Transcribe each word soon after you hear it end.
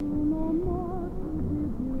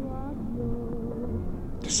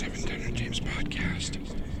Seven Ton James podcast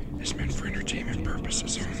is meant for entertainment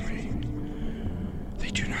purposes only. They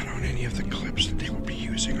do not own any of the clips that they will be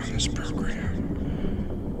using on this program.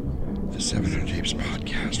 The Seven Ton James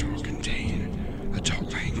podcast will contain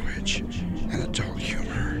adult language and adult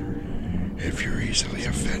humor. If you're easily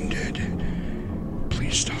offended,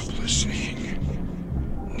 please stop listening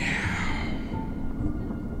now.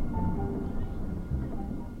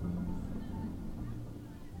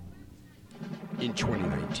 In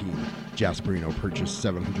 2019, Jasperino purchased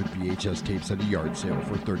 700 VHS tapes at a yard sale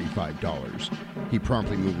for $35. He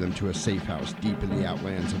promptly moved them to a safe house deep in the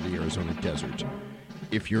outlands of the Arizona desert.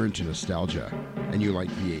 If you're into nostalgia and you like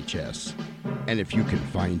VHS, and if you can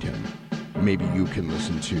find him, maybe you can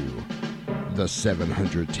listen to the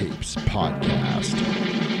 700 Tapes podcast.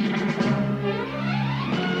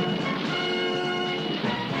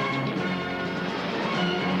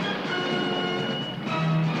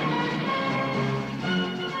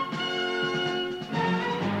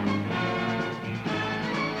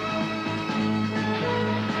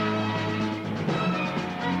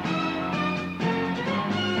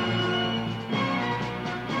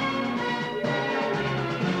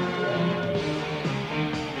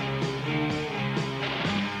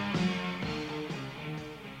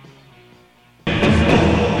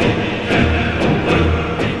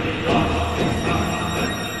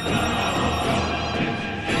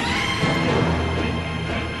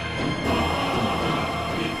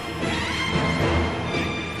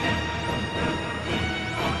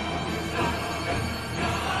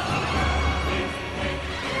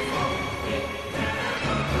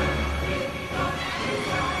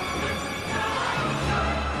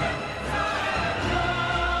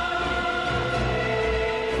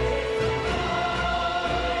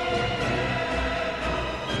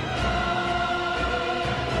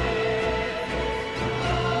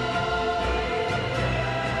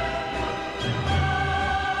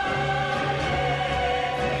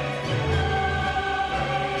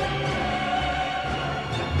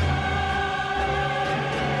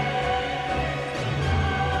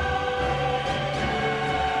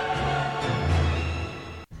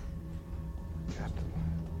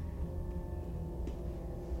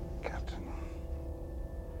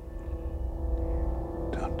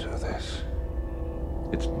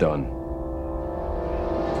 Done.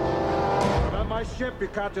 About my ship, you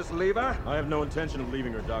can't just leave her? I have no intention of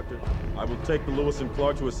leaving her, Doctor. I will take the Lewis and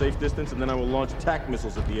Clark to a safe distance, and then I will launch attack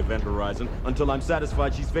missiles at the event horizon until I'm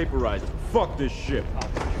satisfied she's vaporized. Fuck this ship.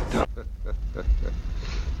 The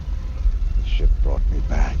ship brought me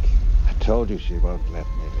back. I told you she won't let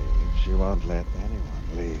me leave. She won't let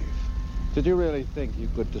anyone leave. Did you really think you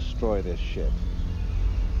could destroy this ship?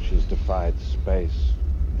 She's defied space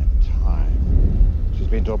and time. She's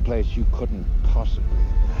been to a place you couldn't possibly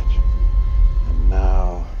imagine. And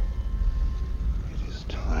now, it is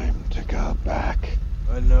time to go back.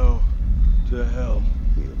 I know. To hell.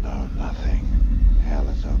 You know nothing. Hell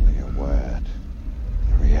is only a word.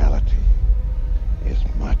 The reality is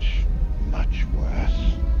much, much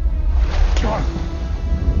worse.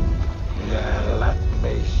 Yeah, let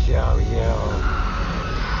me show you.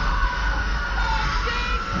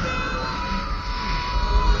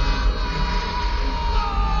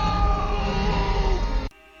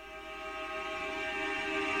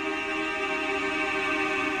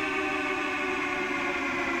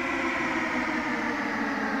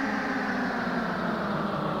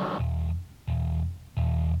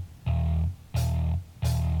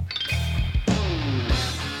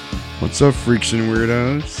 What's up, freaks and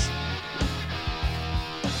weirdos?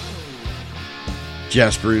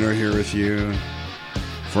 Jasperino here with you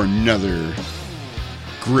for another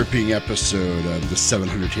gripping episode of the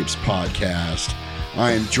 700 Tapes podcast.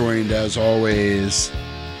 I am joined, as always,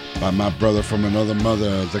 by my brother from another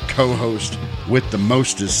mother, the co-host with the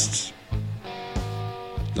mostest,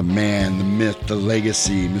 the man, the myth, the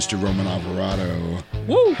legacy, Mr. Roman Alvarado.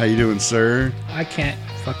 Woo! How you doing, sir? I can't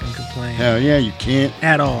fucking complain. Hell yeah, you can't.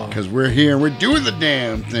 At all. Because we're here and we're doing the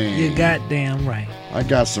damn thing. You're goddamn right. I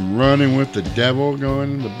got some Running with the Devil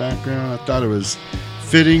going in the background. I thought it was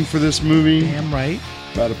fitting for this movie. Damn right.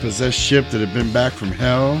 About a possessed ship that had been back from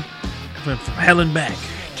hell. From hell and back.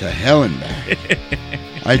 To hell and back.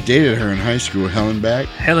 I dated her in high school, hell and back.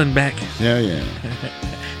 Hell and back. Yeah.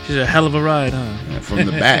 She's a hell of a ride, huh? Yeah, from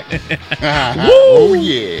the back. Oh,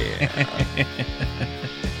 yeah.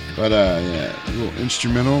 But, yeah, a little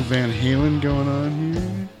instrumental Van Halen going on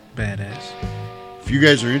here. Badass. If you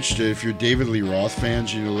guys are interested, if you're David Lee Roth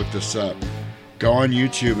fans, you need to look this up. Go on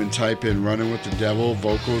YouTube and type in Running with the Devil,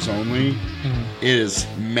 vocals only. It is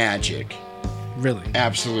magic. Really?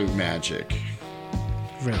 Absolute magic.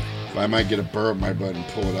 Really? I might get a burr up my butt and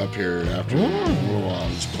pull it up here after a little while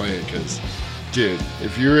and just play it, because, dude,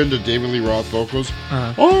 if you're into David Lee Roth vocals,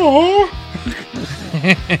 oh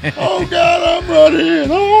God, I'm running,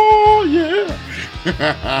 oh yeah.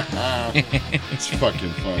 It's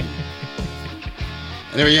fucking funny.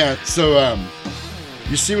 Anyway, yeah, so,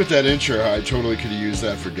 you see with that intro, I totally could have used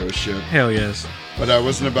that for Ghost Ship. Hell yes. But I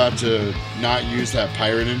wasn't about to not use that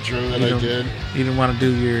pirate intro that I did. You didn't want to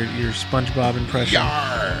do your SpongeBob impression.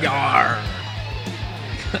 Yar! Yar!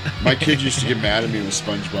 My kids used to get mad at me with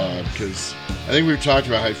SpongeBob, because I think we've talked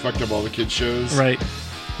about how he fucked up all the kids' shows. Right.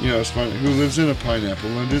 You know, who lives in a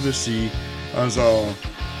pineapple under the sea? I was all,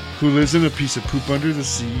 who lives in a piece of poop under the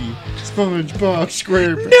sea? SpongeBob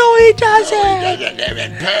SquarePants. No, he doesn't! No, he doesn't live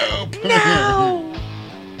in poop! No!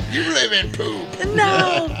 You live in poop!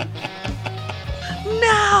 No!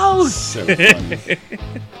 No! So funny.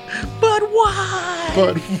 But why?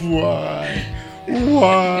 But why?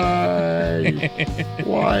 Why?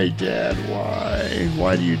 Why, Dad? Why?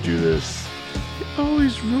 Why do you do this? You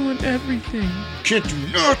always ruin everything. Can't do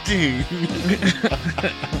nothing.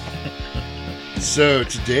 So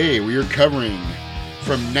today we are covering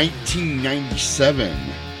from 1997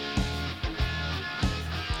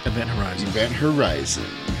 Event Horizon. Event Horizon.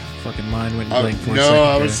 Fucking mind went blank for a second.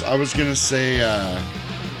 No, there. I was gonna say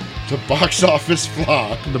the box office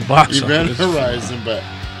flop. The box Event office Horizon, but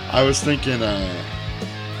I was thinking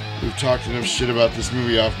we've talked enough shit about this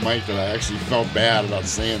movie off mic that I actually felt bad about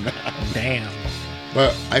saying that. Damn.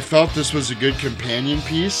 But I felt this was a good companion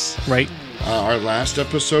piece. Right. Our last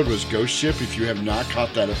episode was Ghost Ship. If you have not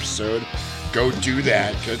caught that episode, go do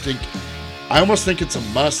that. I almost think it's a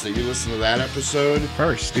must that you listen to that episode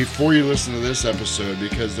First. before you listen to this episode,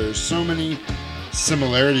 because there's so many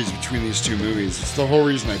similarities between these two movies. It's the whole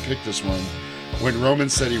reason I picked this one. When Roman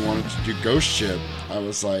said he wanted to do Ghost Ship, I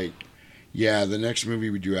was like, yeah, the next movie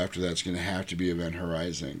we do after that's going to have to be Event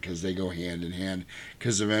Horizon, because they go hand in hand.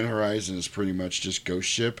 Because Event Horizon is pretty much just Ghost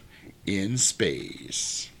Ship in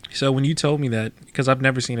space. So when you told me that, because I've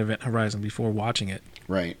never seen Event Horizon before watching it.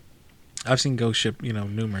 Right. I've seen Ghost Ship,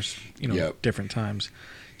 numerous, Yep. different times.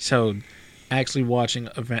 So actually watching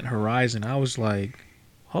Event Horizon, I was like,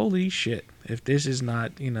 holy shit. If this is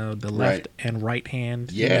not, the left and right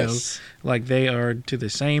hand, Yes. like they are to the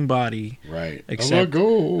same body. Right. Except of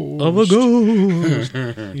a of a ghost.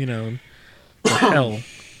 ghost. To hell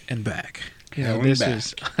and back. Hell and This back.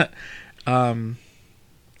 is,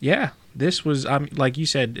 this was, like you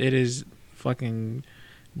said, it is fucking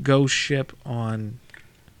Ghost Ship on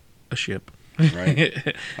a ship. Right.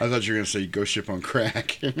 I thought you were going to say Ghost Ship on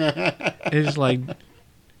crack. It's like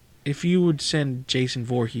if you would send Jason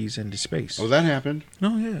Voorhees into space. Oh, that happened.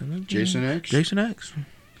 Oh, yeah. Jason X? Jason X.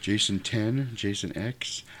 Jason 10, Jason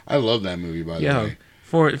X. I love that movie, by the way.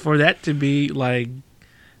 For that to be like,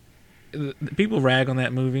 people rag on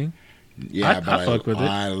that movie. Yeah, I fuck with it.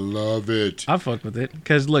 I love it. I fuck with it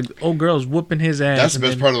because look, old girl's whooping his ass. That's the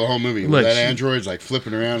best part of the whole movie. Look, That android's like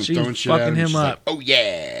flipping around and she's throwing shit at fucking him. him She's up. like, oh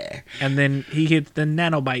yeah. And then he hits the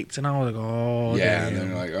nanobites, and I was like, oh Yeah, damn. and then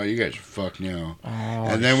they're like, oh, you guys are fucked now. Oh,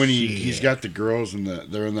 And then when he's got the girls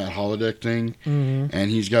they're in that holodeck thing,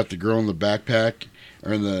 and he's got the girl in the backpack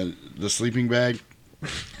or in the sleeping bag,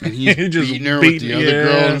 and he's Just beating her with the other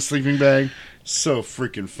girl in yeah. the sleeping bag. So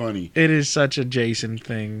freaking funny. It is such a Jason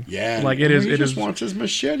thing. Yeah, like it is. He It just is. wants his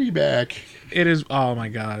machete back. It is. Oh my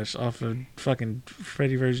gosh! Off of fucking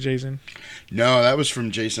Freddy vs. Jason. No, that was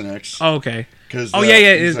from Jason X. Oh, okay. Cause Oh,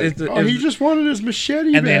 yeah. he's like, he just wanted his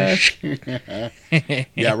machete And back. then-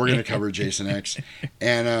 Yeah, we're gonna cover Jason X,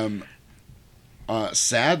 and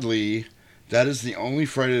sadly, that is the only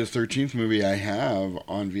Friday the 13th movie I have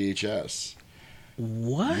on VHS.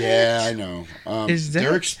 What? Yeah, I know. Is that?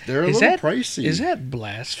 They're a is little that, pricey. Is that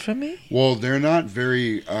blasphemy? Well, they're not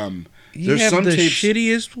very. You There's have some the tapes.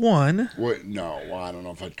 shittiest one. What? No, well, I don't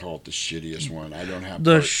know if I'd call it the shittiest one. I don't have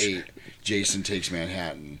The part 8. Jason Takes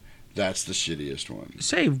Manhattan. That's the shittiest one.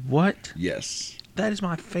 Say what? Yes. That is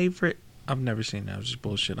my favorite. I've never seen that. It was just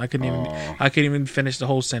bullshit. I couldn't Oh. even finish the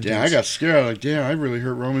whole sentence. Yeah, I got scared. Like, damn, I really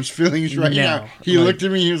hurt Roman's feelings right No, now. He like- looked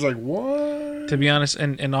at me. He was like, "What?" To be honest,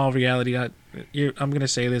 in all reality, I'm gonna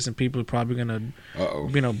say this, and people are probably gonna,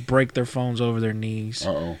 Uh-oh. break their phones over their knees.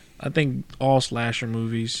 Uh-oh. I think all slasher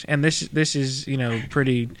movies, and this is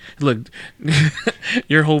pretty. Look,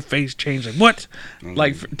 your whole face changed. Like what?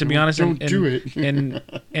 Like to be honest, Don't do it.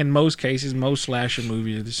 in most cases, most slasher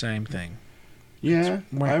movies are the same thing. Yeah,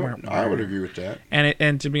 I would agree with that.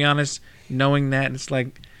 And to be honest, knowing that, it's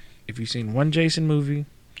like if you've seen one Jason movie,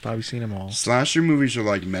 probably seen them all. Slasher movies are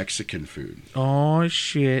like Mexican food. Oh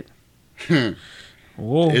shit!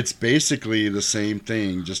 Whoa. It's basically the same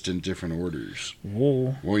thing, just in different orders.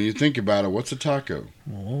 Whoa. When you think about it, what's a taco?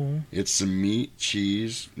 Whoa. It's some meat,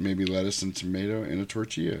 cheese, maybe lettuce and tomato, and a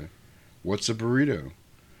tortilla. What's a burrito?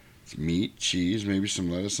 It's meat, cheese, maybe some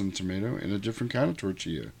lettuce and tomato, and a different kind of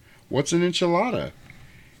tortilla. What's an enchilada?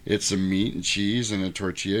 It's some meat and cheese and a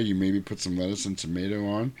tortilla. You maybe put some lettuce and tomato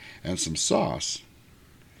on and some sauce.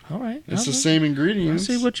 All right. It's the same ingredients.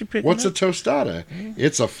 I see what you're picking What's up. a tostada?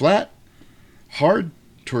 It's a flat, hard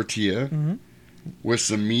tortilla with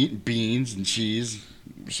some meat, beans, and cheese,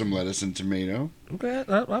 some lettuce and tomato. Okay,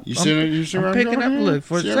 You see where I'm I'm picking going up. here? Look,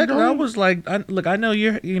 for a See where I'm second, I going? was like, I know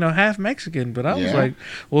you're, half Mexican, but I was Yeah. like,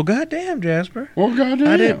 well, goddamn, Jasper. Well,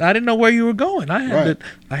 goddamn. I didn't know where you were going. I Right.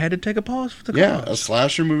 had to take a pause for the Yeah, a cause.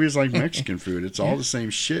 slasher movie is like Mexican food. It's all the same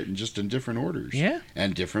shit, and just in different orders. Yeah.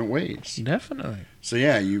 And different ways. Definitely. So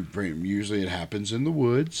yeah, usually it happens in the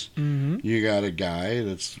woods. Mm-hmm. You got a guy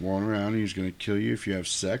that's walking around and he's going to kill you if you have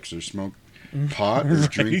sex or smoke pot or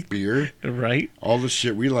drink beer. Right. All the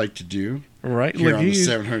shit we like to do Right. here Look, on the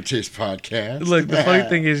 700 Taste Podcast. look. The funny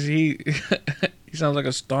thing is, he sounds like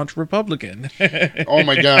a staunch Republican. Oh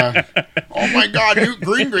my god! Oh my god! Newt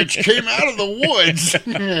Gingrich came out of the woods.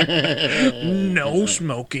 No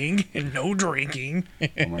smoking and no drinking.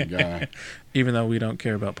 Oh my god! Even though we don't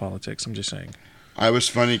care about politics, I'm just saying. I was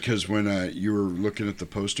funny because when you were looking at the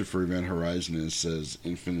poster for Event Horizon, it says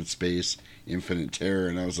Infinite Space, Infinite Terror,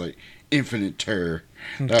 and I was like, Infinite Terror.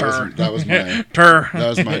 That was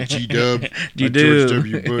my G-dub, my G-dub. George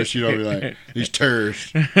W. Bush. You know, be like, these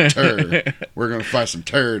terrorists, terror. We're gonna fight some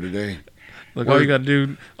terror today. Look, all you got to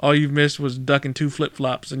do, all you've missed was ducking 2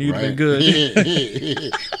 flip-flops, and you've been good.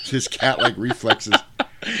 His cat-like reflexes.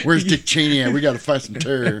 Where's Dick Cheney at? We got to fight some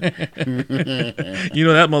terror. You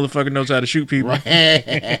know that motherfucker knows how to shoot people.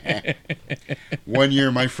 One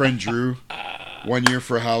year, my friend Drew, one year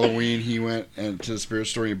for Halloween, he went to the Spirit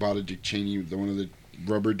Store and bought a Dick Cheney, one of the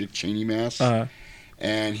rubber Dick Cheney masks.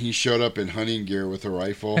 And he showed up in hunting gear with a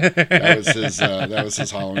rifle. That was his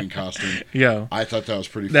Halloween costume. Yo, I thought that was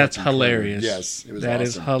pretty. that's fucking hilarious. Clever. Yes, it was. That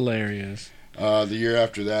awesome. is hilarious. The year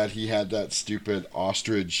after that, he had that stupid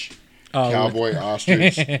ostrich. Oh, Cowboy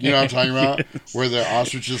ostrich. You know what I'm talking about? Where the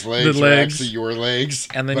ostrich's legs, The are legs. actually your legs.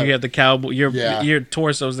 And then But you have the cowboy. Your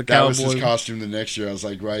torso's the that cowboy. was his costume the next year. I was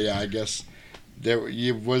like, well, yeah, I guess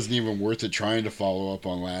it wasn't even worth it trying to follow up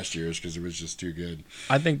on last year's because it was just too good.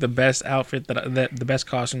 I think the best outfit the best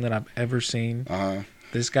costume that I've ever seen.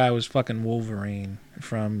 This guy was fucking Wolverine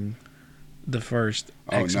from the first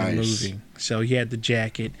X-Men movie. So he had the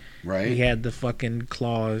jacket. Right. He had the fucking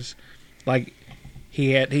claws. Like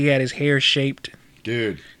he had his hair shaped.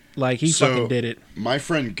 Dude. Like he fucking did it. My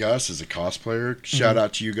friend Gus is a cosplayer. Shout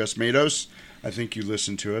out to you, Gus Matos. I think you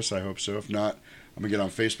listen to us. I hope so. If not, I'm going to get on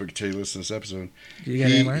Facebook and tell you to listen to this episode. You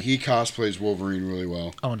got him, right? He cosplays Wolverine really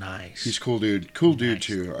well. Oh, nice. He's a cool dude. Cool dude,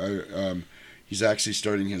 too. He's actually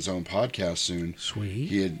starting his own podcast soon. Sweet.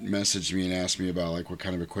 He had messaged me and asked me about like what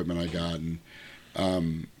kind of equipment I got, and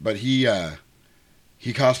but he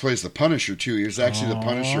cosplays the Punisher too. He was actually the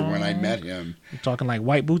Punisher when I met him. You're talking like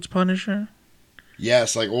White Boots Punisher?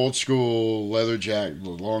 Yes, like old school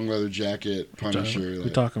long leather jacket Punisher. We're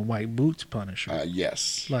talking White Boots Punisher.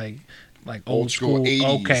 Yes. Like old school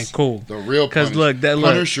 80s. Okay, cool. The real Punisher. Look,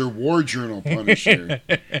 Punisher War Journal Punisher.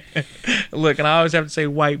 Look, and I always have to say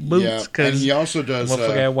White Boots because and he also does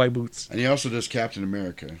motherfucker had white boots. And he also does Captain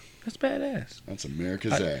America. That's badass. That's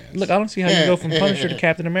America's ass. Look, I don't see how you go from Punisher to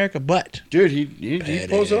Captain America, but dude, he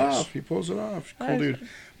pulls it off. He pulls it off. Cool dude.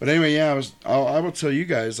 But anyway, yeah, I will tell you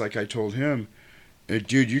guys, like I told him,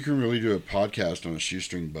 dude, you can really do a podcast on a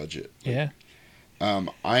shoestring budget. Yeah.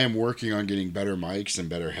 I am working on getting better mics and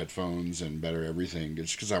better headphones and better everything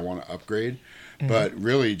just because I want to upgrade. Mm-hmm. But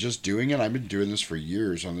really, just doing it, I've been doing this for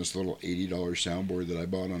years on this little $80 soundboard that I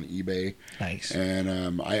bought on eBay. Nice. And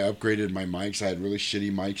I upgraded my mics. I had really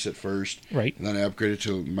shitty mics at first. Right. And then I upgraded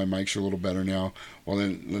to my mics are a little better now. Well,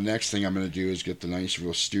 then the next thing I'm going to do is get the nice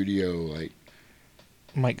real studio, like...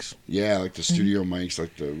 mics. Yeah, like the studio mics,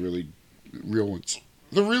 like the really real ones.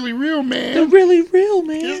 The really real, man. The really real,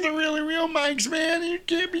 man. It's the really real mics, man. You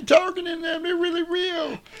can't be talking in them. They're really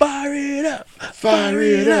real. Fire it up. Fire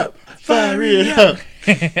it up. Fire it up.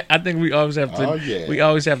 I think we always have to. Oh, yeah. We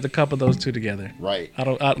always have to couple those two together. Right. I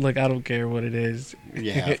don't care what it is.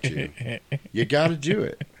 You have to. You got to do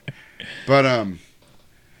it. But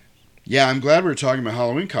yeah, I'm glad we're talking about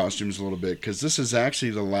Halloween costumes a little bit because this is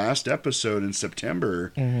actually the last episode in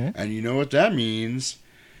September, and you know what that means.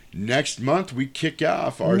 Next month, we kick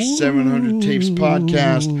off our 700 Tapes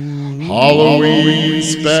podcast, Halloween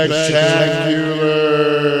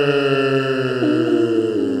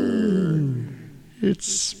Spectacular. It's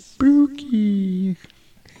spooky.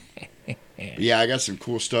 yeah, I got some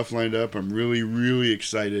cool stuff lined up. I'm really, really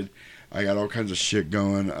excited. I got all kinds of shit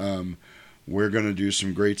going. We're going to do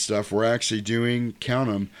some great stuff. We're actually doing, count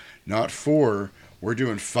them, not 4. We're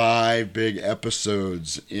doing 5 big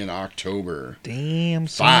episodes in October. Damn.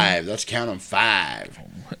 5. Let's count them 5.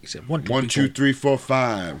 He said 1, 2, 3, 4,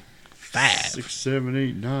 5. 5. 6, 7,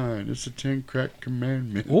 8, 9. It's the 10 crack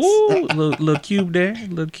commandments. Ooh, little cube there.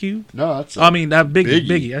 Little cube. No, that's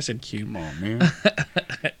Biggie. I said cube. Come on, man.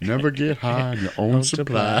 Never get high on your own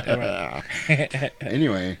supply.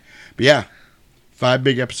 Anyway, but yeah, 5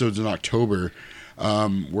 big episodes in October.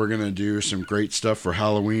 We're going to do some great stuff for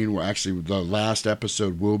Halloween. The last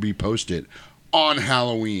episode will be posted on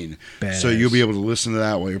Halloween. Badass. So you'll be able to listen to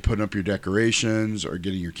that while you're putting up your decorations or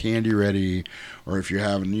getting your candy ready, or if you're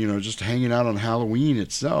having, just hanging out on Halloween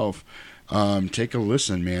itself. Take a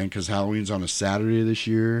listen, man, because Halloween's on a Saturday this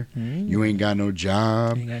year. You ain't got no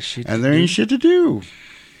job, and there ain't shit to do.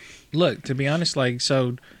 Look, to be honest,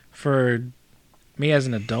 so for me as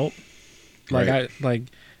an adult, I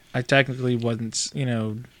technically wasn't,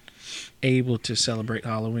 able to celebrate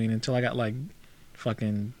Halloween until I got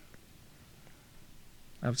fucking,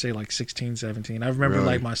 I would say 16, 17. I remember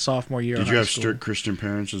really? My sophomore year. Did of you high have school. strict Christian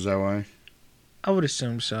parents? Is that why? I would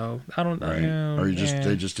assume so. I don't know. Or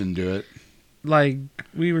they just didn't do it?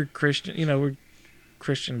 We were Christian, we're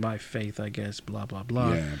Christian by faith, I guess, blah, blah,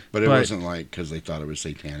 blah. Yeah, but it wasn't because they thought it was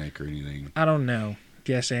satanic or anything. I don't know.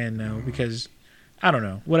 Yes and no, because I don't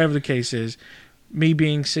know. Whatever the case is, me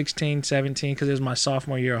being 16, 17, because it was my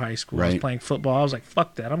sophomore year of high school, I was playing football. I was like,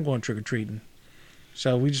 fuck that. I'm going trick-or-treating.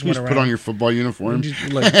 So we just went around. Put on your football uniform.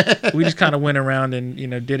 We just kind of went around and,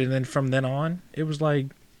 did it. And then from then on, it was like,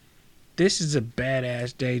 this is a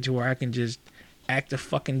badass day to where I can just act a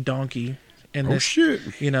fucking donkey in this, shit.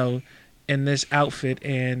 In this outfit,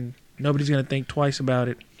 and nobody's going to think twice about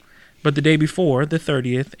it. But the day before, the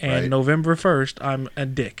 30th, and November 1st, I'm a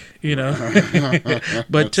dick,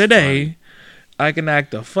 But today, funny. I can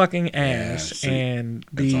act a fucking ass and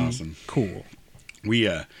be awesome. Cool. We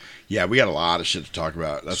got a lot of shit to talk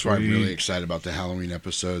about. That's why I'm really excited about the Halloween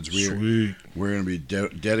episodes. We're going to be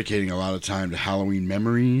dedicating a lot of time to Halloween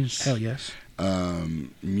memories. Hell yes.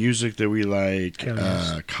 Music that we like,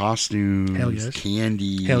 yes. Costumes, hell yes.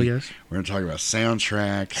 Candy. Hell yes. We're going to talk about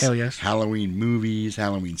soundtracks. Hell yes. Halloween movies,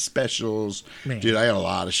 Halloween specials. Man. Dude, I got a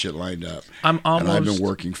lot of shit lined up. And I've been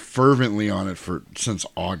working fervently on it since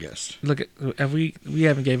August. Look, we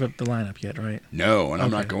haven't gave up the lineup yet, right? No, and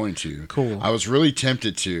I'm not going to. Cool. I was really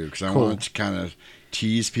tempted to because I wanted to kind of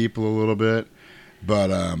tease people a little bit.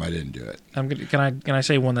 But I didn't do it. Can I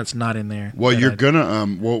say one that's not in there? Well, you're gonna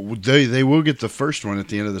they will get the first one at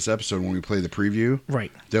the end of this episode when we play the preview.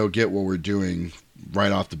 Right. They'll get what we're doing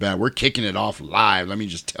right off the bat. We're kicking it off live. Let me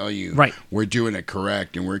just tell you. Right. We're doing it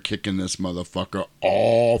correct, and we're kicking this motherfucker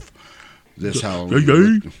off this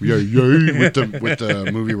Halloween. With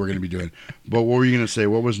the movie we're gonna be doing. But what were you gonna say?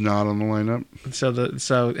 What was not on the lineup?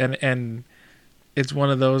 And it's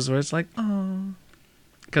one of those where it's like, oh.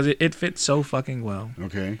 Because it fits so fucking well.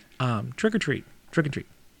 Okay. Trick or Treat.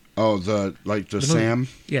 Oh, the Sam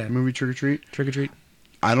movie Trick or Treat? Trick or Treat.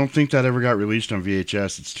 I don't think that ever got released on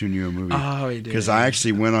VHS. It's too new a movie. Oh, it did. Because I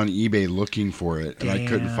actually went on eBay looking for it, and I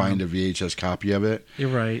couldn't find a VHS copy of it.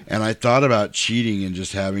 You're right. And I thought about cheating and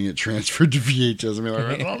just having it transferred to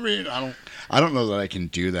VHS. I don't know that I can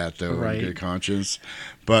do that, though, in good conscience.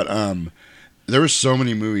 But there were so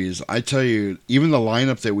many movies. I tell you, even the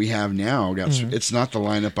lineup that we have now, it's not the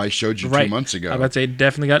lineup I showed you 2 months ago. I was about to say, it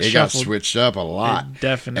definitely got shuffled. It got switched up a lot. It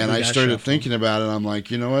definitely And I started thinking about it. I'm like,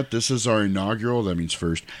 you know what? This is our inaugural, that means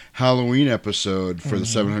first, Halloween episode for the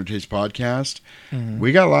 700 Taste podcast.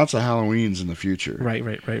 We got lots of Halloweens in the future.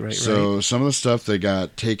 Right. So some of the stuff that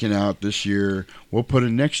got taken out this year, we'll put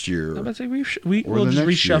in next year. I was about to say, we'll just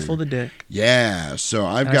reshuffle the deck. Yeah. So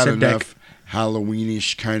I've got enough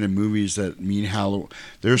Halloweenish kind of movies that mean Halloween.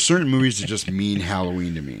 There are certain movies that just mean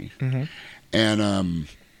Halloween to me, and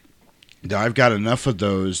I've got enough of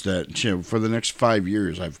those that for the next 5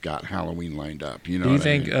 years I've got Halloween lined up. You know? Do you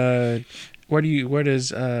think? Where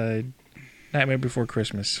does Nightmare Before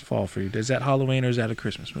Christmas fall for you? Is that Halloween or is that a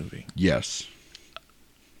Christmas movie? Yes.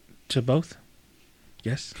 To both.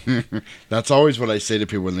 Yes. That's always what I say to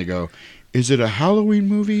people when they go, is it a Halloween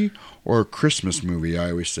movie or a Christmas movie?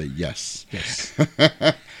 I always say yes.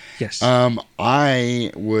 Yes.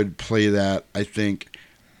 I would play that, I think,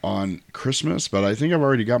 on Christmas, but I think I've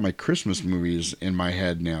already got my Christmas movies in my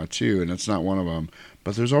head now, too, and it's not one of them.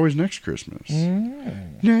 But there's always Next Christmas.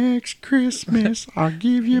 Next Christmas, I'll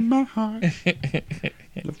give you my heart.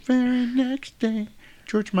 The very next day,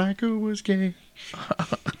 George Michael was gay.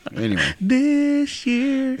 Anyway. This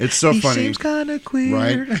year, it's so he funny. Seems kind of queer.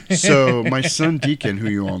 Right? So my son Deacon, who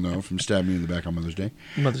you all know from Stab Me in the Back on Mother's Day.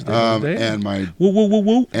 Mother's Day. And my woo, woo, woo,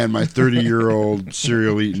 woo. And my 30-year-old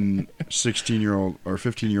cereal-eating 16-year-old or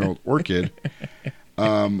 15-year-old orchid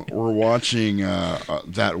were watching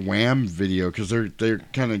that Wham video because they're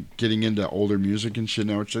kind of getting into older music and shit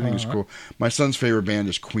now, which I think is cool. My son's favorite band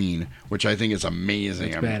is Queen, which I think is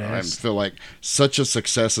amazing. I feel like such a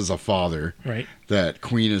success as a father, right? That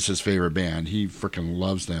Queen is his favorite band. He freaking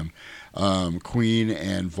loves them. Queen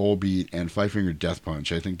and Volbeat and Five Finger Death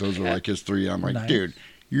Punch. I think those are like his three. I'm like, nice. Dude,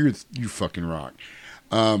 you fucking rock.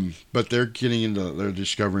 But they're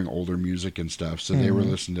discovering older music and stuff. So they were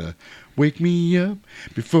listening to "Wake Me Up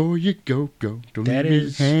Before You Go Go." Don't leave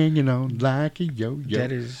me hanging on like a yo-yo.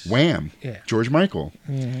 That is Wham. Yeah. George Michael.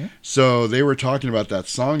 Mm-hmm. So they were talking about that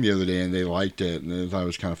song the other day, and they liked it, and they thought it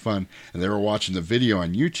was kind of fun. And they were watching the video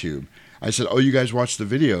on YouTube. I said, "Oh, you guys watched the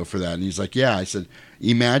video for that?" And he's like, "Yeah." I said,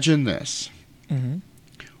 "Imagine this. Mm-hmm.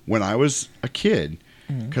 When I was a kid,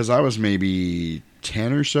 because I was maybe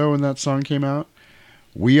 10 or so when that song came out.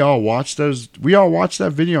 We all watched that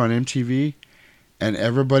video on MTV, and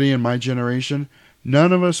everybody in my generation,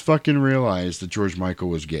 none of us fucking realized that George Michael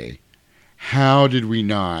was gay. How did we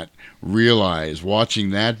not realize watching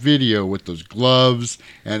that video with those gloves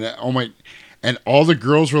and and all the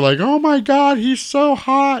girls were like, "Oh my God, he's so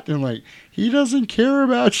hot," and like, he doesn't care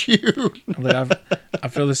about you. I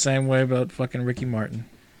feel the same way about fucking Ricky Martin.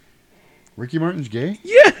 Ricky Martin's gay?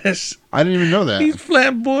 Yes. I didn't even know that. He's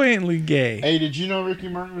flamboyantly gay. Hey, did you know Ricky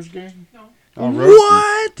Martin was gay? No. Oh,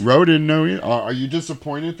 what? Ro didn't know either? Are you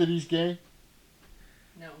disappointed that he's gay?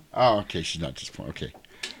 No. Oh, okay. She's not disappointed. Okay.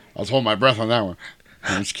 I was holding my breath on that one.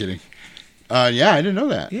 I'm just kidding. Yeah, I didn't know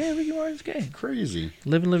that. Yeah, Ricky Martin's gay. Crazy.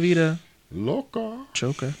 Living La Vida. Loca.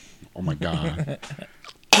 Choker. Oh, my God.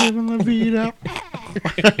 Living La Vida.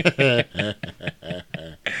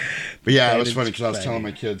 But yeah, it was funny because I was telling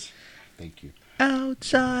my kids. Thank you.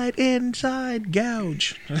 Outside, inside,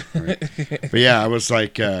 gouge. Right. But yeah, I was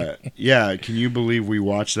like, yeah, can you believe we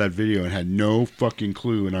watched that video and had no fucking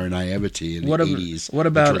clue in our naivety in the 80s what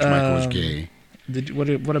about, George Michael was gay?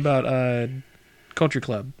 What about Culture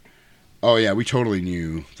Club? Oh, yeah, we totally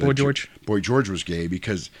knew that Boy George was gay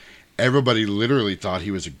because everybody literally thought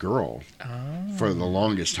he was a girl for the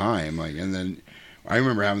longest time. Like, and then I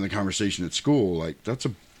remember having the conversation at school, like, that's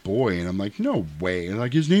a boy, and I'm like, no way. And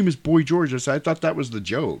like, his name is Boy George. I said, I thought that was the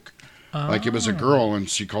joke. Like, it was a girl and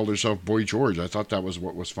she called herself Boy George. I thought that was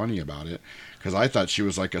what was funny about it, because I thought she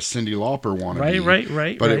was like a Cyndi Lauper wannabe.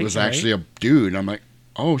 Right. But it was actually a dude. And I'm like,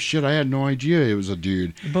 oh shit, I had no idea it was a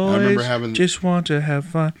dude. Boys I remember just want to have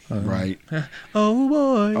fun. Right. Oh,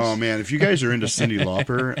 boys. Oh man, if you guys are into Cyndi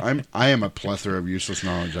Lauper, I am a plethora of useless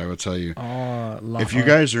knowledge, I will tell you. If you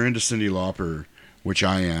guys are into Cyndi Lauper, which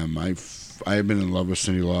I am, I've been in love with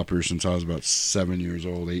Cyndi Lauper since I was about 8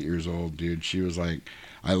 years old, dude. She was like,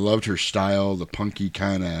 I loved her style, the punky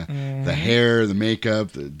kind of, the hair, the makeup,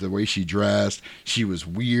 the way she dressed. She was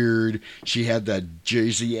weird. She had that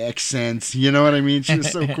Jersey accent. You know what I mean? She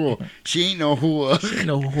was so cool. She ain't no whore.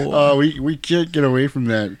 Oh, we can't get away from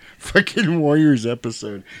that fucking Warriors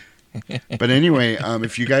episode. But anyway,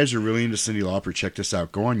 if you guys are really into Cyndi Lauper, check this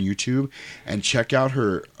out. Go on YouTube and check out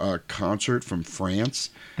her concert from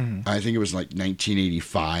France. I think it was like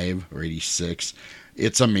 1985 or 86.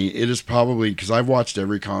 It's amazing. It is probably, because I've watched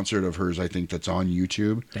every concert of hers, I think, that's on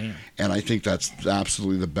YouTube. Damn. And I think that's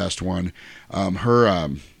absolutely the best one.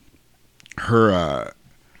 Crap.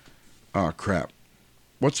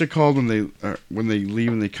 What's it called when they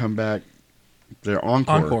leave and they come back? Their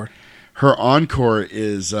encore. Her encore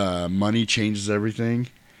is Money Changes Everything.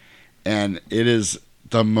 And it is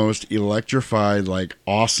the most electrified, like,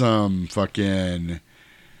 awesome fucking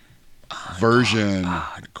version.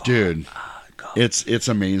 Dude. It's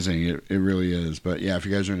amazing. It really is. But yeah, if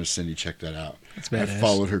you guys are into Cyndi, check that out. I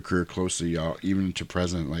followed her career closely, y'all, even to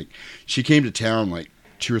present. Like, she came to town like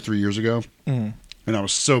 2 or 3 years ago, and I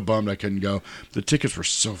was so bummed I couldn't go. The tickets were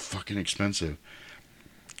so fucking expensive.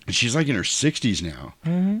 And she's like in her 60s now,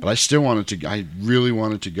 but I really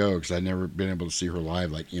wanted to go because I'd never been able to see her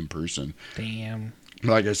live, like, in person. Damn.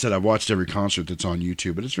 Like I said, I've watched every concert that's on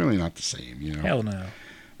YouTube, but it's really not the same, you know? Hell no.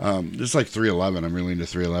 It's like 311. I'm really into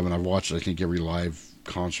 311. I've watched, I think, every live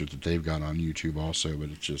concert that they've got on YouTube also, but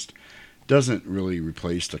it just doesn't really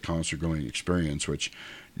replace the concert-going experience, which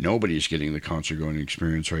nobody's getting the concert-going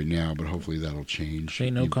experience right now, but hopefully that'll change.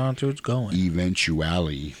 Ain't no concerts going.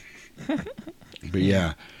 Eventually. But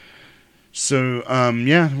yeah. So,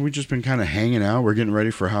 yeah, we've just been kind of hanging out. We're getting ready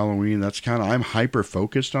for Halloween. I'm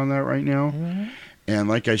hyper-focused on that right now. And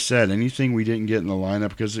like I said, anything we didn't get in the lineup,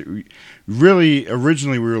 because really,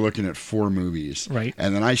 originally we were looking at 4 movies. Right.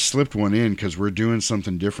 And then I slipped one in because we're doing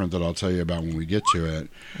something different that I'll tell you about when we get to it.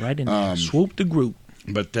 Right in there. Swoop the group.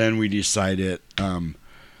 But then we decided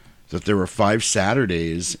that there were 5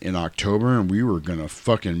 Saturdays in October, and we were going to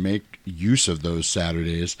fucking make use of those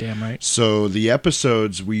Saturdays. Damn right. So the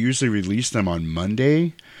episodes, we usually release them on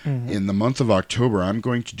Monday. In the month of October, I'm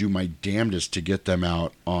going to do my damnedest to get them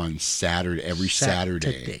out on Saturday, every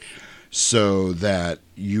Saturday. So that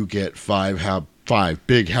you get 5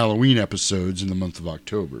 big Halloween episodes in the month of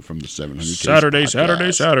October from the 700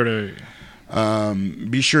 Saturday.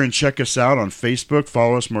 Be sure and check us out on Facebook.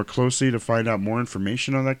 Follow us more closely to find out more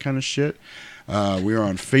information on that kind of shit. We are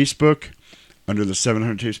on Facebook under the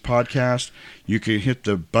 700 Tapes Podcast. You can hit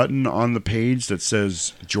the button on the page that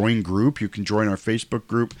says Join Group. You can join our Facebook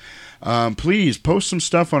group. Please post some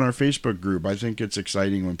stuff on our Facebook group. I think it's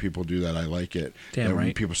exciting when people do that. I like it. Damn right.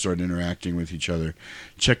 When people start interacting with each other.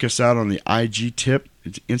 Check us out on the IG tip.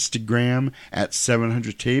 It's Instagram at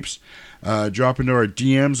 700 Tapes. Drop into our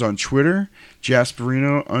DMs on Twitter,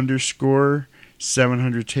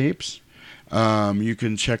 Jasperino_700 Tapes. You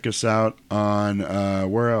can check us out on,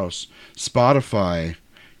 where else? Spotify.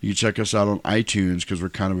 You can check us out on iTunes because we're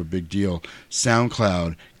kind of a big deal.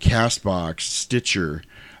 SoundCloud, CastBox, Stitcher.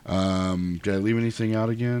 Did I leave anything out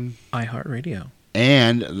again? iHeartRadio.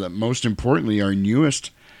 And most importantly, our newest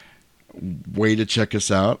way to check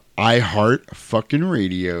us out,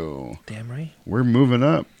 iHeartRadio. Damn right. We're moving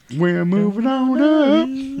up. We're moving on up.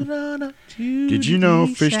 Did you know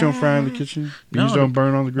fish don't fry in the kitchen? Beans don't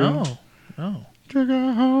burn on the grill? No. Took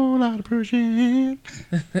a whole lot of pushing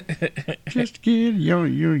just to get you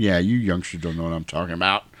youngsters don't know what I'm talking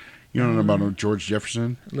about. You don't know about no George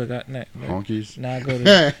Jefferson? Look, honkies. Now I go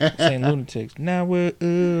to St. Lunatics. Now we're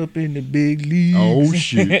up in the big leagues. Oh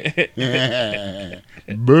shit!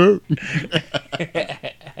 But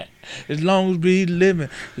as long as we living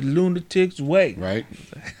the Lunatics way, right?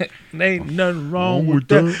 There ain't nothing wrong with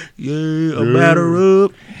that. Yeah, a batter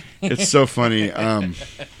up. It's so funny.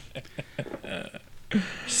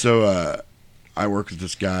 So I work with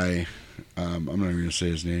this guy. I'm not even gonna say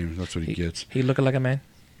his name. That's what he gets. He looking like a man.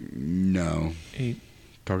 No. He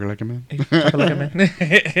talking like a man. Talking like a man.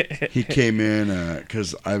 He came in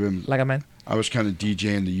because I've been like a man. I was kind of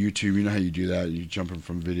DJing the YouTube. You know how you do that? You jumping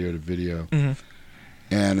from video to video. Mm-hmm.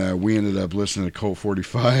 And we ended up listening to Colt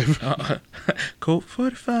 45. Colt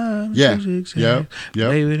 45. Yeah. Yep.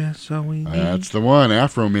 Baby, that's all we need. That's the one,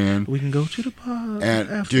 Afro Man. We can go to the park.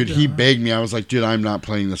 And dude, he begged me. I was like, dude, I'm not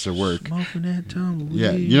playing this at work. Smoking that tumbleweed.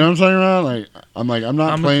 Yeah, you know what I'm talking about? I'm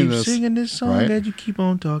not playing this. I'm singing this song right? as you keep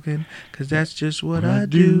on talking, because that's just what I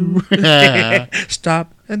do.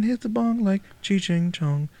 Stop and hit the bong like Cheech and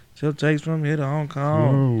Chong. Still takes from here to Hong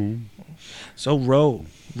Kong. Whoa. So roll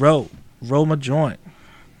my joint.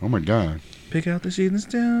 Oh my God. Pick out the seeds and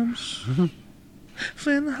stems.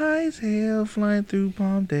 Flint high as hell, flying through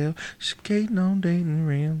Palmdale, skating on Dayton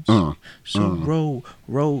rims. Roll,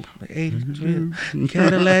 like 80s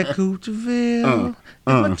Cadillac Coupe de Ville.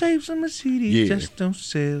 And my tapes and my CDs just don't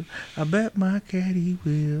sell. I bet my caddy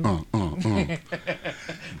will.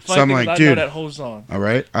 So I'm like, dude, I know that whole song. All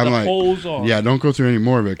right, I'm like, whole song. Yeah, don't go through any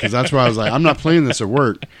more of it because that's why I was like, I'm not playing this at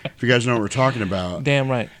work. If you guys know what we're talking about. Damn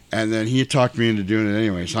right. And then he talked me into doing it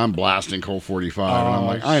anyway, so I'm blasting Colt 45, and I'm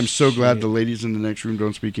like, I am so glad the ladies in the next room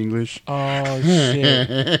don't speak English. Oh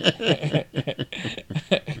shit!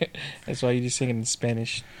 That's why you just singing in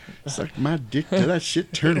Spanish. Suck my dick till that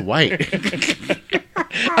shit turn white.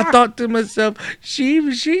 I thought to myself,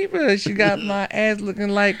 Sheba, she got my ass looking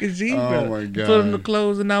like a zebra. Oh my God. Put on the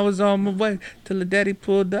clothes and I was on my way till the daddy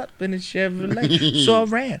pulled up in a Chevrolet. So I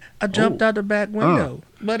ran. I jumped out the back window.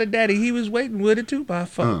 But the daddy, he was waiting with a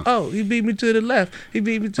 2x4. Oh, he beat me to the left. He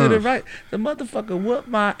beat me to the right. The motherfucker whooped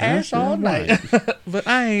my ass all night. But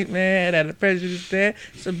I ain't mad at the prejudice there.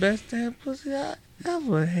 It's the best damn pussy I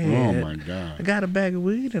ever had. Oh my God. I got a bag of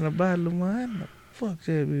weed and a bottle of wine. Fuck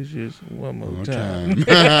that bitch just one more time.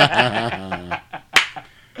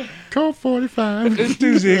 Colt 45. It's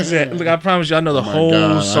too zigzag. Look, I promise you, I know the whole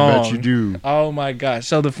God, song. I bet you do. Oh my God.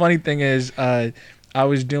 So the funny thing is, I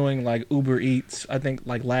was doing like Uber Eats, I think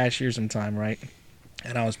like last year sometime, right?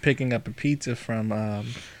 And I was picking up a pizza from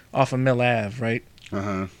off of Mill Ave, right?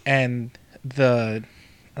 And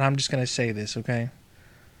I'm just gonna say this, okay?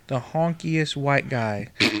 The honkiest white guy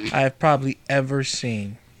I have probably ever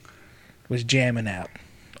seen was jamming out,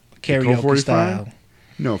 karaoke style.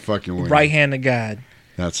 No fucking way. Right hand of God.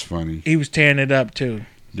 That's funny. He was tearing it up too.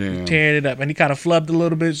 Damn. Tearing it up, and he kind of flubbed a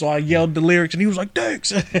little bit, so I yelled the lyrics, and he was like,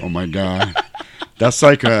 "Thanks." Oh my God. That's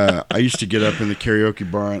like I used to get up in the karaoke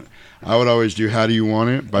bar and I would always do "How Do You Want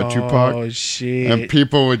It" by Tupac. Oh shit! And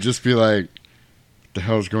people would just be like, "What the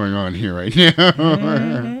hell's going on here right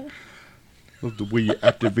now?" Love the way you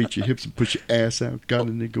activate your hips and push your ass out. Got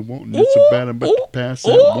a nigga wanting it so bad I'm about to pass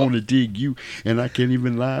out. Wanna dig you, and I can't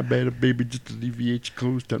even lie. Better, baby, just alleviate your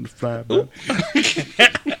clothes. Time to fly, bud.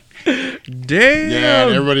 Damn. Yeah,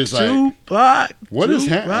 and everybody's like, Tupac, "What is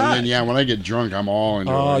Tupac. happening?" And then, yeah, when I get drunk, I'm all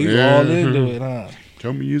into it. Oh, you Yeah. all into it, huh?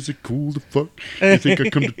 Tell me, is it cool to fuck? You think I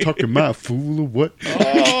come to talk to my fool or what?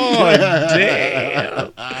 Oh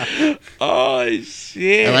damn! Oh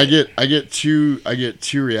shit! And I get two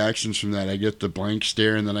reactions from that. I get the blank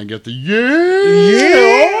stare, and then I get the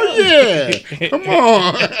yeah, come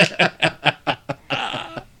on.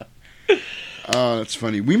 Oh, that's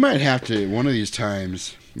funny. We might have to one of these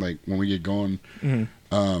times, like when we get going,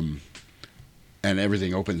 and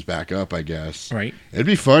everything opens back up. I guess. Right. It'd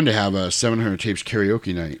be fun to have a 700 tapes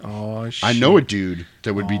karaoke night. Oh shit! I know a dude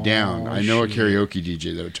that would be down. Oh, I know shit. a karaoke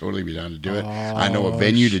DJ that would totally be down to do it. Oh, I know a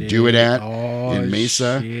venue to do it at in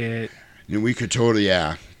Mesa. Shit. And we could totally,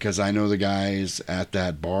 yeah, because I know the guys at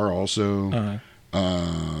that bar also.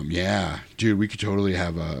 Yeah, dude, we could totally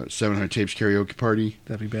have a 700 tapes karaoke party.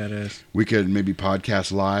 That'd be badass. We could maybe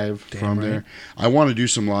podcast live Damn from right. there. I want to do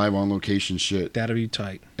some live on location shit That'd be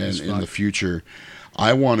tight. in the future.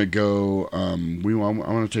 I want to go. I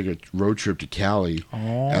want to take a road trip to Cali,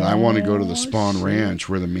 and I want to go to the Spawn shit. Ranch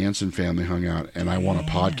where the Manson family hung out, and I want to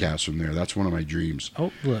podcast from there. That's one of my dreams.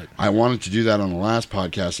 Oh look. I wanted to do that on the last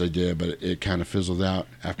podcast I did, but it kind of fizzled out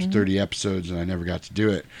after Mm-hmm. 30 episodes, and I never got to do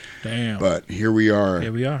it. Damn. But here we are.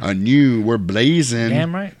 Here we are. We're blazing.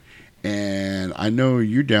 Damn right. And I know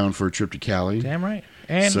you're down for a trip to Cali. Damn right.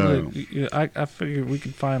 And So- look, I figured we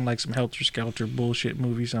could find like some Helter Skelter bullshit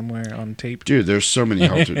movie somewhere on tape. Dude, there's so many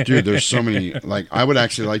Helter. Dude, there's so many. Like, I would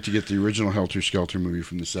actually like to get the original Helter Skelter movie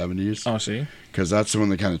from the 70s. Oh, see? Because that's the one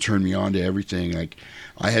that kind of turned me on to everything. Like,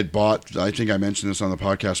 I had bought, I think I mentioned this on the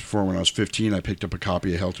podcast before, when I was 15, I picked up a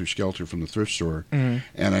copy of Helter Skelter from the thrift store, and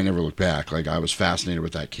I never looked back. Like, I was fascinated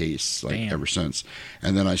with that case, like, Damn. ever since.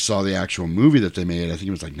 And then I saw the actual movie that they made, I think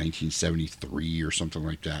it was like 1973 or something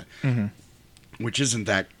like that, which isn't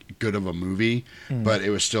that good of a movie, but it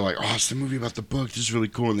was still like, oh, it's the movie about the book. This is really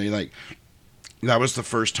cool. And they, like, that was the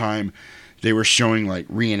first time they were showing, like,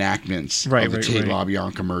 reenactments of the Tate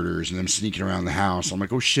LaBianca murders and them sneaking around the house. I'm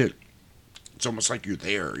like, oh, shit. It's almost like you're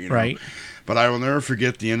there, you know? Right. But I will never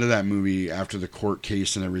forget the end of that movie after the court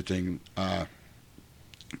case and everything.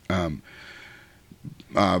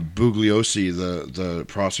 Bugliosi, the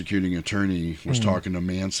prosecuting attorney, was talking to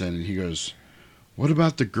Manson, and he goes, what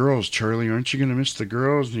about the girls, Charlie? Aren't you going to miss the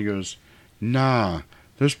girls? And he goes, nah,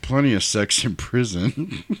 there's plenty of sex in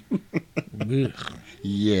prison. Ugh.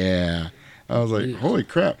 Yeah. I was like, holy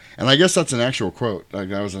crap. And I guess that's an actual quote. Like,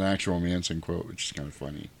 that was an actual Manson quote, which is kind of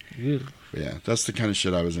funny. Ugh. But yeah, that's the kind of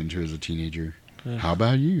shit I was into as a teenager. How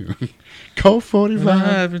about you? Colt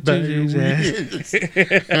 45. Baby,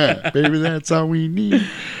 baby, that's all we need.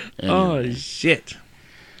 Anyway. Oh, shit.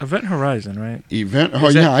 Event Horizon, right? Event. Oh,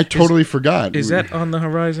 Is yeah, that- I totally forgot. Is that on the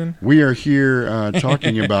horizon? We are here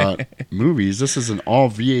talking about movies. This is an all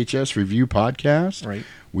VHS review podcast. Right.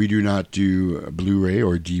 We do not do Blu-ray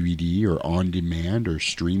or DVD or on-demand or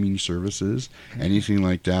streaming services, anything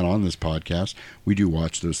like that on this podcast. We do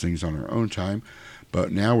watch those things on our own time.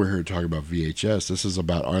 But now we're here to talk about VHS. This is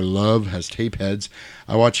about our love as tape heads.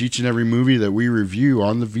 I watch each and every movie that we review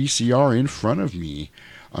on the VCR in front of me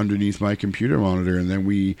underneath my computer monitor, and then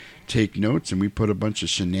we take notes and we put a bunch of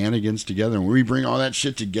shenanigans together, and we bring all that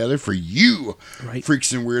shit together for you, Right.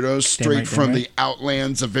 freaks and weirdos, straight right, from damn the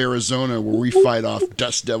outlands of Arizona, where we fight off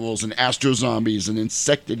dust devils and astro zombies and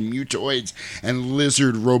insected mutoids and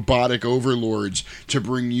lizard robotic overlords to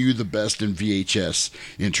bring you the best in VHS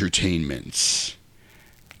entertainments.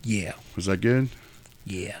 Yeah. Was that good?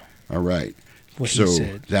 Yeah. All right. What So he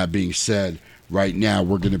said. that being said, right now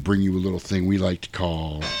we're going to bring you a little thing we like to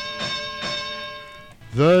call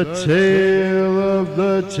The Tale of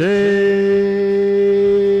the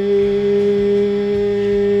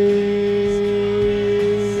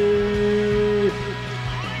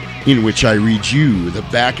Tape, in which I read you the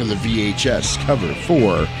back of the VHS cover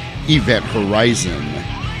for Event Horizon.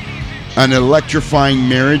 An electrifying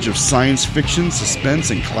marriage of science fiction,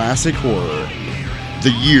 suspense, and classic horror.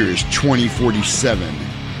 The year's 2047.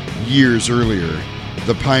 Years earlier,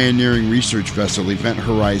 the pioneering research vessel Event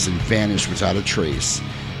Horizon vanished without a trace.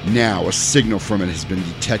 Now, a signal from it has been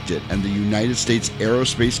detected, and the United States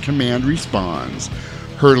Aerospace Command responds.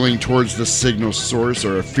 Hurtling towards the signal source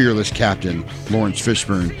are a fearless captain, Lawrence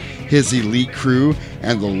Fishburne, his elite crew,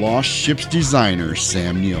 and the lost ship's designer,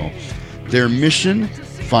 Sam Neill. Their mission: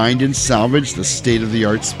 find and salvage the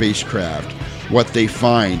state-of-the-art spacecraft. What they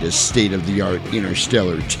find is state-of-the-art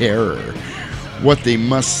interstellar terror. What they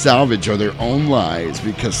must salvage are their own lives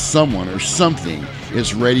because someone or something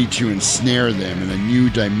is ready to ensnare them in a new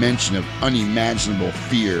dimension of unimaginable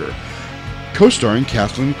fear. Co-starring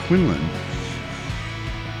Kathleen Quinlan.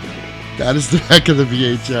 That is the back of the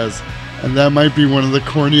VHS, and that might be one of the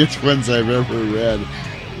corniest ones I've ever read.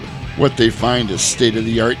 What they find is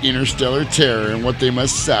state-of-the-art interstellar terror, and what they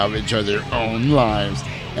must salvage are their own lives.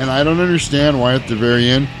 And I don't understand why at the very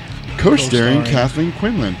end, co-starring Kathleen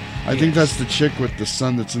Quinlan. I think that's the chick with the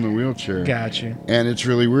son that's in the wheelchair. Gotcha. And it's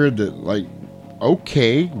really weird that, like,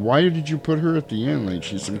 okay, why did you put her at the end? Like,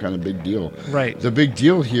 she's some kind of big deal. Right. The big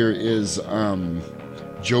deal here is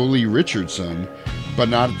Jolie Richardson, but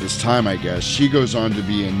not at this time, I guess. She goes on to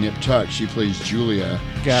be in Nip Tuck. She plays Julia,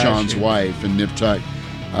 Sean's wife, in Nip Tuck,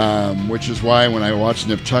 which is why when I watched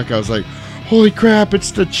Nip Tuck, I was like, holy crap,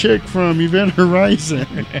 it's the chick from Event Horizon.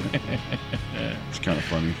 It's kind of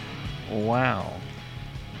funny. Wow.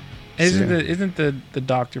 Isn't the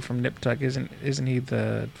doctor from Nip Tuck, isn't he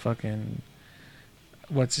the fucking,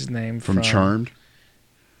 what's his name from Charmed?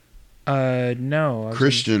 No.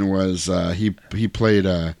 Christian was he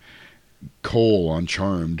played Cole on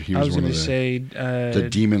Charmed. He was one of the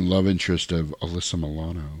demon love interest of Alyssa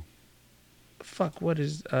Milano. Fuck, what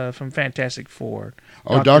is from Fantastic Four?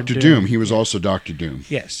 Oh, Dr. Doom. He was also Dr. Doom.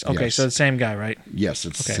 Yes. Okay, so the same guy, right? Yes,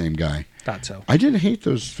 it's the same guy. Thought so. I didn't hate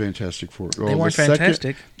those Fantastic Four. They weren't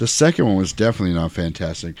fantastic. The second one was definitely not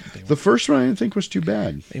fantastic. The first one I didn't think was too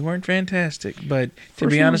bad. They weren't fantastic, but to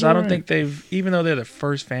be honest, I don't think they've, even though they're the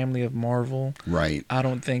first family of Marvel, right? I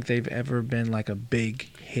don't think they've ever been like a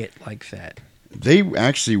big hit like that. They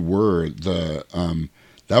actually were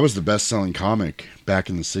that was the best-selling comic back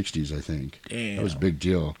in the 60s, I think. Damn. That was a big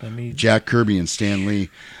deal. Jack Kirby and Stan Lee.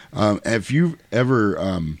 Have you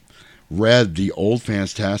ever read the old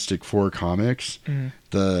Fantastic Four comics,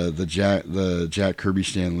 the Jack Kirby,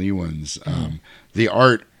 Stan Lee ones? The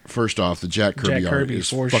art, first off, the Jack Kirby art is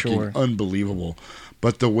fucking unbelievable.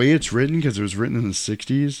 But the way it's written, because it was written in the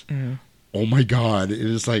 60s, oh my God, it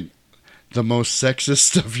is like the most sexist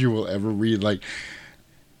stuff you will ever read. Like,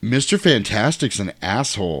 Mr. Fantastic's an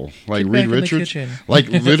asshole. Like, Reed Richards, like,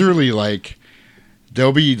 literally, like,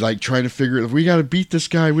 they'll be, like, trying to figure, we got to beat this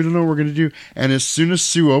guy. We don't know what we're going to do. And as soon as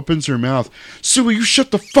Sue opens her mouth, Sue, will you shut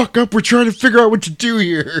the fuck up? We're trying to figure out what to do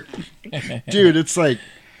here. Dude, it's like,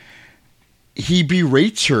 he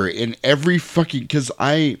berates her in every fucking, because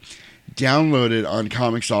I downloaded on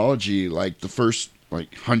Comixology, like, the first,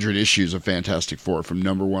 like, 100 issues of Fantastic Four from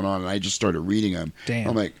 #1 on, and I just started reading them. Damn.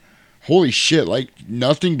 I'm like, holy shit, like,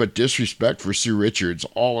 nothing but disrespect for Sue Richards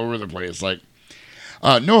all over the place. Like,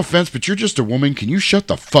 no offense, but you're just a woman. Can you shut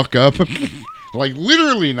the fuck up? Like,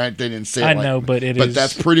 literally, they didn't say it. I know, but it is. But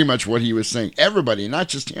that's pretty much what he was saying. Everybody, not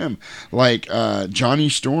just him. Like, Johnny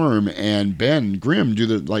Storm and Ben Grimm do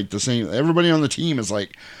the same. Everybody on the team is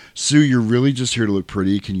like, Sue, you're really just here to look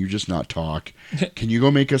pretty. Can you just not talk? Can you go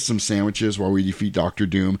make us some sandwiches while we defeat Dr.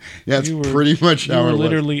 Doom? Yeah, that's pretty much how it was. You were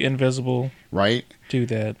literally invisible. Right? Do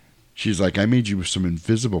that. She's like, I made you some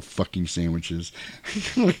invisible fucking sandwiches.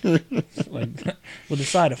 Like, we'll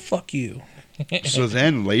decide to fuck you. So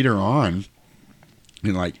then later on,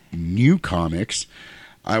 in like new comics,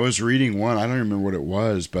 I was reading one, I don't remember what it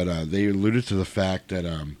was, but they alluded to the fact that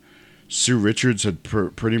Sue Richards had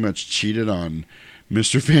pretty much cheated on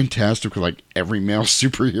Mr. Fantastic with like every male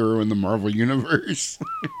superhero in the Marvel Universe.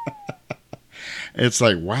 It's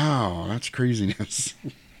like, wow, that's craziness.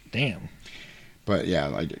 Damn. But yeah,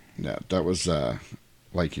 like that was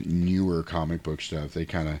like newer comic book stuff. They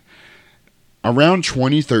kind of around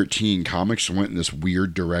 2013, comics went in this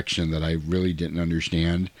weird direction that I really didn't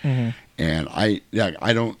understand. And I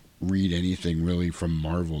don't read anything really from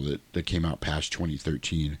Marvel that came out past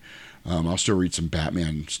 2013. I'll still read some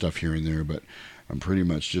Batman stuff here and there, but I'm pretty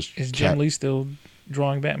much just. Is Jim Lee still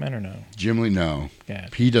drawing Batman or no? Jim Lee, no.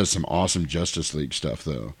 Gotcha. He does some awesome Justice League stuff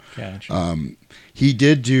though. Gotcha. He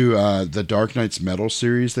did do the Dark Knight's Metal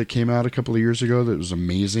series that came out a couple of years ago that was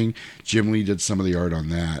amazing. Jim Lee did some of the art on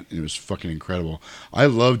that, and it was fucking incredible. I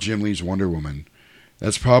love Jim Lee's Wonder Woman.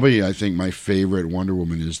 That's probably, I think, my favorite Wonder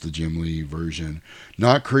Woman is the Jim Lee version.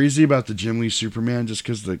 Not crazy about the Jim Lee Superman just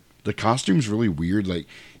because the costume's really weird. Like,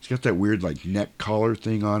 he's got that weird, like, neck collar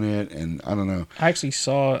thing on it, and I don't know. I actually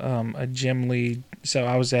saw a Jim Lee. So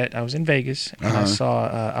I was in Vegas, and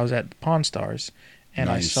I was at Pawn Stars, and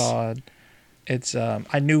Nice. I saw it's.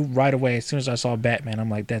 I knew right away as soon as I saw Batman. I'm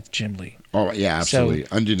like, that's Jim Lee. Oh yeah, absolutely,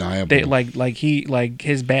 undeniable. They, like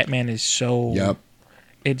his Batman is so. Yep.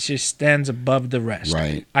 it just stands above the rest.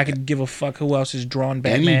 Right. I could give a fuck who else is drawn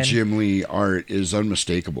Batman. Any Jim Lee art is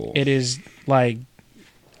unmistakable. It is like,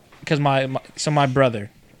 because my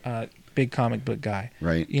brother, big comic book guy,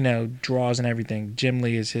 right? You know, draws and everything. Jim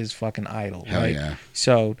Lee is his fucking idol. Hell right? yeah.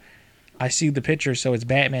 So I see the picture, so it's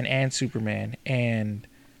Batman and Superman, and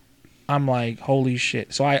I'm like, holy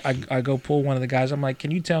shit. So I go pull one of the guys. I'm like,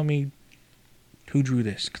 can you tell me who drew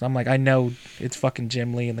this? Because I'm like, I know it's fucking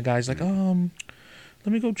Jim Lee. And the guy's like,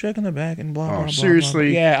 let me go check in the back and blah, blah, blah.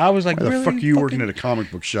 Seriously? Blah. Yeah, I was like, why really? the fuck are you working at a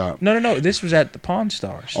comic book shop? No. This was at the Pawn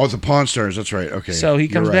Stars. Oh, the Pawn Stars. That's right. Okay. So he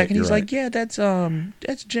comes back and he's right. like, yeah,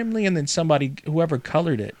 that's Jim Lee. And then whoever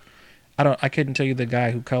colored it, I couldn't tell you the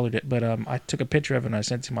guy who colored it, but I took a picture of it and I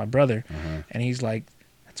sent it to my brother, and he's like,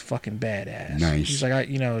 that's fucking badass. Nice. He's like,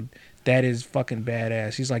 that is fucking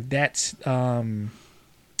badass. He's like, that's Jim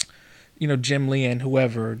Lee and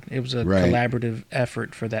whoever. It was a collaborative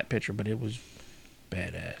effort for that picture, but it was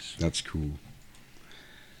badass. That's cool.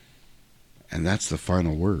 And that's the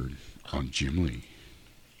final word on Jim Lee.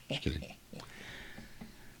 Just kidding.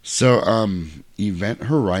 So, Event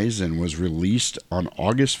Horizon was released on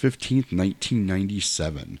August 15th,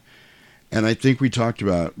 1997. And I think we talked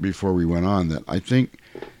about before we went on that I think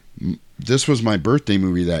this was my birthday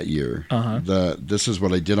movie that year. This is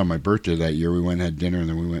what I did on my birthday that year. We went and had dinner, and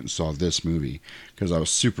then we went and saw this movie because I was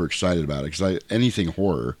super excited about it. Because anything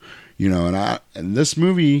horror, and this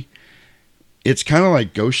movie, it's kind of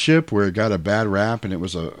like Ghost Ship, where it got a bad rap and it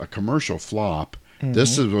was a commercial flop. Mm-hmm.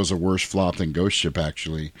 This was a worse flop than Ghost Ship,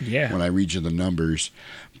 actually. Yeah. When I read you the numbers,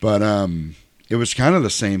 but it was kind of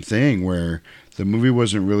the same thing where the movie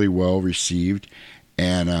wasn't really well received,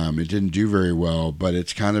 and it didn't do very well. But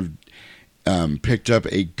it's kind of picked up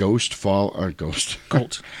a cult following,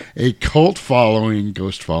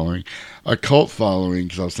 because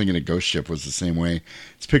I was thinking a Ghost Ship was the same way.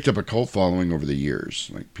 It's picked up a cult following over the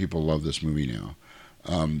years. Like, people love this movie now.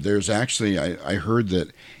 There's actually, I heard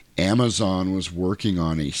that Amazon was working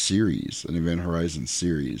on a series, an Event Horizon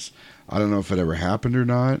series. I don't know if it ever happened or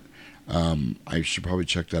not. I should probably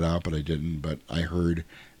check that out, but I didn't. But I heard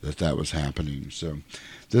that was happening. So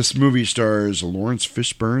this movie stars Lawrence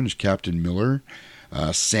Fishburne as Captain Miller,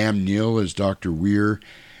 Sam Neill as Dr. Weir,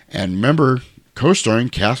 and remember, co-starring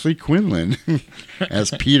Kathleen Quinlan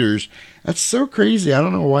as Peters. That's so crazy. I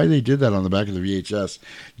don't know why they did that on the back of the VHS.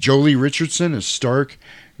 Jolie Richardson as Stark,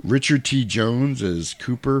 Richard T. Jones as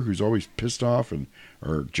Cooper, who's always pissed off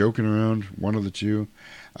or joking around, one of the two.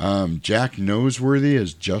 Jack Noseworthy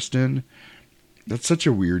as Justin. That's such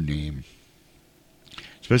a weird name.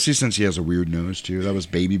 Especially since he has a weird nose, too. That was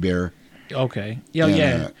Baby Bear. Okay.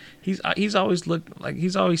 Yeah. He's always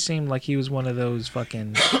always seemed like he was one of those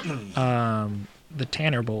fucking the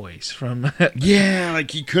Tanner boys from Yeah,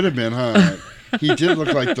 like he could have been, huh? He did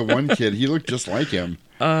look like the one kid. He looked just like him.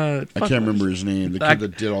 I can't remember his name. The kid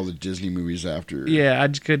that did all the Disney movies after. Yeah,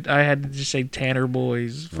 I had to just say Tanner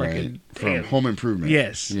boys. Fucking from Home Improvement.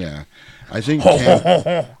 Yes. Yeah. I think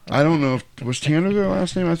I don't know if was Tanner their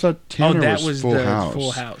last name. I thought Tanner was Full House.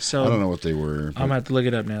 Full House. So I don't know what they were. I'm gonna have to look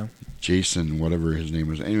it up now. Jason, whatever his name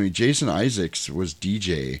was. Anyway, Jason Isaacs was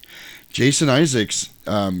DJ. Jason Isaacs,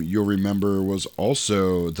 you'll remember, was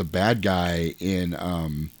also the bad guy in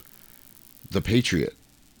The Patriot.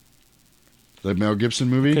 The Mel Gibson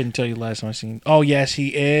movie? Couldn't tell you the last time I seen. Oh yes,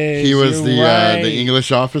 he is. He was the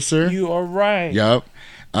English officer. You are right. Yep.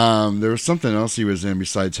 There was something else he was in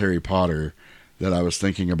besides Harry Potter that I was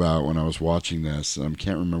thinking about when I was watching this.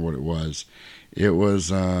 Can't remember what it was. It was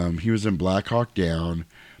he was in Black Hawk Down,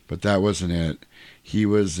 but that wasn't it. He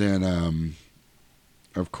was in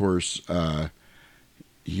of course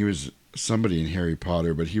he was somebody in Harry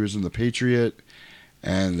Potter, but he was in The Patriot,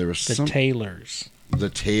 and there was the Taylors. The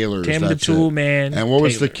Taylors. Tim the Tool Man. And what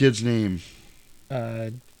was the kid's name?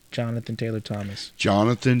 Jonathan Taylor Thomas.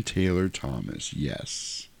 Jonathan Taylor Thomas,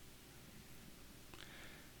 yes.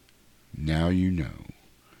 Now you know.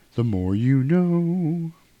 The more you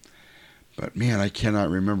know. But man, I cannot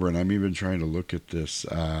remember, and I'm even trying to look at this.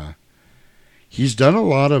 He's done a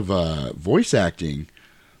lot of voice acting.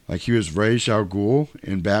 Like he was Ra's al Ghul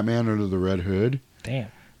in Batman Under the Red Hood.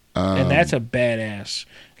 Damn. And that's a badass.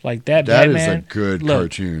 Like that Batman. That is a good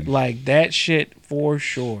cartoon. Like that shit for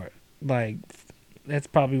sure. Like that's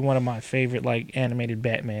probably one of my favorite like animated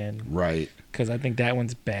Batman. Right. Because I think that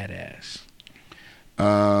one's badass.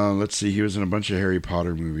 Let's see. He was in a bunch of Harry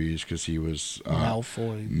Potter movies because he was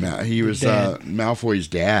Malfoy. He was Malfoy's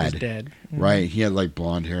dad. His dad. Mm-hmm. Right. He had like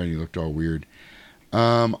blonde hair and he looked all weird.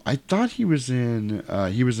 I thought he was in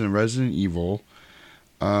Resident Evil.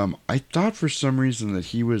 I thought for some reason that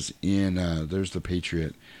he was in There's the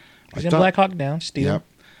Patriot. He's in Black Hawk Down still. Yep.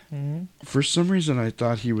 For some reason, I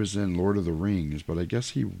thought he was in Lord of the Rings, but I guess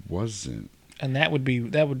he wasn't. And that would be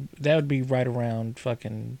right around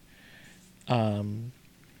fucking.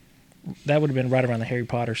 That would have been right around the Harry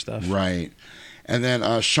Potter stuff. Right. And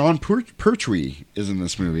then Sean Pertwee is in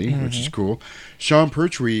this movie, which is cool. Sean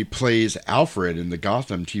Pertwee plays Alfred in the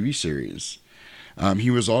Gotham TV series.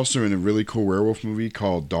 He was also in a really cool werewolf movie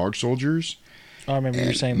called Dog Soldiers. I remember you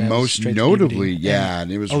were saying that. Most notably,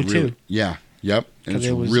 and it was really, yep. And it's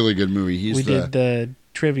a really good movie. We did the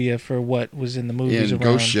trivia for what was in the movies around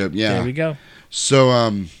Ghost Ship. Yeah, there we go.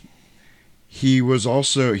 So he is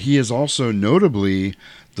also notably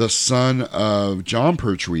the son of John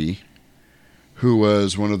Pertwee, who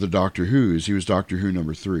was one of the Doctor Who's. He was Doctor Who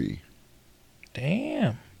number 3.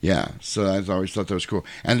 Damn. Yeah, so I always thought that was cool.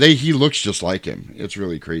 And he looks just like him. It's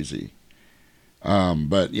really crazy.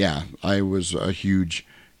 But yeah, I was a huge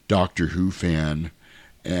Doctor Who fan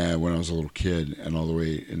when I was a little kid and all the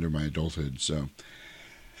way into my adulthood. So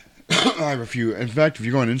I have a few. In fact, if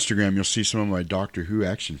you go on Instagram, you'll see some of my Doctor Who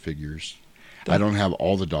action figures. I don't have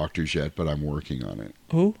all the Doctors yet, but I'm working on it.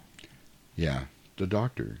 Who? Yeah, the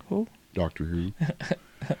Doctor. Who? Doctor Who.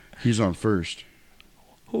 He's on first.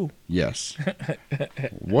 Who? Yes.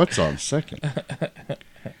 What's on second?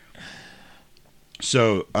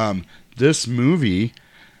 So, this movie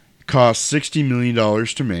cost $60 million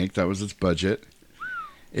to make. That was its budget.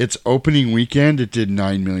 Its opening weekend, it did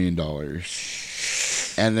 $9 million.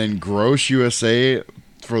 And then gross USA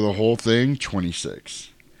for the whole thing, 26.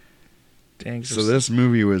 Dang. So this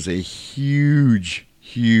movie was a huge,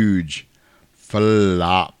 huge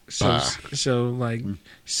flop. So like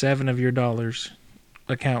 7 of your dollars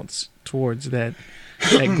accounts towards that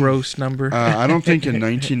gross number. I don't think in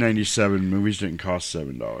 1997 movies didn't cost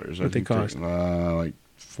 $7. What they cost? Like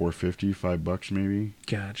 $4.50, $5 maybe.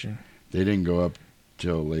 Gotcha. They didn't go up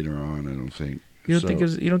till later on. I don't think. You don't think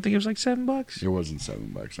it was like $7? It wasn't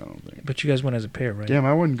 $7. I don't think. But you guys went as a pair, right? Damn,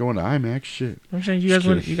 I wasn't going to IMAX. Shit. I'm saying you guys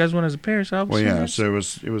went as a pair, so I was. Well, yeah. So it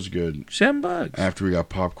was good. $7. After we got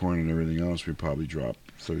popcorn and everything else, we probably dropped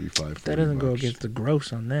 $35. That doesn't go against the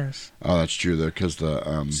gross on this. Oh, that's true though, because the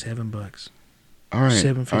 $7. All right.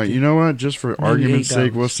 $7.50. All right. You know what? Just for Maybe argument's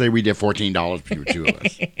sake, $8. we'll say we did $14 between the two of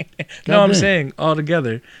us. No, I'm saying all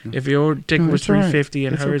together. If your ticket was $3.50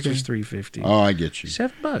 and It's hers okay. was $3.50. Oh, I get you.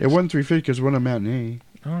 $7. It wasn't $3.50 because it wasn't a matinee.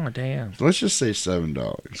 Oh damn. So let's just say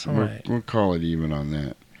 $7. All right. We'll call it even on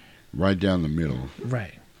that. Right down the middle.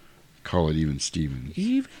 Right. Call it even Stevens.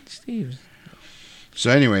 Even Stevens.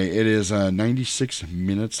 So anyway, it is 96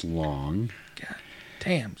 minutes long. God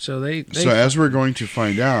damn. So they So as we're going to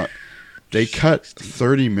find out, they cut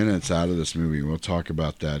 30 minutes out of this movie. We'll talk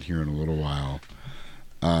about that here in a little while.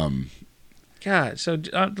 God, so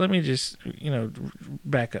let me just,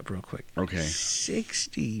 back up real quick. Okay.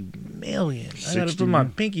 $60 million. I 60 gotta put my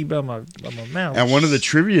pinky by my mouth. And one of the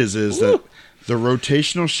trivias is that the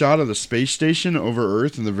rotational shot of the space station over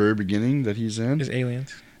Earth in the very beginning that he's in is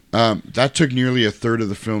aliens. That took nearly a third of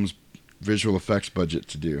the film's visual effects budget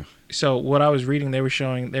to do. So what I was reading, they were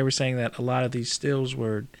saying that a lot of these stills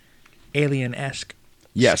were alien-esque.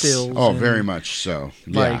 Yes. Stills Oh, very much so.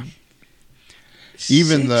 Yeah. Like,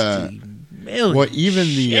 Even million. Well, even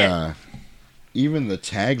the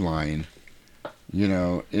tagline,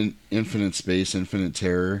 in infinite space, infinite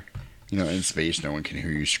terror, in space no one can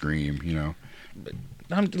hear you scream,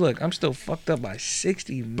 I'm still fucked up by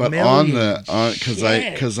 60 But million.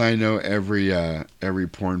 because I know every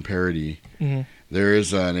porn parody, there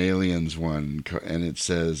is an aliens one, and it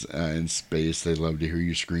says in space they love to hear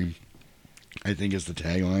you scream. I think is the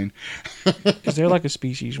tagline. Is there like a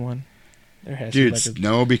Species one? There has Dude, to be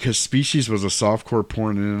no, because Species was a softcore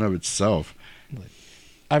porn in and of itself.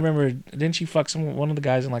 I remember, didn't she fuck one of the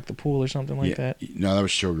guys in like the pool or something like that? No, that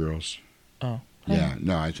was Showgirls. Oh. Yeah,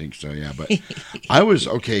 no, I think so, yeah. But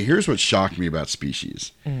here's what shocked me about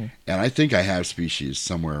Species. And I think I have Species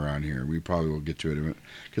somewhere around here. We probably will get to it.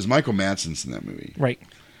 Because Michael Madsen's in that movie. Right.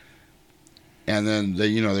 And then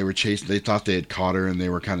they were chased. They thought they had caught her and they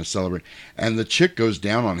were kind of celebrating. And the chick goes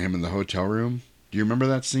down on him in the hotel room. Do you remember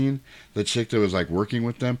that scene? The chick that was like working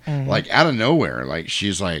with them, like out of nowhere, like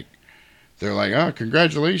she's like, they're like, "Oh,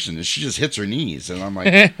 congratulations!" And she just hits her knees, and I'm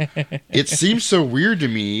like, it seems so weird to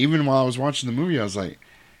me. Even while I was watching the movie, I was like,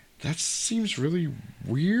 that seems really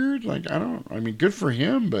weird. Like good for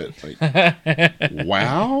him, but like,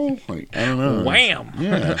 wow, like I don't know. Wham!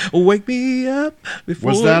 Yeah. Wake me up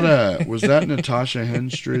before. Was that Natasha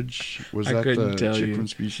Henstridge? Was that couldn't the tell chick you. from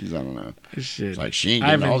Species? I don't know. Shit. It's like she ain't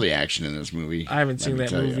getting all the action in this movie. I haven't seen Let me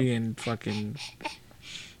that tell movie you. in fucking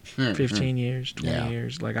 15 years, 20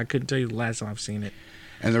 years. Like I couldn't tell you the last time I've seen it.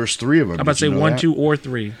 And there was 3 of them. I'm about to say 1, 2, or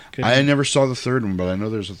 3. I never saw the third one, but I know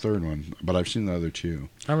there's a third one. But I've seen the other 2.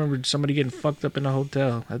 I remember somebody getting fucked up in a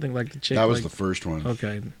hotel. I think like the chick. That was the first one.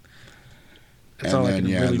 Okay. That's all I can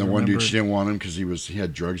really and the one dude, she didn't want him because he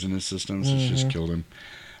had drugs in his system, so she just killed him.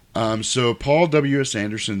 So Paul W.S.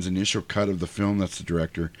 Anderson's initial cut of the film, that's the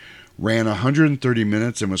director, ran 130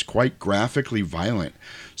 minutes and was quite graphically violent.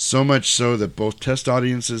 So much so that both test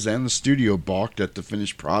audiences and the studio balked at the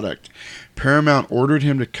finished product. Paramount ordered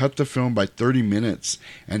him to cut the film by 30 minutes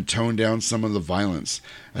and tone down some of the violence,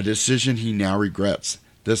 a decision he now regrets.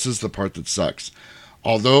 This is the part that sucks.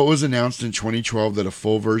 Although it was announced in 2012 that a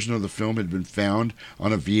full version of the film had been found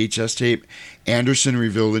on a VHS tape, Anderson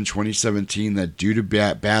revealed in 2017 that due to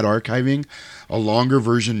bad archiving, a longer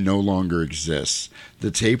version no longer exists. The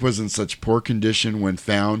tape was in such poor condition when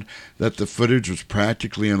found that the footage was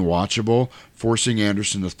practically unwatchable, forcing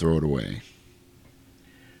Anderson to throw it away.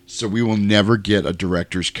 So we will never get a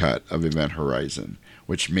director's cut of Event Horizon,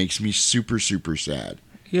 which makes me super, super sad.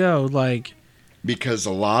 Yo, like... Because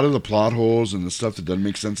a lot of the plot holes and the stuff that doesn't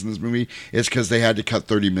make sense in this movie is because they had to cut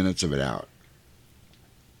 30 minutes of it out.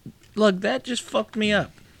 Look, that just fucked me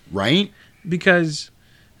up. Right? Because,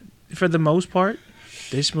 for the most part,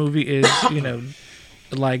 this movie is,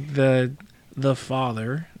 like the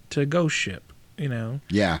father to Ghost Ship,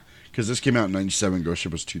 Yeah, because this came out in 97, Ghost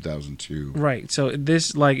Ship was 2002. Right, so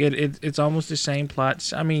this, like, it's almost the same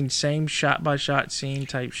plot. I mean, same shot-by-shot scene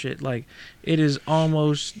type shit. Like, it is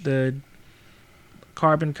almost the...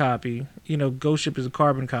 carbon copy. Ghost Ship is a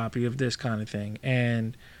carbon copy of this kind of thing,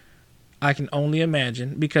 and I can only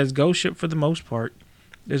imagine, because Ghost Ship, for the most part,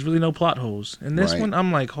 there's really no plot holes. And this one,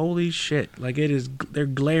 I'm like, holy shit! Like, they're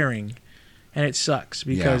glaring, and it sucks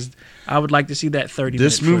because I would like to see that 30.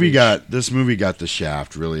 This movie got the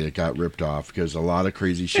shaft. Really, it got ripped off because a lot of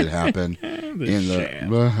crazy shit happened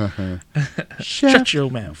Shut your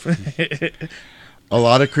mouth. A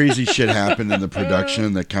lot of crazy shit happened in the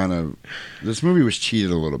production that kind of... This movie was cheated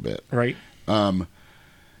a little bit. Right. The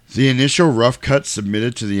initial rough cut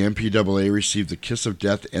submitted to the MPAA received the Kiss of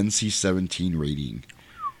Death NC-17 rating.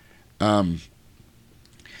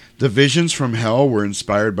 The visions from hell were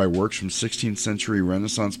inspired by works from 16th century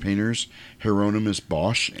Renaissance painters Hieronymus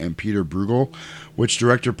Bosch and Peter Bruegel, which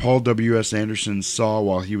director Paul W.S. Anderson saw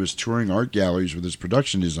while he was touring art galleries with his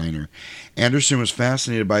production designer. Anderson was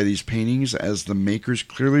fascinated by these paintings as the makers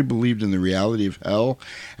clearly believed in the reality of hell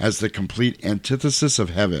as the complete antithesis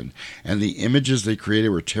of heaven, and the images they created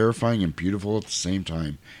were terrifying and beautiful at the same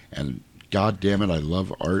time. And God damn it, I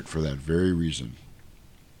love art for that very reason.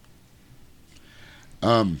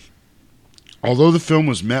 Although the film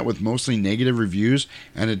was met with mostly negative reviews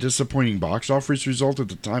and a disappointing box office result at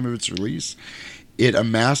the time of its release, it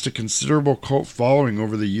amassed a considerable cult following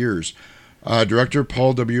over the years. Director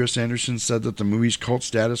Paul W.S. Anderson said that the movie's cult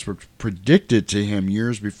status was predicted to him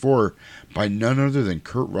years before by none other than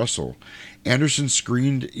Kurt Russell. Anderson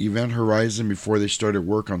screened Event Horizon before they started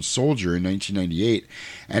work on Soldier in 1998,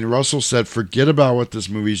 and Russell said, "Forget about what this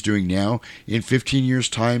movie's doing now. In 15 years'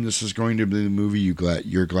 time, this is going to be the movie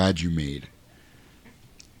you're glad you made."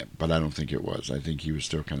 But I don't think it was. I think he was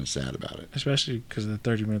still kind of sad about it. Especially because the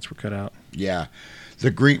 30 minutes were cut out. Yeah.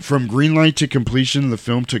 From green light to completion, the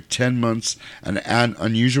film took 10 months, an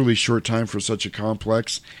unusually short time for such a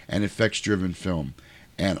complex and effects-driven film.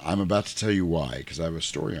 And I'm about to tell you why, because I have a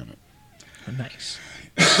story on it. Oh, nice.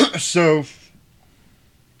 So,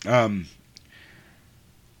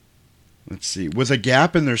 let's see. With a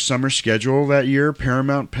gap in their summer schedule that year,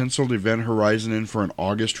 Paramount penciled Event Horizon in for an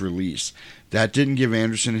August release. That didn't give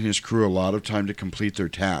Anderson and his crew a lot of time to complete their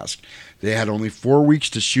task. They had only 4 weeks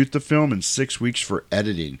to shoot the film and 6 weeks for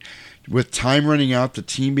editing. With time running out, the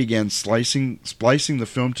team began splicing the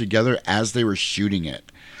film together as they were shooting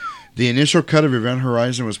it. The initial cut of Event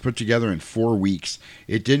Horizon was put together in 4 weeks.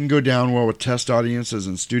 It didn't go down well with test audiences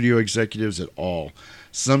and studio executives at all.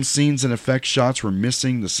 Some scenes and effect shots were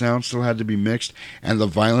missing, the sound still had to be mixed, and the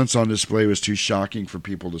violence on display was too shocking for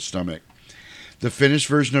people to stomach. The finished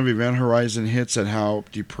version of Event Horizon hits at how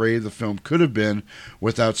depraved the film could have been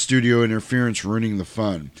without studio interference ruining the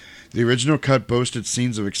fun. The original cut boasted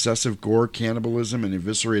scenes of excessive gore, cannibalism, and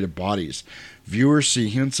eviscerated bodies. Viewers see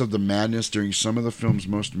hints of the madness during some of the film's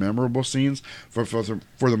most memorable scenes. For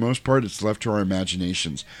the most part, it's left to our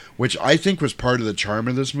imaginations, which I think was part of the charm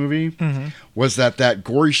of this movie, was that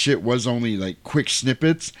gory shit was only like quick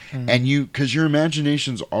snippets, and because your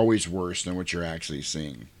imagination's always worse than what you're actually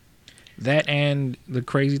seeing. That, and the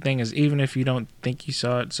crazy thing is, even if you don't think you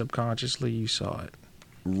saw it, subconsciously you saw it.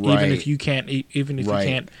 Right. Even if you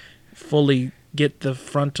can't fully get the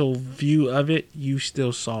frontal view of it, you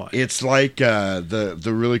still saw it. It's like the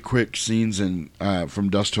really quick scenes in From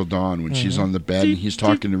Dusk Till Dawn when she's on the bed and he's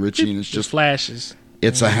talking to Richie, and it's just flashes.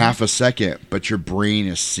 It's a half a second, but your brain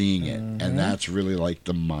is seeing it, and that's really like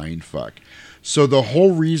the mind fuck. So the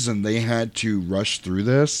whole reason they had to rush through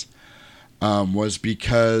this was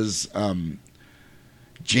because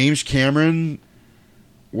James Cameron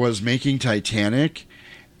was making Titanic,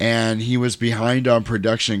 and he was behind on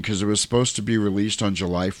production because it was supposed to be released on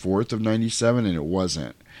July 4th of 97, and it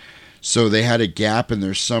wasn't. So they had a gap in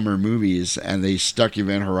their summer movies, and they stuck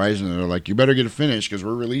Event Horizon, and they're like, you better get it finished because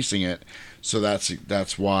we're releasing it. So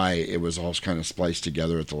that's why it was all kind of spliced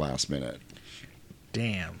together at the last minute.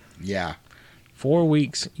 Damn. Yeah. 4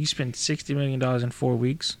 weeks. You spent $60 million in 4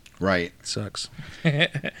 weeks. Right. Sucks.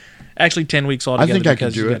 Actually, 10 weeks I altogether. think I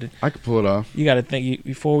can do it. I could pull it off. You got to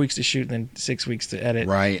think, 4 weeks to shoot and then 6 weeks to edit.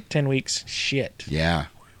 Right. 10 weeks. Shit. Yeah.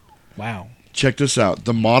 Wow. Check this out.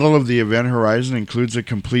 The model of the Event Horizon includes a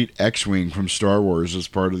complete X-Wing from Star Wars as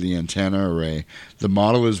part of the antenna array. The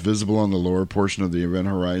model is visible on the lower portion of the Event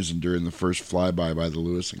Horizon during the first flyby by the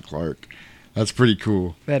Lewis and Clark. That's pretty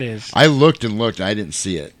cool. That is. I looked and looked. I didn't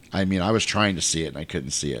see it. I mean, I was trying to see it and I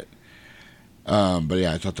couldn't see it. But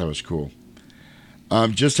yeah, I thought that was cool.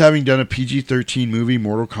 Just having done a PG-13 movie,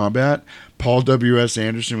 Mortal Kombat, Paul W.S.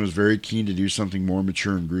 Anderson was very keen to do something more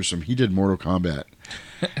mature and gruesome. He did Mortal Kombat.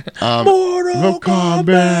 Mortal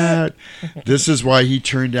Kombat! This is why he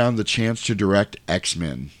turned down the chance to direct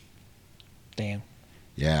X-Men. Damn.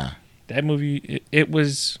 Yeah. That movie, it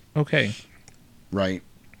was okay. Right.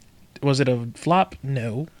 Was it a flop?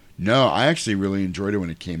 No. No, I actually really enjoyed it when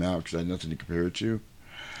it came out because I had nothing to compare it to.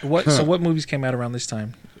 So what movies came out around this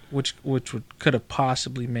time? Which could have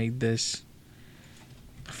possibly made this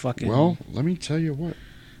fucking... Well, let me tell you what.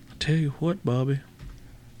 I'll tell you what, Bobby.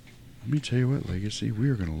 Let me tell you what, Legacy. We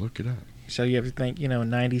are going to look it up. So you have to think,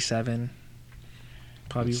 97.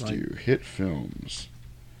 Probably Let's do hit films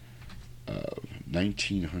of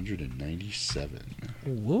 1997.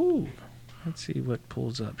 Whoa. Let's see what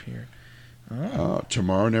pulls up here.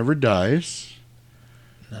 Tomorrow Never Dies.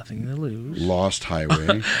 Nothing to Lose. Lost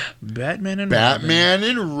Highway. Batman and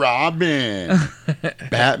Robin.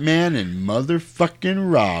 Batman and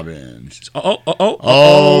motherfucking Robin.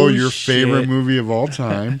 Oh, your shit. favorite movie of all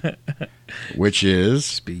time, which is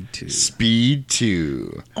Speed 2. Speed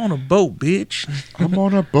 2. On a boat, bitch. I'm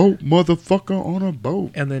on a boat, motherfucker, on a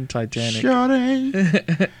boat. And then Titanic.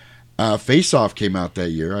 Shawty. Face Off came out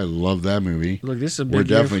that year. I love that movie. Look, this is a big We're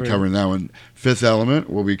year definitely covering that one. Fifth Element,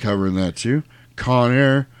 we'll be covering that too. Con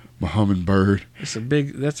Air, Muhammad Bird. That's a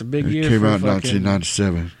big year. It came for out in fucking,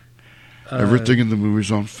 1997. Everything in the movie's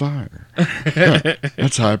on fire.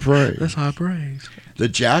 That's high praise. That's high praise. The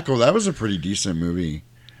Jackal, that was a pretty decent movie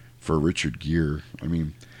for Richard Gere. I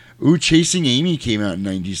mean, Chasing Amy came out in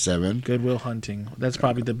 97. Good Will Hunting. That's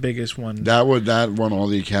probably the biggest one. That won all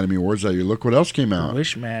the Academy Awards that year. Look what else came out.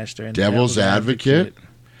 Wishmaster and Devil's Advocate.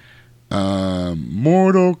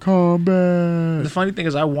 Mortal Kombat. The funny thing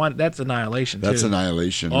is, that's Annihilation. That's too.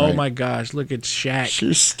 Annihilation. Oh right? my gosh! Look at Shaq.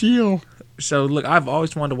 She's Steel. So look, I've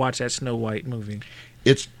always wanted to watch that Snow White movie.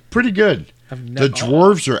 It's pretty good. The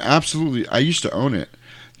dwarves are absolutely. I used to own it.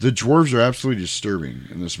 The dwarves are absolutely disturbing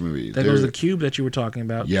in this movie. There goes the cube that you were talking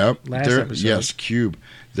about. Yep. Last episode. Yes, Cube.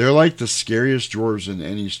 They're like the scariest dwarves in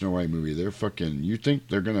any Snow White movie. They're fucking. You think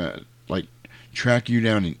they're gonna like track you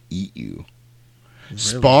down and eat you? Really?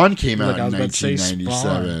 Spawn came out in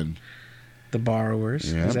 1997. The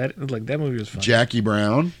Borrowers. Yep. Is that that movie was fun. Jackie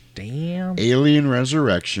Brown. Damn. Alien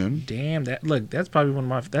Resurrection. Damn. That's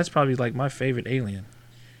probably That's probably like my favorite Alien.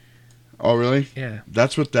 Oh really? Yeah.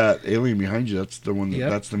 That's what that alien behind you. That's the one.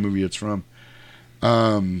 That's the movie it's from.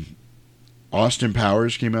 Austin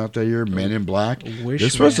Powers came out that year. Men in Black.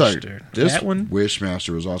 Wishmaster. That one.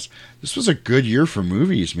 Wishmaster was awesome. This was a good year for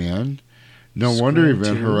movies, man. No wonder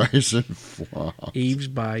Event Horizon flopped. Eve's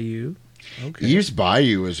Bayou. Okay. Eve's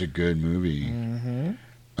Bayou is a good movie.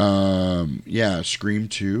 Mm-hmm. Yeah, Scream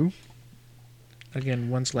 2. Again,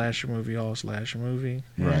 one slasher movie, all slasher movie.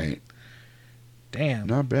 Right. Damn.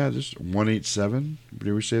 Not bad. This 187.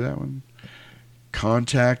 Did we say that one?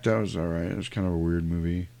 Contact. That was all right. It was kind of a weird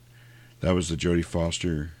movie. That was the Jodie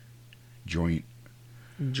Foster joint.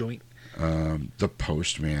 The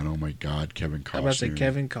Postman. Oh my God, Kevin Costner. I was about to say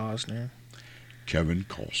Kevin Costner.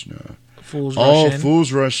 Fools Rush In.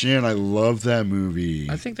 Fools Rush In. I love that movie.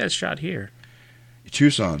 I think that's shot here.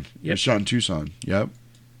 Tucson. Yep. It's shot in Tucson. Yep.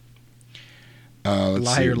 Let's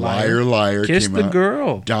Liar, see. Liar. Liar. Kiss came the out.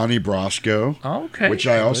 Girl. Donnie Brasco. Okay. Which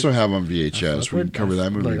I also have on VHS. We can cover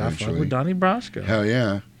that movie eventually. I fuck with Donnie Brasco. Hell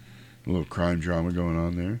yeah. A little crime drama going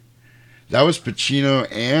on there. That was Pacino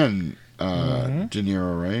and De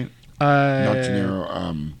Niro, right? Not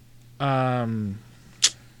De Niro.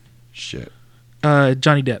 Shit.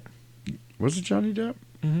 Johnny Depp. Was it Johnny Depp?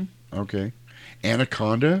 Mm-hmm. Okay.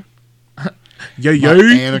 Anaconda. Yeah, My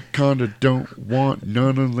anaconda don't want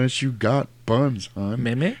none unless you got buns, hon.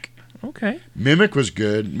 Mimic. Okay. Mimic was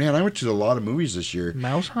good. Man, I went to a lot of movies this year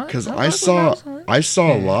Mouse Hunt. because No, I Mouse saw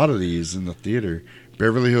Hunt? a lot of these in the theater.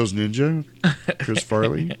 Beverly Hills Ninja, Chris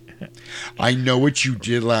Farley. I Know What You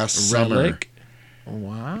Did Last Summer. Relic.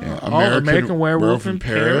 Wow. Yeah, American Werewolf in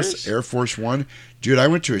Paris. Air Force One. Dude, I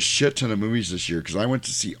went to a shit ton of movies this year because I went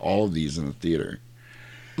to see all of these in the theater.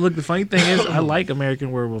 Look, the funny thing is, I like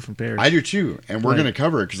American Werewolf in Paris. I do too, and we're Like, going to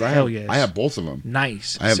cover it because I have both of them.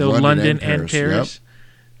 Nice. I have so London and and Paris.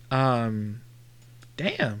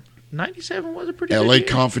 Damn. 97 was a pretty L.A. good year.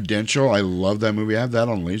 Confidential. I love that movie. I have that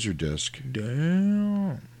on Laserdisc.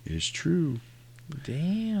 Damn. It's true.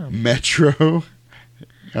 Damn. Metro.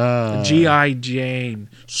 G.I. Jane.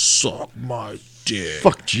 Suck my dick.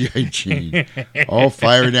 Fuck G.I. Jane. All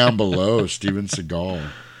Fire Down Below. Steven Seagal.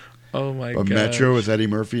 Oh my But god. Metro with Eddie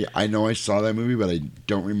Murphy. I know I saw that movie, but I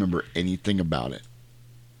don't remember anything about it.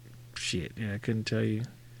 Shit. Yeah, I couldn't tell you.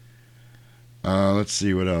 Let's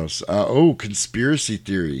see what else. Conspiracy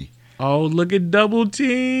Theory. Oh, look at Double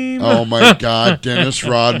Team. Oh my God, Dennis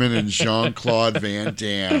Rodman and Jean-Claude Van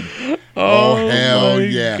Damme. Oh hell my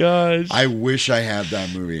yeah! gosh. I wish I had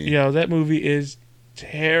that movie. Yo, that movie is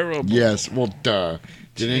terrible. Yes. Well, duh.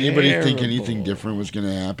 Did anybody think Terrible. anything different was going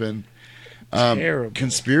to happen? Terrible.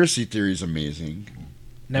 Conspiracy Theory is amazing.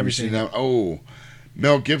 Never Have you seen that? Oh,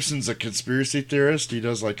 Mel Gibson's a conspiracy theorist. He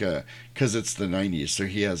does because it's the 90s, so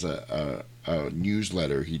he has a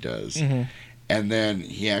newsletter he does. Mm-hmm. And then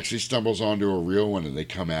he actually stumbles onto a real one and they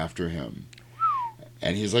come after him.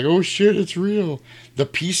 And he's like, oh shit, it's real. The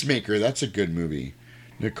Peacemaker, that's a good movie.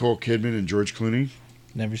 Nicole Kidman and George Clooney.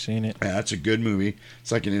 Never seen it. Yeah, that's a good movie.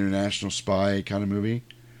 It's like an international spy kind of movie.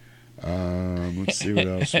 Let's see what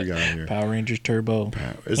else we got here. Power Rangers Turbo.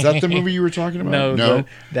 Is that the movie you were talking about? No.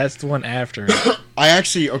 That's the one after. I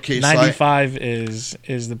actually, okay, so 95 is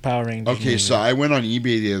the Power Rangers Okay, movie. so I went on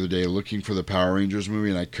eBay the other day looking for the Power Rangers movie,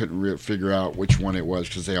 and I couldn't figure out which one it was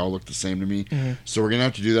because they all look the same to me. Mm-hmm. So we're going to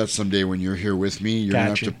have to do that someday when you're here with me. You're going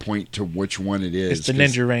to Gotcha. have to point to which one it is. It's the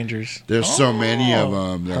 'cause Ninja Rangers. There's so many of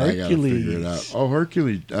them that I got to figure it Hercules. out. Oh,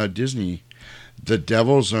 Hercules, Disney. The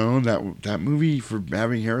Devil's Own, that movie for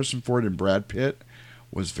having Harrison Ford and Brad Pitt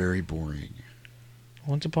was very boring.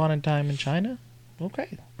 Once Upon a Time in China?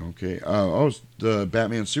 Okay. Okay. It's the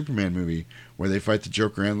Batman Superman movie where they fight the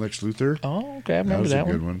Joker and Lex Luthor. Oh, okay. I That remember was that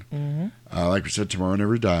a good one. one. Mm-hmm. Like we said, Tomorrow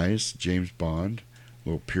Never Dies, James Bond,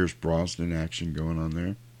 little Pierce Brosnan action going on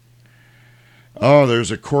there. Oh, there's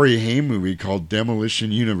a Corey Haim movie called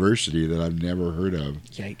Demolition University that I've never heard of.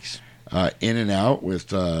 Yikes. In and Out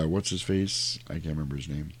with what's his face? I can't remember his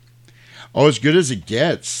name. Oh, As Good as It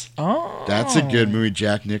Gets. Oh. That's a good movie.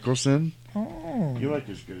 Jack Nicholson. Oh. You like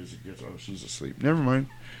As Good as It Gets? Oh, she's asleep. Never mind.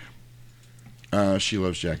 She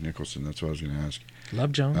loves Jack Nicholson. That's what I was going to ask.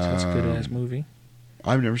 Love Jones. That's a good-ass movie.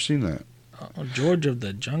 I've never seen that. Oh, George of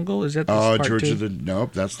the Jungle? Is that the Oh, part George two? of the...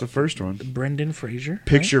 Nope, that's the first one. Brendan Fraser.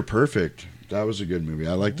 Picture Perfect. That was a good movie.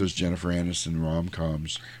 I like those Jennifer Aniston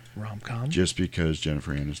rom-coms Right? Rom-com. just because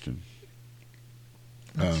Jennifer Aniston.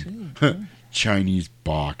 Let's see. Chinese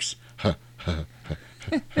box.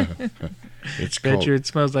 It's Bet called... you it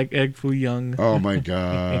smells like Egg Foo Young. Oh, my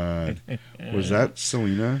God. Was that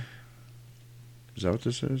Selena? Is that what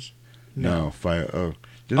this is? No. Fire. Oh.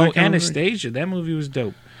 Did that Oh, come over? Anastasia. That movie was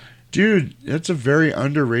dope. Dude, that's a very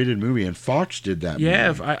underrated movie, and Fox did that Yeah,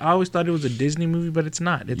 movie. I always thought it was a Disney movie, but it's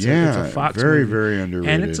not. It's Yeah, a Fox very, movie. very underrated.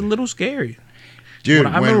 And it's a little scary. Dude,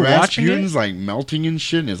 I when remember watching Rasputin's like melting and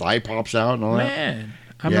shit, and his eye pops out and all that, Man,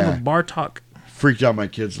 I Yeah. remember Bartok. freaked out my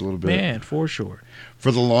kids a little bit. Man, for sure.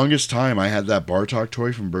 For the longest time, I had that Bartok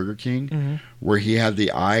toy from Burger King, Mm-hmm. where he had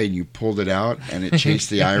the eye and you pulled it out, and it chased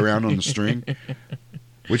the eye around on the string,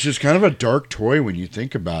 which is kind of a dark toy when you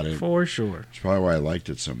think about it. For sure. That's probably why I liked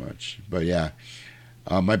it so much. But yeah,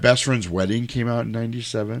 My Best Friend's Wedding came out in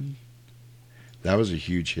 '97. That was a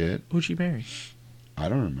huge hit. Who'd she marry? I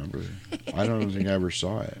don't remember. I don't think I ever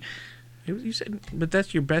saw it. You said, but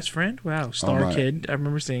that's your best friend? Wow, Star my- Kid. I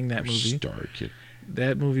remember seeing that movie. Star Kid.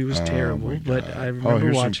 That movie was Oh, terrible, my but God. I remember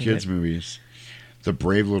here's some watching kids' it. movies. The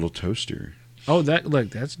Brave Little Toaster. Oh,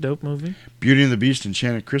 that's a dope movie. Beauty and the Beast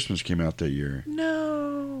Enchanted Christmas came out that year.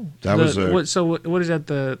 No, That was a- what is that?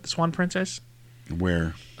 The Swan Princess?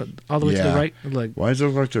 Where? All the way to the Yeah. right. Like Why does it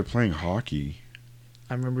look like they're playing hockey?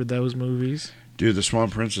 I remember those movies. Dude, the Swan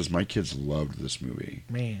Princess, my kids loved this movie.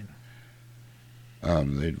 Man,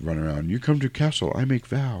 They'd run around. You come to castle, I make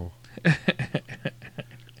vow.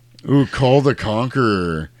 Ooh, Call the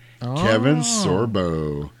Conqueror. Oh. Kevin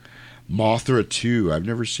Sorbo. Mothra 2. I've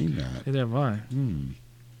never seen that. Neither have I.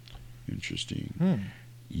 Interesting.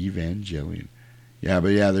 Evangelion. Yeah, but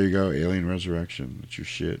yeah, there you go. Alien Resurrection. That's your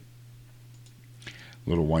shit.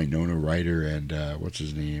 Little Winona Ryder and what's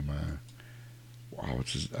his name?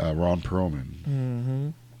 Ron Perlman. Mm-hmm.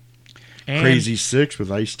 Crazy Six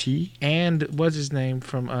with Ice-T. And what's his name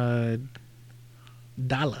from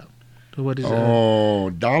Dala? What is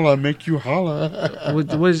Dollar make you holla.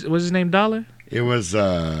 was his name Dollar? It was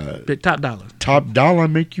Top Dollar. Top Dollar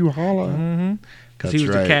make you holla. Mm-hmm. Because he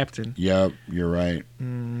was the captain. Yep, you're right.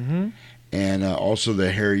 Mm-hmm. And also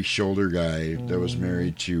the hairy shoulder guy that was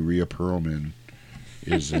married to Rhea Perlman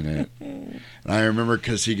is in it. And I remember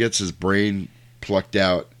because he gets his brain plucked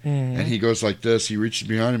out and he goes like this. He reaches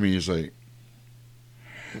behind him and he's like,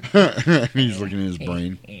 he's looking at his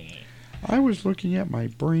brain. I was looking at my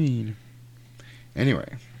brain.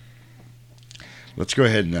 Anyway, let's go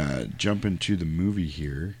ahead and jump into the movie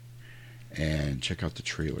here and check out the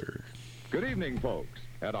trailer. Good evening, folks,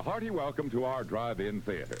 and a hearty welcome to our drive-in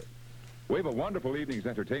theater. We have a wonderful evening's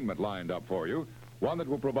entertainment lined up for you, one that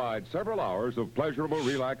will provide several hours of pleasurable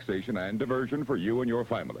relaxation and diversion for you and your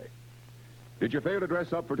family. Did you fail to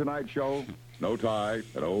dress up for tonight's show? No tie,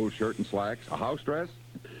 an old shirt and slacks, a house dress?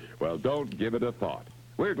 Well, don't give it a thought.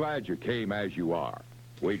 We're glad you came as you are.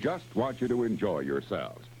 We just want you to enjoy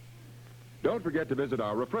yourselves. Don't forget to visit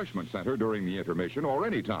our refreshment center during the intermission or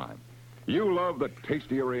any time. You love the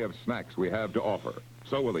tasty array of snacks we have to offer.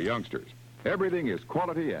 So will the youngsters. Everything is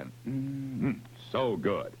quality and so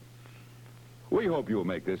good. We hope you'll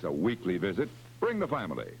make this a weekly visit. Bring the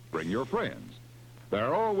family. Bring your friends. There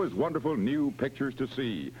are always wonderful new pictures to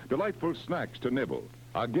see, delightful snacks to nibble,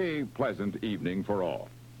 a gay, pleasant evening for all.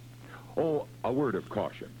 Oh, a word of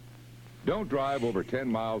caution. Don't drive over 10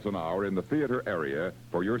 miles an hour in the theater area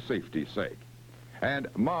for your safety's sake. And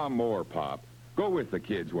Mom or Pop, go with the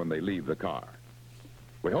kids when they leave the car.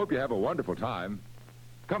 We hope you have a wonderful time.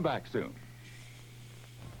 Come back soon.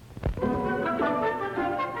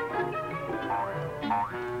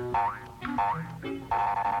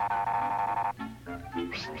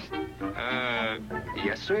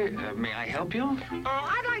 Yes, sir. May I help you?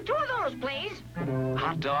 I'd like 2 of those, please.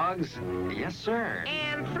 Hot dogs? Yes, sir.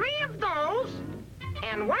 And 3 of those.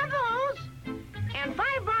 And 1 of those. And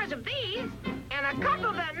 5 bars of these. And a cup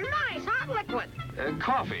of that nice hot liquid.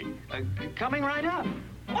 Coffee. Coming right up.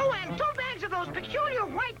 Oh, and 2 bags of those peculiar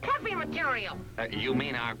white coffee material. You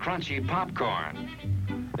mean our crunchy popcorn?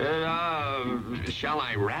 Shall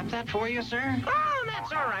I wrap that for you, sir? Oh,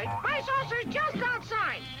 that's all right. My saucer's just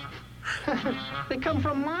outside. They come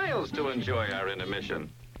from miles to enjoy our intermission.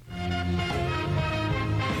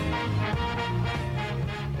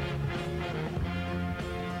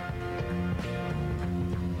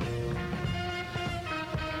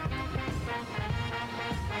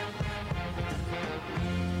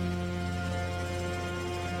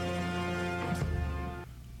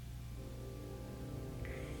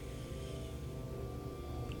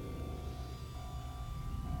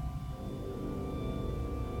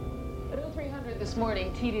 This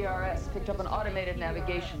morning, TDRS picked up an automated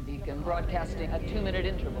navigation beacon broadcasting at 2-minute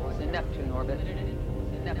intervals in Neptune orbit.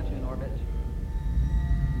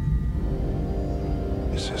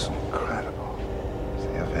 This is incredible. It's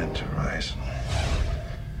the Event Horizon.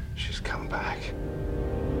 She's come back.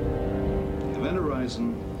 The Event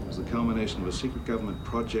Horizon is the culmination of a secret government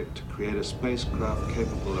project to create a spacecraft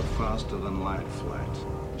capable of faster-than-light flight.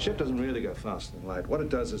 The ship doesn't really go faster than light. What it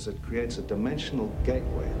does is it creates a dimensional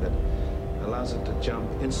gateway that allows it to jump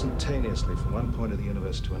instantaneously from one point of the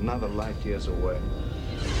universe to another light years away.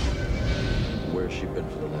 Where's she been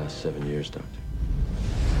for the last 7 years, Doctor?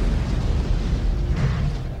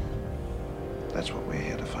 That's what we're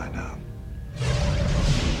here to find out.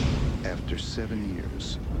 After 7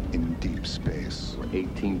 years in deep space. There were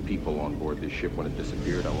 18 people on board this ship when it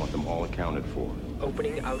disappeared. I want them all accounted for.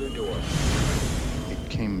 Opening outer door. It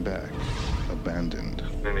came back, abandoned.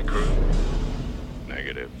 Any crew?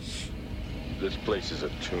 Negative. This place is a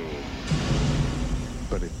tomb.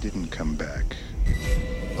 But it didn't come back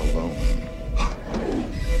alone.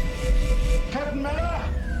 Captain Miller!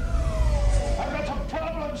 I've got some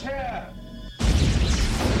problems here!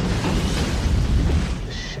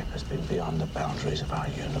 This ship has been beyond the boundaries of our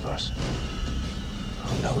universe.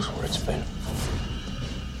 Who knows where it's been?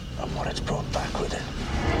 And what it's brought back with it.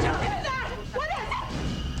 What is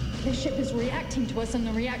it? The ship is reacting to us, and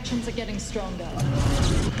the reactions are getting stronger.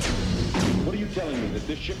 What are you telling me, that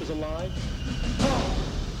this ship is alive? I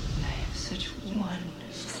have such wonderful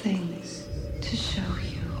things to show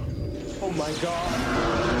you. Oh, my God.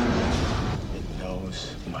 It knows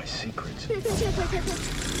knows my secrets. It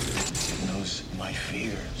knows my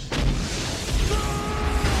fears.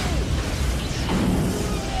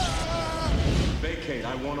 Vacate.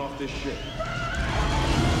 I want off this ship.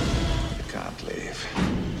 You can't leave.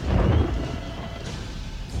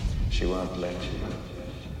 She won't let you.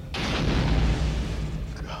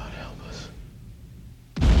 God help us.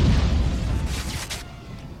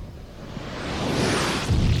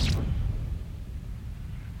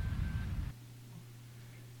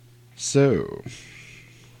 So,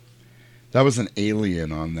 that was an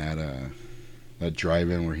alien on that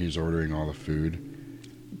drive-in where he's ordering all the food.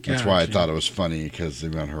 That's why I thought it was funny, because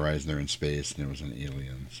Event Horizon, they're in space, and it was an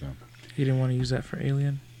alien. So You didn't want to use that for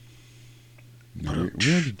Alien? No,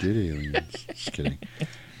 we already did Aliens. Just kidding.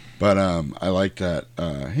 But I like that.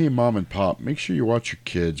 Hey, Mom and Pop, make sure you watch your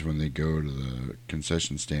kids when they go to the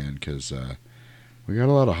concession stand, because we got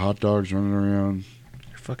a lot of hot dogs running around.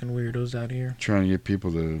 You're fucking weirdos out here. Trying to get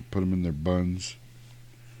people to put them in their buns.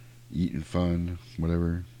 Eating fun,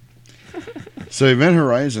 whatever. So Event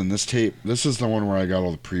Horizon, this is the one where I got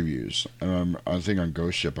all the previews. I think on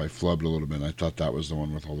Ghost Ship I flubbed a little bit. I thought that was the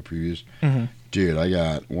one with all the previews. Mm-hmm. Dude, I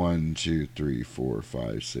got 1, 2, 3, 4,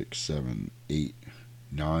 5, 6, 7, 8,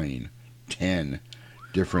 9, 10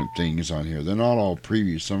 different things on here. They're not all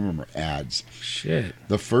previews. Some of them are ads. Shit.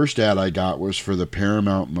 The first ad I got was for the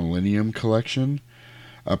Paramount Millennium Collection.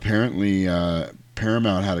 Apparently,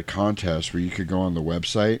 Paramount had a contest where you could go on the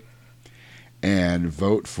website and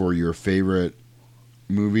vote for your favorite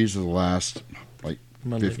movies of the last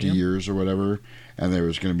 50 years or whatever, and there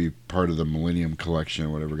was going to be part of the Millennium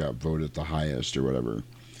Collection, whatever got voted the highest or whatever.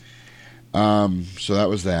 So that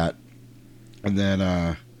was that. And then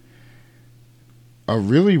a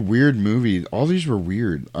really weird movie. All these were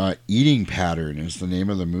weird. Eating Pattern is the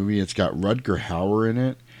name of the movie. It's got Rutger Hauer in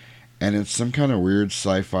it, and it's some kind of weird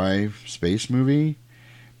sci-fi space movie.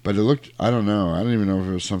 But it looked, I don't know. I don't even know if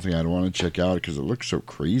it was something I'd want to check out because it looked so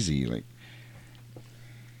crazy. Like,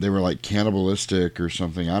 they were like cannibalistic or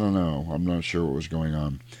something. I don't know. I'm not sure what was going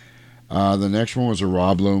on. The next one was a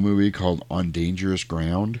Rob Lowe movie called On Dangerous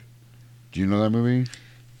Ground. Do you know that movie?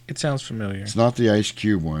 It sounds familiar. It's not the Ice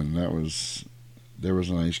Cube one. There was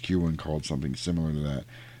an Ice Cube one called something similar to that.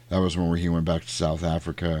 That was one where he went back to South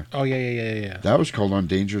Africa. Oh yeah. That was called On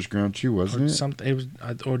Dangerous Ground too, wasn't it? Something. It was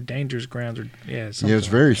or Dangerous Grounds or something. Yeah, it's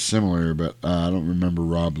very similar, but I don't remember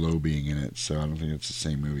Rob Lowe being in it, so I don't think it's the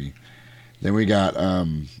same movie. Then we got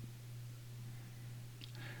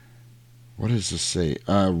what does this say?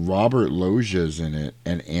 Robert Loggia's in it,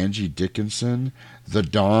 and Angie Dickinson. The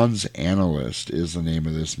Don's Analyst is the name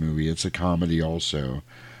of this movie. It's a comedy also.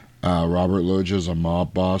 Robert Loggia's a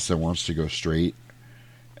mob boss that wants to go straight.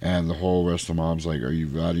 And the whole rest of the mob's like, are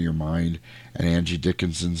you out of your mind? And Angie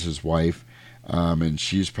Dickinson's his wife. And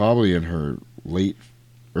she's probably in her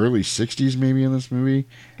early 60s maybe in this movie.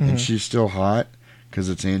 Mm-hmm. And she's still hot because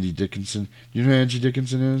it's Angie Dickinson. You know who Angie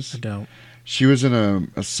Dickinson is? I don't. She was in a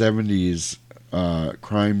 70s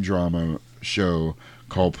crime drama show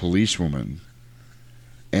called Policewoman.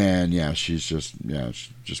 And yeah, she's just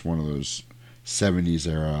one of those 70s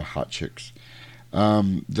era hot chicks.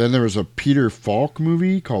 Then there was a Peter Falk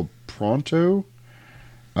movie called Pronto.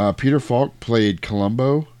 Peter Falk played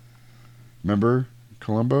Columbo. Remember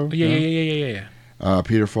Columbo? Yeah.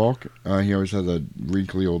 Peter Falk. He always had the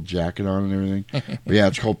wrinkly old jacket on and everything. But yeah,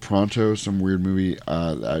 it's called Pronto, some weird movie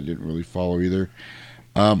I didn't really follow either.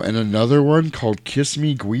 And another one called Kiss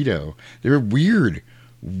Me Guido. They were weird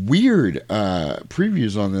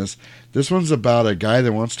previews on this. This one's about a guy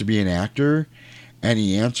that wants to be an actor, and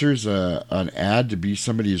he answers an ad to be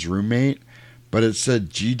somebody's roommate, but it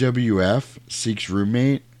said GWF seeks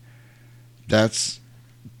roommate. That's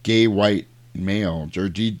gay white male, or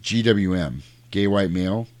GWM, gay white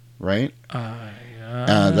male, right?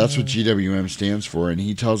 That's what GWM stands for. And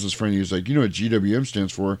he tells his friend, he was like, you know what GWM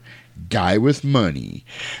stands for? Guy with money.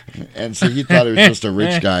 And so he thought it was just a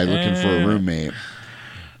rich guy looking for a roommate.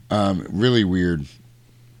 Really weird.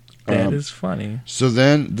 That is funny. So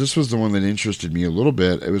then, this was the one that interested me a little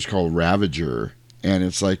bit. It was called Ravager, and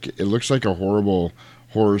it looks like a horrible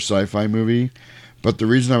horror sci-fi movie. But the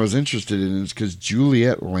reason I was interested in it is because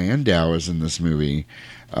Juliet Landau is in this movie.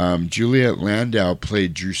 Juliet Landau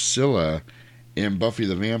played Drusilla in Buffy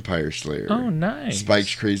the Vampire Slayer. Oh, nice.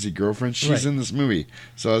 Spike's crazy girlfriend. She's in this movie,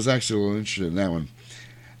 so I was actually a little interested in that one.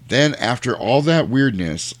 Then, after all that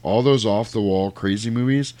weirdness, all those off-the-wall crazy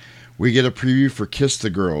movies, we get a preview for Kiss the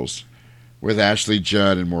Girls with Ashley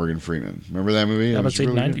Judd and Morgan Freeman. Remember that movie? It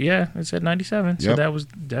said 97. So that was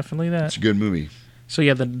definitely that. It's a good movie. So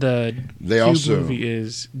yeah, the Cube movie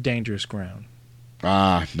is Dangerous Ground.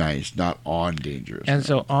 Ah, nice. Not on Dangerous And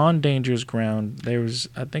so on Dangerous Ground, there was,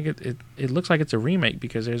 I think it looks like it's a remake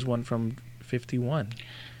because there's one from 51.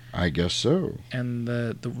 I guess so. And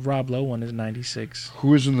the Rob Lowe one is 96. Who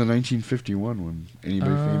was in the 1951 one?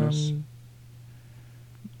 Anybody famous?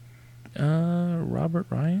 Robert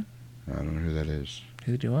Ryan? I don't know who that is.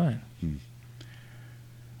 Who do I?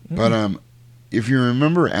 But if you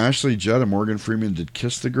remember, Ashley Judd and Morgan Freeman did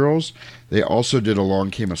Kiss the Girls. They also did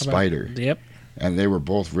Along Came a Spider. Yep. And they were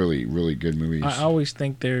both really, really good movies. I always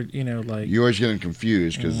think they're, like... You always get them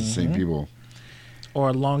confused because it's the same people.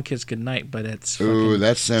 Or Long Kiss Goodnight, but it's... Ooh,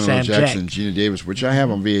 that's Samuel L. Jackson, Gina Davis, which I have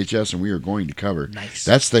on VHS and we are going to cover. Nice.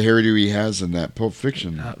 That's the hairdo he has in that Pulp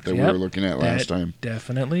Fiction that we were looking at last time.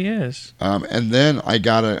 Definitely is. And then I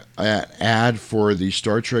got an ad for the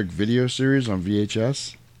Star Trek video series on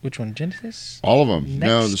VHS. Which one? Genesis? All of them. Next.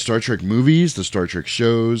 No, the Star Trek movies, the Star Trek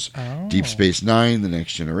shows, Oh. Deep Space Nine, The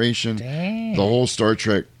Next Generation. Dang. The whole Star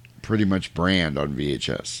Trek pretty much brand on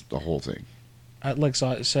VHS. The whole thing. Look,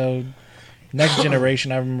 so Next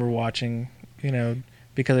Generation, I remember watching,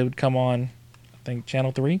 because it would come on, I think,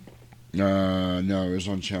 Channel 3? No, it was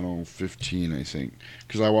on Channel 15, I think.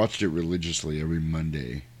 Because I watched it religiously every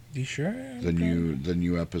Monday. You sure? The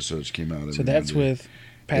new episodes came out every So that's Monday. with...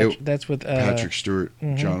 Patrick Stewart,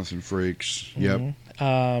 Jonathan Frakes. Yep.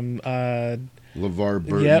 LeVar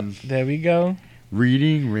Burton. Yep. There we go.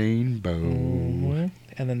 Reading Rainbow.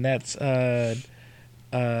 And then that's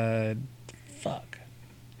fuck.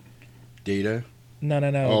 Data. No.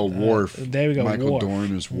 Oh, Worf. There we go. Michael Worf.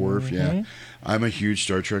 Dorn is Worf. Yeah. I'm a huge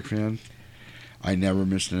Star Trek fan. I never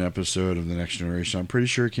missed an episode of The Next Generation. I'm pretty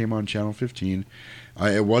sure it came on Channel 15.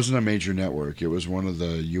 It wasn't a major network. It was one of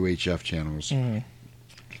the UHF channels.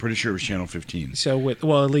 Pretty sure it was Channel 15. So at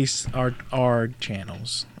least our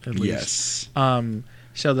channels. At least. Yes.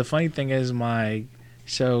 So the funny thing is when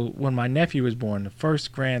my nephew was born, the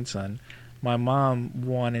first grandson, my mom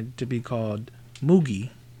wanted to be called Moogie.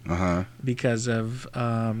 Because of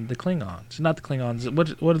the Klingons. Not the Klingons.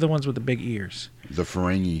 What are the ones with the big ears? The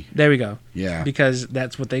Ferengi. There we go. Yeah. Because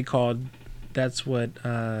that's what they called. That's what.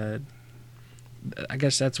 I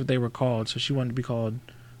guess that's what they were called. So she wanted to be called.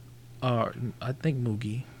 I think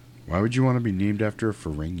Moogie. Why would you want to be named after a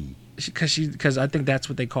Ferengi? Because I think that's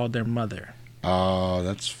what they called their mother. Oh,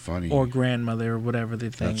 that's funny. Or grandmother or whatever the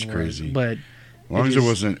thing was. That's crazy. But as long as it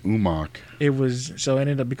wasn't Umok. It was, so it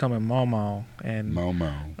ended up becoming Mau and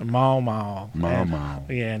Mau.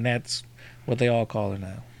 Yeah, and that's what they all call her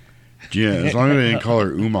now. Yeah, as long as they didn't call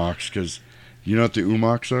her Umoks, because you know what the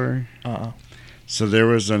Umoks are? So there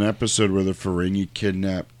was an episode where the Ferengi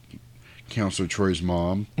kidnapped Counselor Troy's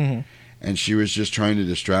mom, and she was just trying to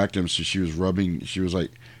distract him, so she was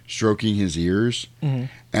like stroking his ears, and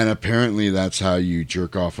apparently that's how you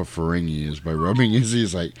jerk off a Ferengi, is by rubbing his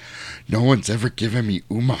ears. Like, no one's ever given me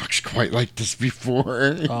Umoks quite like this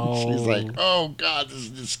before. Oh. She's like, oh god, this is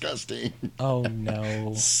disgusting. Oh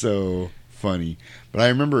no. So funny. But I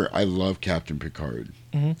remember I love Captain Picard.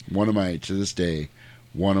 To this day,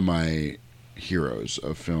 one of my heroes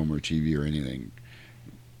of film or TV or anything.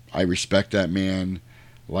 I respect that man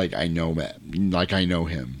like I know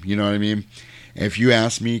him. You know what I mean? If you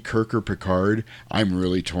ask me, Kirk or Picard, I'm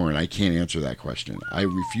really torn. I can't answer that question. I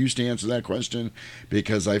refuse to answer that question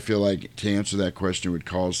because I feel like to answer that question would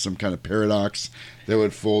cause some kind of paradox that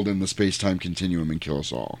would fold in the space-time continuum and kill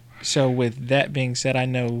us all. So with that being said, I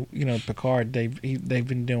know, Picard, they've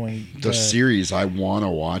been doing the series. I want to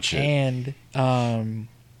watch it. And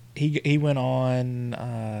he went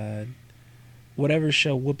on whatever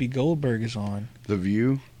show Whoopi Goldberg is on. The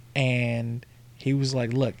View? And he was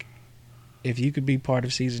like, look, if you could be part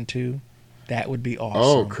of season 2, that would be awesome.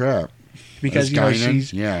 Oh, crap. Because,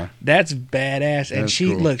 that's badass. And that's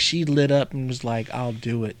she, cool. she lit up and was like, I'll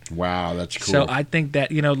do it. Wow, that's cool. So I think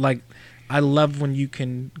that, I love when you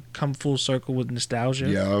can come full circle with nostalgia.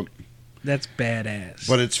 Yep. That's badass.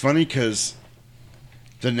 But it's funny because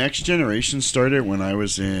The Next Generation started when I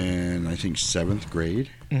was in, I think, 7th grade.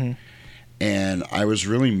 And I was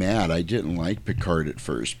really mad. I didn't like Picard at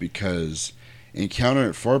first because Encounter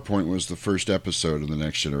at Farpoint was the first episode of The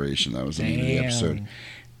Next Generation. That was the name of the episode.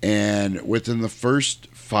 And within the first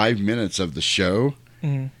 5 minutes of the show,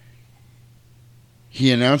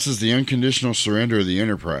 he announces the unconditional surrender of the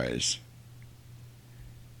Enterprise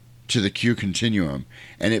to the Q Continuum,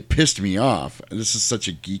 and it pissed me off. This is such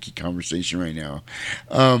a geeky conversation right now,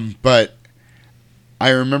 but I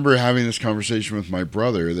remember having this conversation with my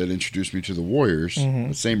brother that introduced me to the Warriors.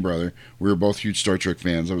 The same brother. We were both huge Star Trek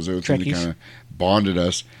fans. I was there with him that kind of bonded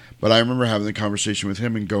us. But I remember having the conversation with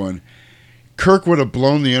him and going, Kirk would have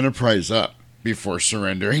blown the Enterprise up before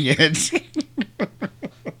surrendering it.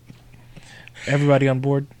 Everybody on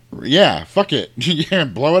board? Yeah, fuck it. Yeah,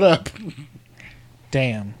 blow it up.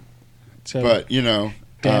 Damn. So, but, you know.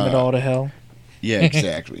 Damn it all to hell. Yeah,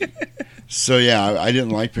 exactly. So, yeah, I didn't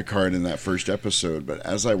like Picard in that first episode, but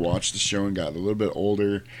as I watched the show and got a little bit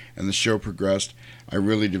older and the show progressed, I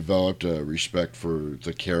really developed a respect for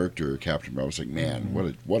the character of Captain Picard. I was like, man,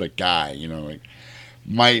 what a guy, you know, like.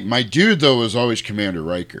 My dude, though, was always Commander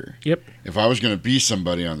Riker. Yep. If I was going to be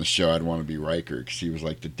somebody on the show, I'd want to be Riker because he was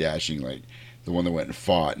like the dashing, like the one that went and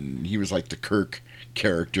fought. And he was like the Kirk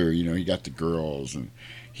character. You know, he got the girls and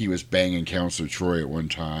he was banging Counselor Troy at one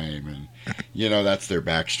time. And, you know, that's their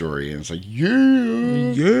backstory. And it's like,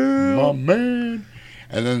 yeah, my man.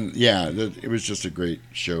 And then, yeah, it was just a great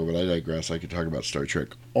show. But I digress. I could talk about Star Trek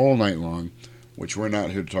all night long, which we're not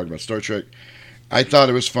here to talk about Star Trek. I thought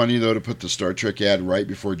it was funny, though, to put the Star Trek ad right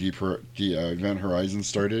before Event Horizon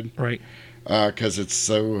started. Right. Because it's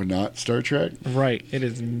so not Star Trek. Right. It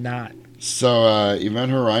is not. So,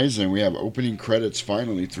 Event Horizon, we have opening credits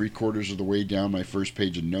finally, 3/4 of the way down my first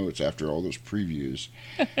page of notes after all those previews.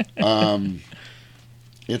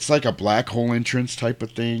 It's like a black hole entrance type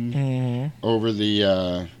of thing over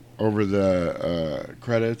the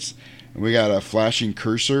credits. And we got a flashing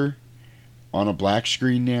cursor on a black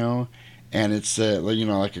screen now. And it's, you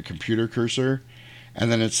know, like a computer cursor. And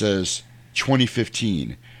then it says,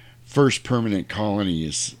 2015, first permanent colony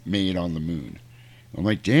is made on the moon. I'm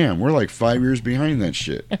like, damn, we're like 5 years behind that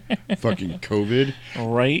shit. Fucking COVID.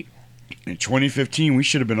 Right. In 2015, we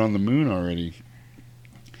should have been on the moon already.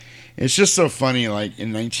 It's just so funny, like,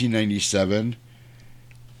 in 1997,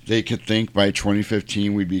 they could think by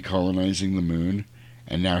 2015 we'd be colonizing the moon.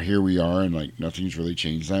 And now here we are, and, like, nothing's really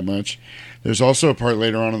changed that much. There's also a part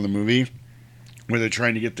later on in the movie where they're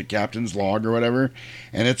trying to get the captain's log or whatever,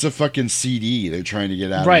 and it's a fucking CD they're trying to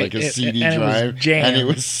get out of, like a CD drive, and it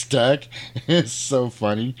was stuck. It's so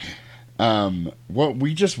funny. What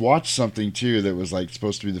we just watched something too that was like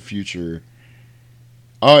supposed to be the future.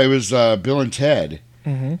 Oh, it was Bill and Ted,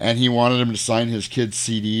 and he wanted him to sign his kid's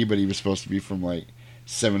CD, but he was supposed to be from like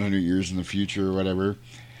 700 years in the future or whatever.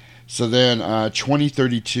 So then,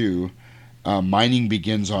 2032, mining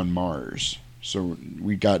begins on Mars. So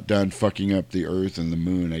we got done fucking up the Earth and the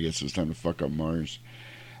Moon. I guess it was time to fuck up Mars.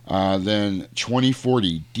 Then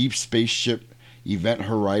 2040, deep spaceship Event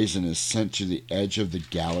Horizon is sent to the edge of the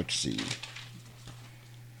galaxy.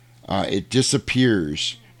 It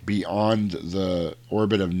disappears beyond the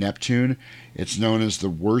orbit of Neptune. It's known as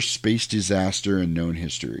the worst space disaster in known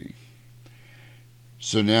history.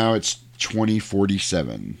 So now it's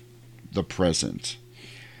 2047, the present.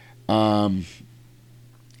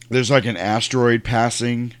 There's like an asteroid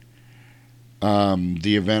passing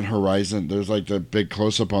the Event Horizon. There's like the big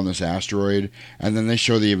close-up on this asteroid, and then they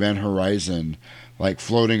show the Event Horizon like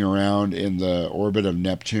floating around in the orbit of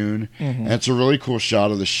Neptune. And it's a really cool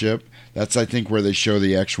shot of the ship. That's, I think, where they show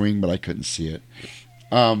the X-Wing, but I couldn't see it.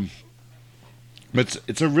 But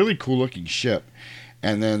it's a really cool-looking ship.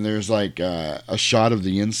 And then there's like a shot of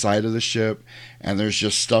the inside of the ship, and there's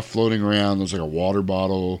just stuff floating around. There's like a water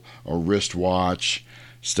bottle, a wristwatch,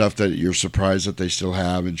 stuff that you're surprised that they still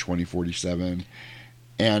have in 2047.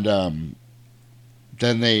 And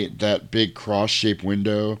then that big cross-shaped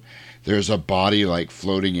window, there's a body like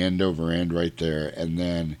floating end over end right there, and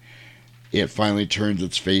then it finally turns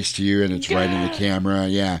its face to you, and it's right in the camera.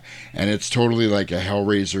 Yeah, and it's totally like a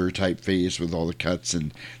Hellraiser type face with all the cuts,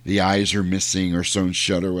 and the eyes are missing or sewn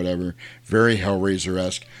shut or whatever. Very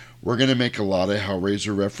Hellraiser-esque. We're going to make a lot of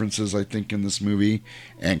Hellraiser references, I think, in this movie,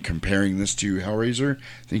 and comparing this to Hellraiser.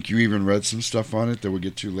 I think you even read some stuff on it that we'll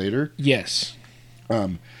get to later. Yes.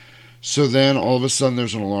 So then, all of a sudden,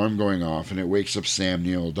 there's an alarm going off, and it wakes up Sam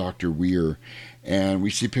Neill, Dr. Weir, and we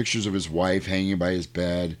see pictures of his wife hanging by his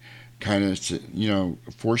bed, kind of, you know,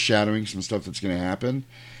 foreshadowing some stuff that's going to happen.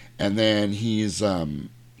 And then he's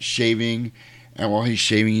shaving, and while he's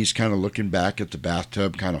shaving, he's kind of looking back at the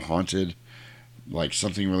bathtub, kind of haunted. Like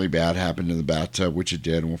something really bad happened in the bathtub, which it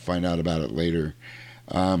did, and we'll find out about it later.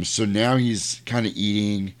 So now he's kind of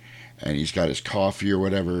eating, and he's got his coffee or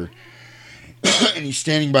whatever, and he's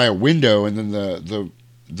standing by a window, and then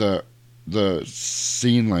the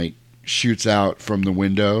scene like shoots out from the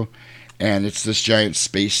window, and it's this giant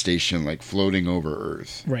space station like floating over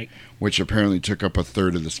Earth, right? Which apparently took up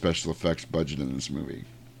 1/3 of the special effects budget in this movie.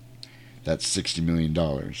 That's $60 million.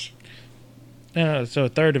 So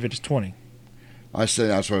 1/3 of it is 20. I said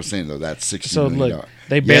that's what I was saying though. That's $60 million. Look,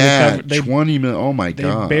 they barely covered 20 million. Oh my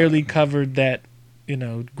god! They barely covered that, you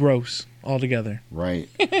know, gross altogether. Right.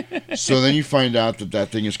 So then you find out that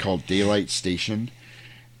thing is called Daylight Station,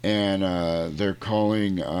 and they're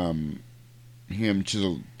calling him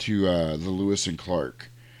to the Lewis and Clark,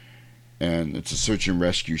 and it's a search and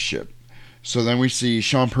rescue ship. So then we see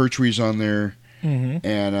Sean Pertwee's on there,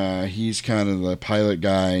 and he's kind of the pilot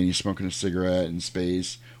guy, and he's smoking a cigarette in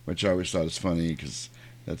space, which I always thought was funny because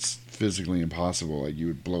that's physically impossible. Like, you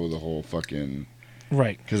would blow the whole fucking...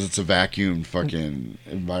 Right. Because it's a vacuumed fucking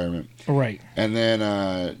environment. Right. And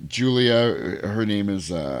then Julia, her name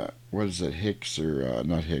is, what is it, Hicks, or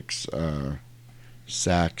not Hicks,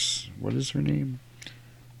 Sachs. What is her name?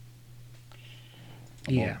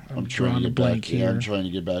 Yeah, I'm trying to get back. Yeah, I'm trying to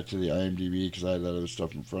get back to the IMDb because I had that other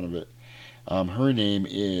stuff in front of it. Her name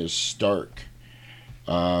is Stark,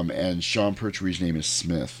 and Sean Pertwee's name is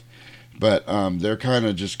Smith. But they're kind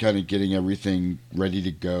of getting everything ready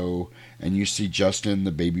to go, and you see Justin,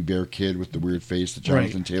 the baby bear kid with the weird face, the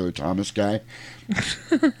Jonathan Taylor Thomas guy,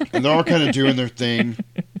 and they're all kind of doing their thing,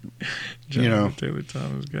 Jonathan Taylor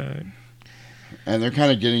Thomas guy. And they're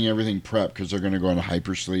kind of getting everything prepped because they're going to go into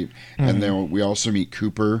hypersleep. And then we also meet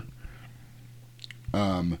Cooper.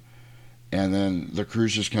 And then the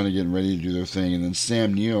crew's just kind of getting ready to do their thing. And then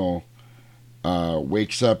Sam Neill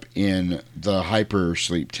wakes up in the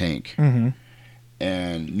hypersleep tank.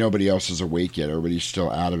 And nobody else is awake yet. Everybody's still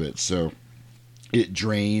out of it. So it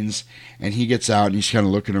drains. And he gets out and he's kind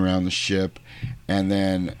of looking around the ship. And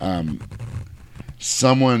then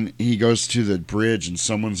he goes to the bridge and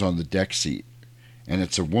someone's on the deck seat. And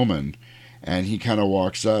it's a woman, and he kind of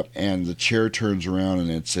walks up, and the chair turns around, and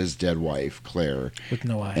it says dead wife, Claire. With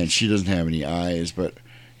no eyes. And she doesn't have any eyes, but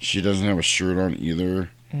she doesn't have a shirt on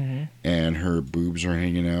either, and her boobs are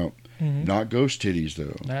hanging out. Not ghost titties,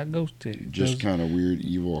 though. Not ghost titties. Just kind of weird,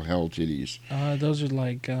 evil hell titties. Those are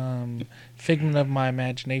like figment of my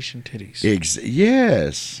imagination titties.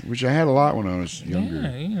 Yes, which I had a lot when I was younger.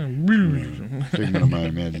 Yeah. Figment of my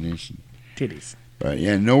imagination. Titties. But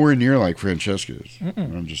yeah, nowhere near like Francesca's.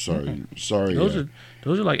 I'm just sorry. Sorry. Those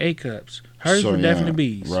are like A cups. Hers were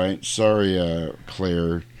definitely B's. Right. Sorry,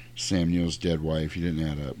 Claire, Sam Neill's dead wife. You didn't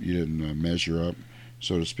add up. You didn't measure up,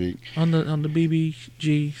 so to speak. On the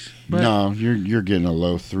BBGs. No, you're getting a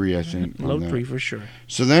low 3, I think. Low 3 for sure.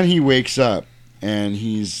 So then he wakes up and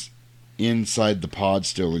he's inside the pod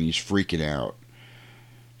still, and he's freaking out.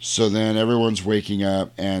 So then everyone's waking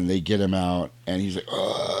up, and they get him out, and he's like,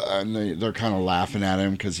 ugh, and they're kind of laughing at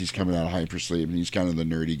him because he's coming out of hypersleep, and he's kind of the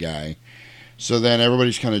nerdy guy. So then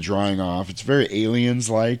everybody's kind of drying off. It's very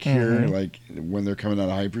Aliens-like here, like when they're coming out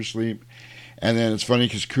of hypersleep. And then it's funny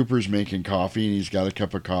because Cooper's making coffee, and he's got a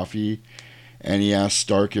cup of coffee, and he asks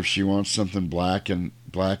Stark if she wants something black in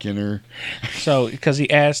her. So because he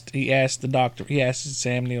asked the doctor, he asked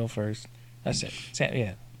Sam Neill first. I said,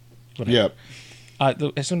 Sam, whatever. Yep.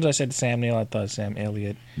 As soon as I said Sam Neill, I thought Sam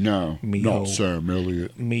Elliott. No, not Sam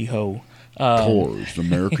Elliott. Miho. Coors, the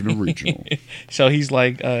American original. So he's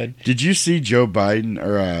like... Did you see Joe Biden,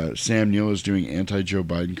 or Sam Neill is doing anti-Joe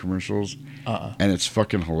Biden commercials? And it's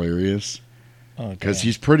fucking hilarious. Because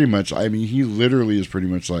he's pretty much, he literally is pretty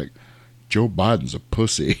much like, Joe Biden's a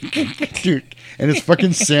pussy. Dude, and it's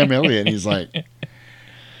fucking Sam Elliott, and he's like,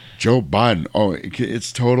 Joe Biden,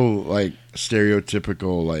 it's total, like,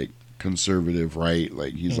 stereotypical, like, conservative, right?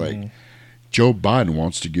 Like, he's like, Joe Biden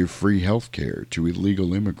wants to give free health care to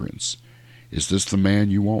illegal immigrants. Is this the man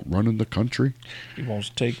you want running the country? He wants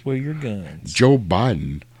to take away your guns. Joe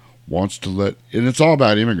Biden wants to and it's all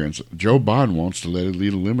about immigrants. Joe Biden wants to let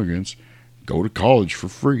illegal immigrants go to college for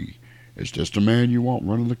free. Is this the man you want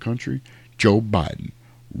running the country? Joe Biden.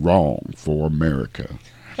 Wrong for America.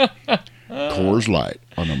 Coors Light,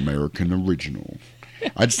 an American original.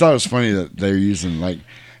 I just thought it was funny that they're using, like,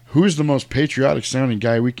 who's the most patriotic sounding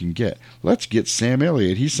guy we can get? Let's get Sam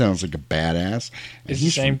Elliott. He sounds like a badass. And It's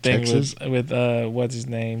he's the same from thing Texas. with what's his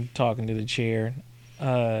name talking to the chair,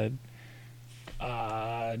 Dirty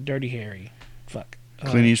Harry, fuck,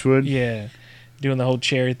 Clint Eastwood. Yeah, doing the whole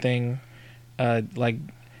chair thing, like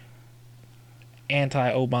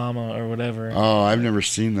anti-Obama or whatever. Oh, I've never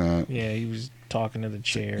seen that. Yeah, he was talking to the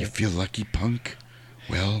chair. You feel lucky, punk?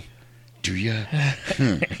 Well, do you?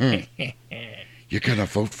 You're gonna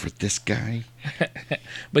vote for this guy?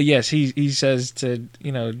 But yes, he says to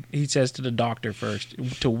the doctor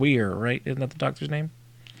first, to Weir, right? Isn't that the doctor's name?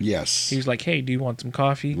 Yes. He's like, hey, do you want some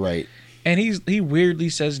coffee? Right. And he weirdly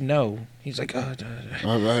says no. He's like, no.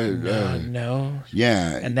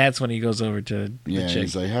 Yeah. And that's when he goes over to the chick.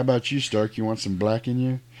 He's like, how about you, Stark? You want some black in you?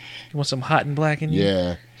 You want some hot and black in you?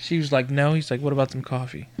 Yeah. She was like, no. He's like, what about some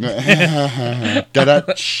coffee? Da-da.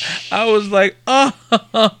 I was like,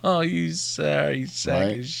 oh, you sack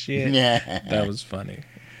of shit. Yeah. That was funny.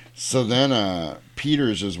 So then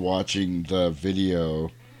Peters is watching the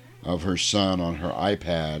video of her son on her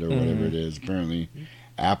iPad or whatever it is. Apparently,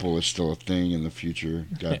 Apple is still a thing in the future.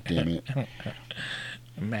 God damn it.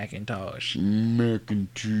 Macintosh.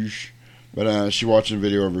 But she watched a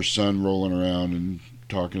video of her son rolling around and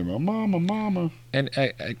talking about mama. And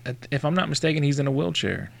if I'm not mistaken, he's in a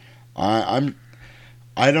wheelchair. I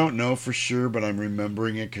don't know for sure, but I'm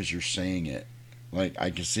remembering it because you're saying it. Like, I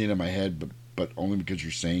can see it in my head, but only because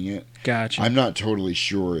you're saying it. Gotcha. I'm not totally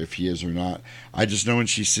sure if he is or not. I just know when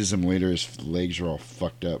she sees him later, his legs are all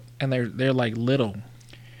fucked up. And they're like little.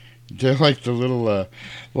 They're like the little,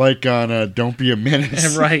 like on Don't Be a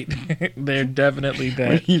Menace. Right. They're definitely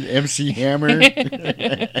that. MC Hammer.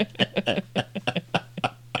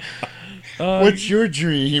 What's your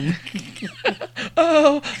dream?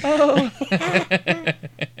 Oh.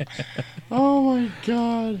 Oh my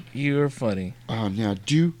God. You're funny. Now,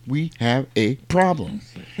 do we have a problem?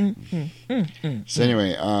 So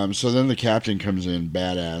anyway, so then the captain comes in,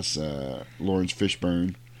 badass, Lawrence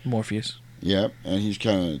Fishburne. Morpheus. Yep, and he's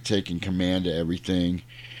kind of taking command of everything.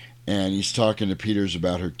 And he's talking to Peters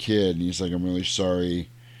about her kid, and he's like, I'm really sorry.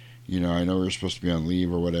 You know, I know we're supposed to be on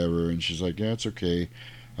leave or whatever. And she's like, yeah, it's okay.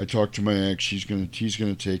 I talked to my ex. He's gonna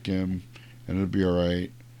take him, and it'll be all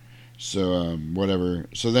right. So whatever.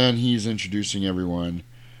 So then he's introducing everyone.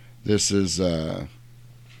 This is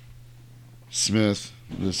Smith.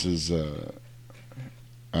 This is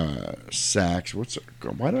Sachs.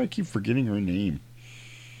 Why do I keep forgetting her name?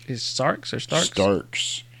 Is Starks or Starks?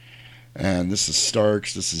 Starks. And this is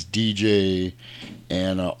Starks. This is DJ,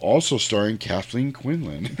 and also starring Kathleen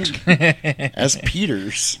Quinlan as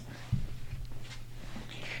Peters.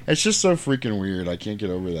 It's just so freaking weird. I can't get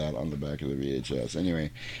over that on the back of the VHS.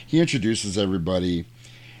 Anyway, he introduces everybody,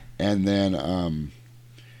 and then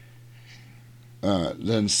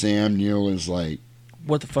Sam Neill is like,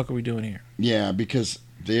 what the fuck are we doing here? Yeah, because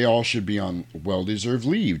they all should be on well-deserved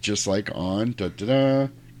leave, just like on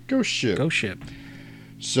Ghost Ship. Ghost Ship.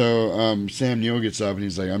 So Sam Neill gets up and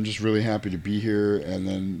he's like, I'm just really happy to be here. And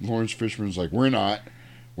then Lawrence Fishburne's like, we're not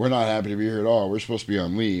happy to be here at all. We're supposed to be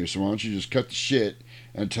on leave. So why don't you just cut the shit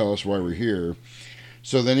and tell us why we're here?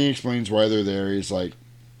 So then he explains why they're there. He's like,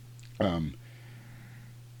 you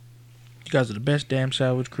guys are the best damn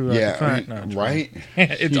salvage crew I can find. Right?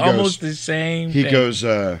 It's almost the same thing. He goes,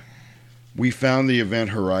 we found the Event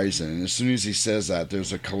Horizon. And as soon as he says that,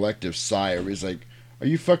 there's a collective sigh. Everybody's like, are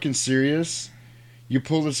you fucking serious? You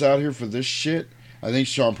pulled us out here for this shit? I think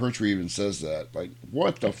Sean Pertwee even says that. Like,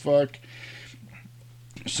 what the fuck?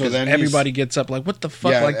 So then everybody gets up like, what the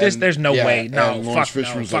fuck? Yeah, like this, there's no way. No, fuck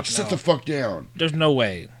Fishburne's like, sit the fuck down. There's no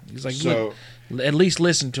way. He's like, so, at least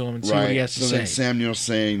listen to him and see what he has to say. So then Sam Neill's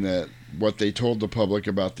saying that what they told the public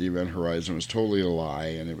about the Event Horizon was totally a lie,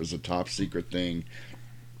 and it was a top secret thing,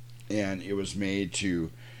 and it was made to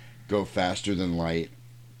go faster than light,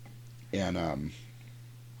 and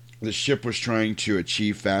the ship was trying to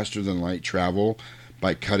achieve faster than light travel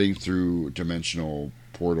by cutting through dimensional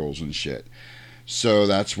portals and shit. So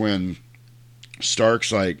that's when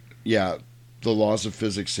Stark's like, yeah, the laws of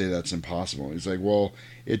physics say that's impossible. He's like, well,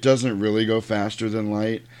 it doesn't really go faster than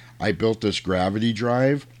light. I built this gravity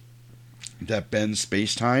drive that bends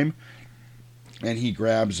space-time. And he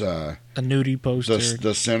grabs a nudie poster,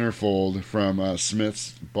 the centerfold from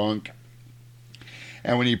Smith's bunk.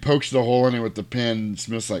 And when he pokes the hole in it with the pen,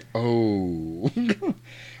 Smith's like, oh.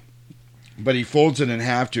 But he folds it in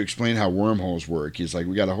half to explain how wormholes work. He's like,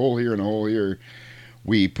 we got a hole here and a hole here.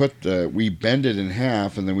 We bend it in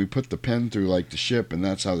half, and then we put the pen through like the ship, and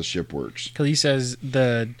that's how the ship works. Because he says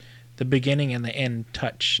the beginning and the end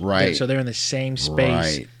touch. Right. So they're in the same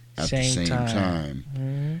space. Right. At the same time.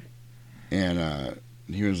 Mm-hmm. And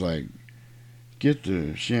he was like, get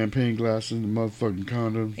the champagne glasses and the motherfucking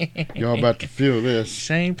condoms. Y'all about to feel this.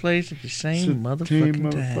 Same place at the same motherfucking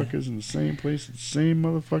time. Motherfuckers in the same place at the same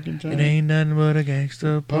motherfucking time. It ain't nothing but a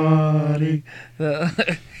gangster party.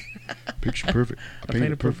 Picture perfect. I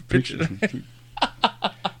paint a perfect picture.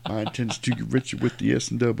 My intention to get richer with the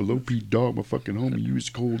S&OP dog. My fucking homie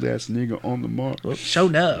used cold ass nigga on the mark. Well, show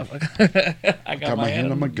enough. I got my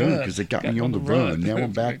hand on my gun because they got me on the run. Now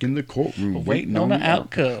I'm back in the courtroom waiting on the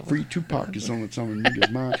outcome. Free Tupac is on the tongue of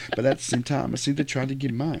niggas' mind, but at the same time, I see they tried to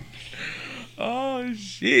get mine. Oh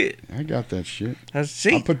shit! I got that shit. I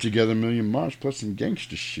see. I put together a million marks plus some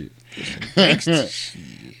gangster shit.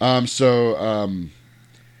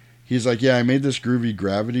 He's like, yeah, I made this groovy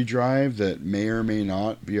gravity drive that may or may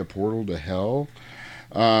not be a portal to hell.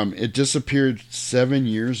 It disappeared 7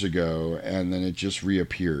 years ago, and then it just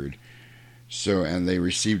reappeared. So, and they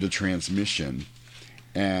received a transmission.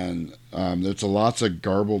 And there's lots of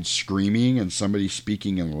garbled screaming and somebody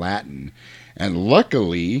speaking in Latin. And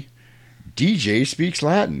luckily, DJ speaks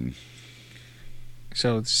Latin.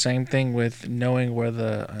 So it's the same thing with knowing where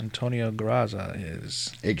the Antonio Graza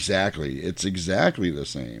is. Exactly. It's exactly the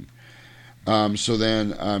same. So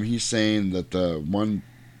then he's saying that the one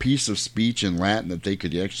piece of speech in Latin that they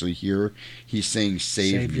could actually hear, he's saying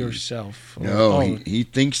save me. Yourself. No, he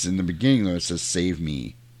thinks in the beginning, though, it says save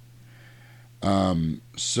me.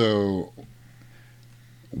 So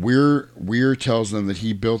Weir tells them that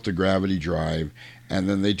he built the gravity drive, and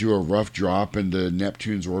then they do a rough drop into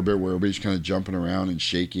Neptune's orbit where everybody's kind of jumping around and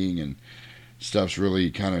shaking, and stuff's really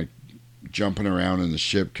kind of jumping around in the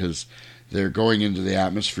ship because they're going into the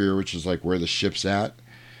atmosphere, which is like where the ship's at.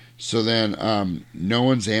 So then no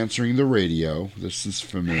one's answering the radio. This is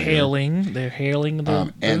familiar. They're hailing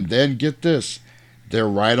the... And then get this. They're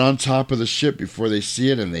right on top of the ship before they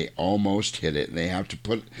see it, and they almost hit it. And they have to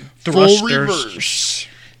put thrusters. Full reverse.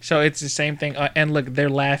 So it's the same thing. And look, they're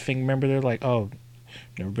laughing. Remember, they're like, oh,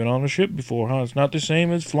 never been on a ship before, huh? It's not the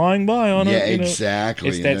same as flying by on it. Yeah, exactly.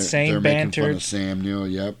 It's that same banter. Making fun of Sam Neill,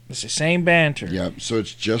 yep. It's the same banter. Yep, so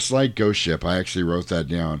it's just like Ghost Ship. I actually wrote that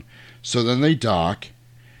down. So then they dock,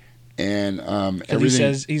 and everything... He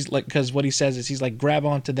says, he's like, because what he says is he's like, grab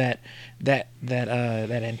onto that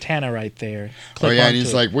antenna right there. Oh, yeah, and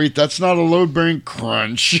he's like, wait, that's not a load-bearing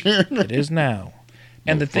crunch. It is now.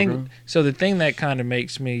 And the thing that kind of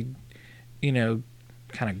makes me,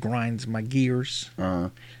 kind of grinds my gears.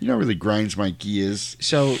 Really grinds my gears.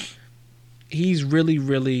 So he's really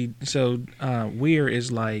Weir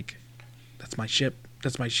is like, that's my ship.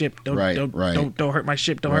 That's my ship. Don't hurt my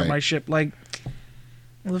ship. Don't hurt my ship. Like,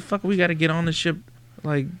 motherfucker, we got to get on the ship.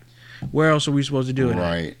 Like, where else are we supposed to do it?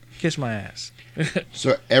 Right. Kiss my ass.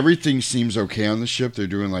 So everything seems okay on the ship. They're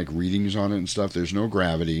doing like readings on it and stuff. There's no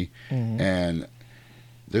gravity, and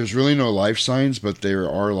there's really no life signs, but there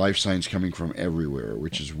are life signs coming from everywhere,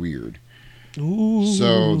 which is weird. Ooh.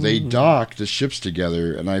 So they dock the ships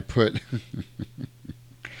together, and I put...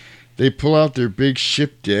 they pull out their big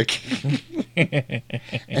ship dick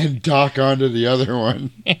and dock onto the other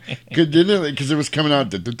one. Because it was coming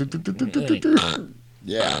out...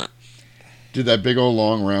 Yeah. Dude, that big old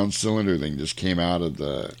long round cylinder thing just came out of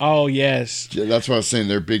the... Oh, yes. That's what I was saying.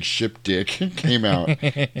 Their big ship dick came out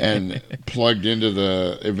and plugged into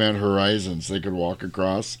the Event Horizon so they could walk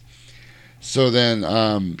across. So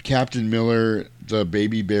then Captain Miller, the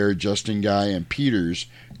Baby Bear, Justin Guy, and Peters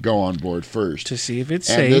go on board first. To see if it's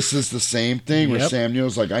safe. And this is the same thing where Sam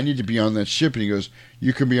Neill's like, I need to be on that ship. And he goes,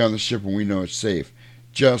 you can be on the ship when we know it's safe.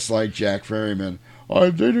 Just like Jack Ferryman. Oh,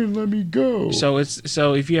 they didn't let me go. So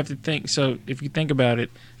if you think about it,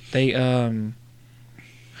 they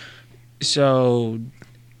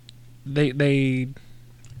they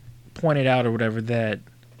pointed out or whatever that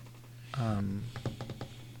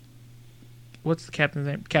what's the captain's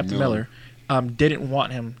name? Captain Miller didn't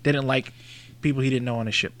like people he didn't know on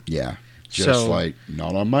his ship. Yeah. Just like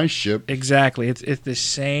not on my ship. Exactly. It's the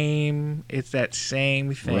same. It's that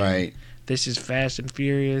same thing. Right. This is Fast and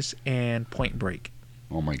Furious and Point Break.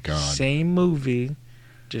 Oh my God. Same movie,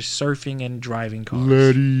 just surfing and driving cars.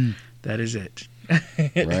 Letty. That is it.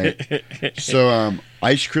 Right. So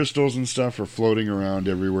ice crystals and stuff are floating around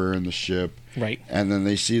everywhere in the ship. Right. And then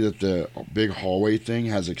they see that the big hallway thing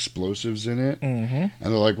has explosives in it. Mm-hmm. And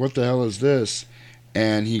they're like, what the hell is this?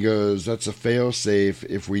 And he goes, that's a fail-safe.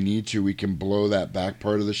 If we need to, we can blow that back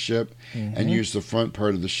part of the ship and use the front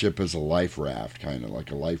part of the ship as a life raft, kind of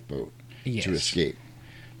like a lifeboat to escape.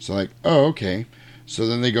 So like, oh, okay. So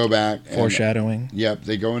then they go back. Foreshadowing. Yep.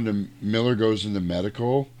 They go into, Miller goes into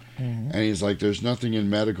medical. And he's like, there's nothing in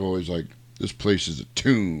medical. He's like, this place is a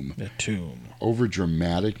tomb. A tomb. Over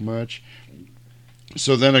dramatic much.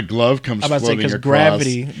 So then a glove comes floating across.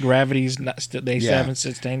 Gravity's not still. They haven't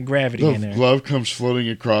sustained gravity in there. The glove comes floating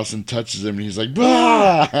across and touches him, and he's like,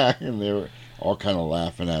 "Bah!" And they were all kind of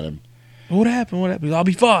laughing at him. What happened? I'll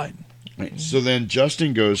be fine. Right. So then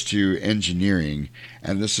Justin goes to engineering,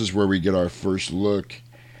 and this is where we get our first look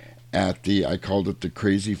at I called it the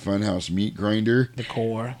Crazy Funhouse meat grinder. The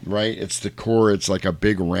core. Right? It's the core. It's like a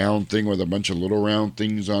big round thing with a bunch of little round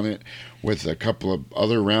things on it with a couple of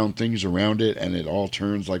other round things around it, and it all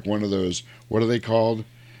turns like one of those, what are they called?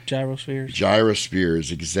 Gyrospheres. Gyrospheres,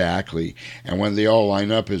 exactly. And when they all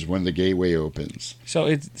line up is when the gateway opens. So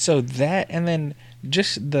that, and then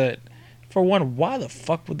just for one, why the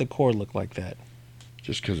fuck would the core look like that?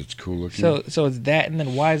 Just because it's cool looking. So it's that, and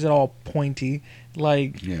then why is it all pointy?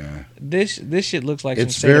 Like, this shit looks like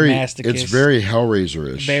it's some sadomasochism. It's very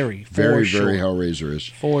Hellraiser-ish. Very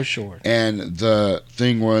Hellraiser-ish. For sure. And the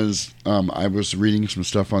thing was, I was reading some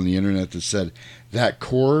stuff on the internet that said that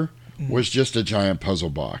core was just a giant puzzle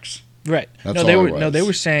box. Right. That's no, all they it were was. no, they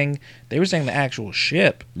were saying the actual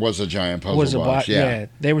ship was a giant puzzle box. Yeah.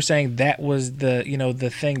 They were saying that was the the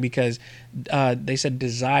thing because they said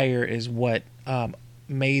desire is what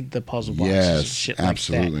made the puzzle boxes. Yes, and shit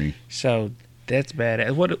absolutely. Like that. So that's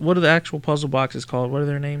bad. What are the actual puzzle boxes called? What are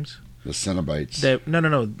their names? The Cenobites.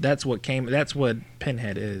 No. That's what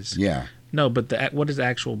Pinhead is. Yeah. No, but what is the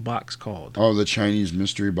actual box called? Oh, the Chinese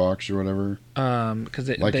mystery box or whatever. Because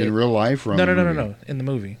in real life, or no, in the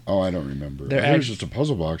movie. Oh, I don't remember. It was just a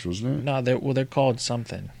puzzle box, wasn't it? No, they're called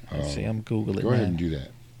something. Let's see, I'm googling. Go ahead and do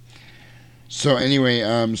that. So anyway,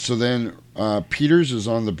 so then Peters is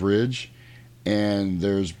on the bridge, and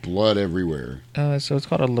there's blood everywhere. So it's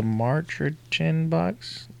called a Lemarchin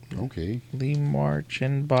box. Okay. Lee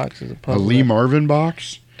Marvin box is a A puzzle. Lee Marvin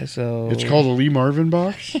box. So it's called a Lee Marvin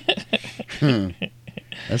box.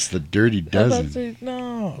 That's the Dirty Dozen.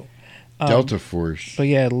 No. Delta Force. But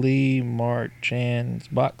yeah, Lee Marchand's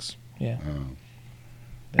box. Yeah. Oh.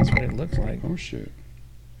 That's what it looks like. Oh shit.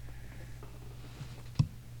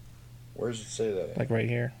 Where does it say that? Like right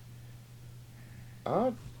here.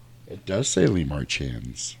 It does say Lee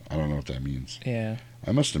Marchand's. I don't know what that means. Yeah.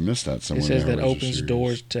 I must have missed that somewhere. It says in the that Hellraiser opens series.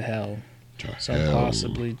 doors to hell. Some hell.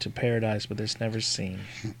 possibly to paradise, but it's never seen.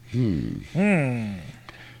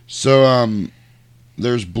 So,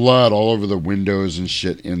 there's blood all over the windows and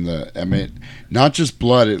shit in the. I mean, not just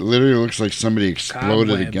blood. It literally looks like somebody exploded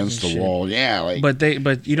Cobwebs against the and shit. wall. Yeah, like.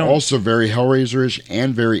 But you don't. Also very Hellraiser-ish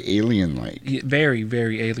and very alien-like. Very,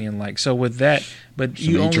 very alien-like. So with that, but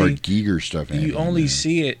Some H.R. Giger stuff. You only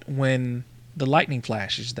see it when the lightning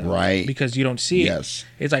flashes, though. Right. Because you don't see it. Yes.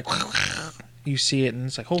 It's like you see it, and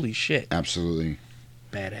it's like holy shit. Absolutely.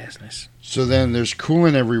 Badassness. So then there's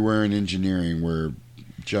coolant everywhere in engineering where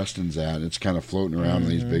Justin's at. It's kind of floating around in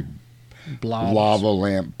these big Blobs. lava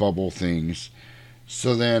lamp bubble things.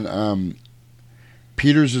 So then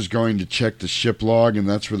Peters is going to check the ship log, and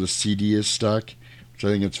that's where the CD is stuck, which I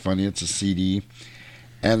think it's funny. It's a CD.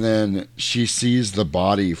 And then she sees the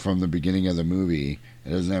body from the beginning of the movie.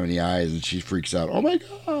 It doesn't have any eyes, and she freaks out. Oh, my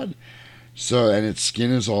God. So, and its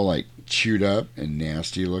skin is all, like, chewed up and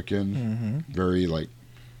nasty looking. Very, like,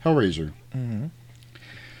 Hellraiser.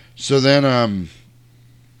 So then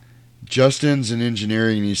Justin's in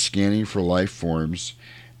engineering, and he's scanning for life forms.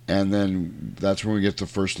 And then that's when we get the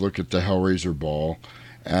first look at the Hellraiser ball,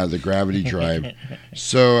 the gravity drive.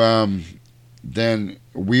 So then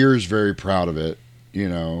Weir's very proud of it,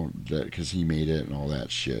 because he made it and all that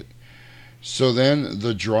shit. So then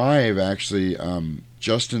the drive actually,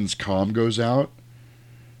 Justin's comm goes out,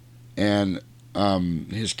 and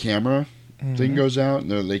his camera thing goes out,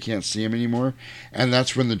 and they can't see him anymore. And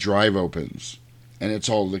that's when the drive opens, and it's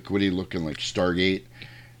all liquidy looking like Stargate.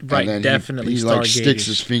 Right, and then definitely. He like sticks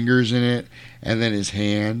his fingers in it, and then his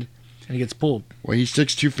hand. And he gets pulled. Well, he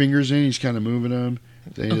sticks 2 fingers in. He's kind of moving them.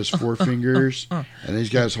 Then he does 4 fingers, and then he's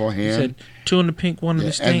got his whole hand. He said 2 in the pink, 1 in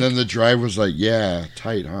the stink. And then the drive was like, yeah,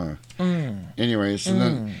 tight, huh? Anyways, and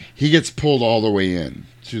then he gets pulled all the way in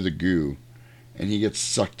through the goo, and he gets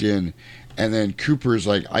sucked in. And then Cooper's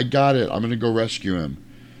like, I got it. I'm going to go rescue him.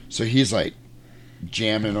 So he's like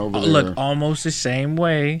jamming over there. Look, almost the same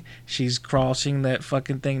way she's crossing that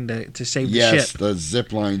fucking thing to save the ship. Yes, the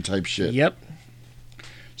zip line type shit. Yep.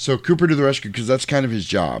 So Cooper to the rescue, because that's kind of his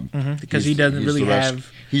job. Because he doesn't really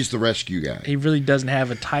have... He's the rescue guy. He really doesn't have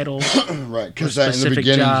a title. Right, because in the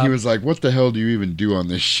beginning he was like, what the hell do you even do on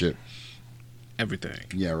this ship? Everything.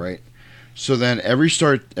 Yeah, right. So then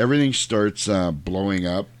everything starts blowing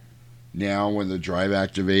up. Now when the drive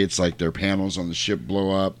activates, like their panels on the ship blow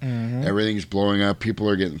up. Everything's blowing up. People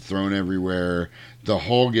are getting thrown everywhere. The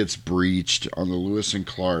hull gets breached on the Lewis and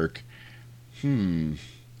Clark.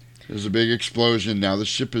 There's a big explosion. Now the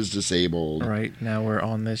ship is disabled. Right. Now we're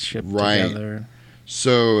on this ship together.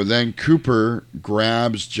 So then Cooper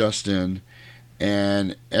grabs Justin,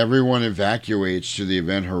 and everyone evacuates to the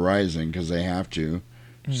Event Horizon because they have to.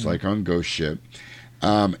 It's like on Ghost Ship.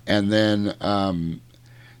 And then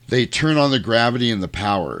they turn on the gravity and the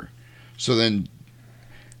power. So then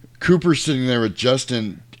Cooper's sitting there with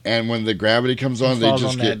Justin, and when the gravity comes on, they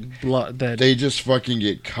just they just fucking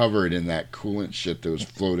get covered in that coolant shit that was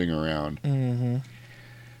floating around.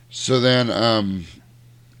 So then,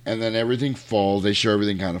 and then everything falls. They show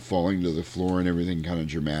everything kind of falling to the floor and everything kind of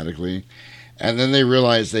dramatically. And then they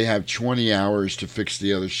realize they have 20 hours to fix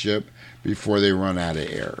the other ship before they run out of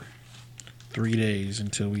air. 3 days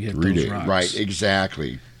until we hit those rocks. Right,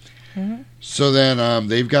 exactly. So then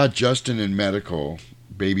they've got Justin in medical.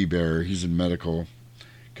 Baby Bear, he's in medical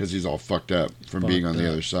because he's all fucked up from being on the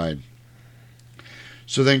other side.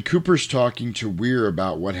 So then Cooper's talking to Weir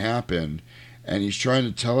about what happened, and he's trying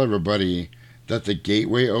to tell everybody that the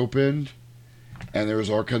gateway opened, and there was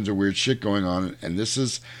all kinds of weird shit going on. And this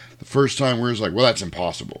is the first time where it's like, well, that's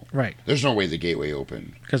impossible. Right. There's no way the gateway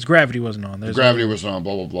opened. Because gravity wasn't on. Gravity wasn't on,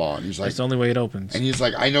 blah, blah, blah. And he's like... That's the only way it opens. And he's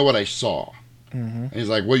like, I know what I saw. Mm-hmm. And he's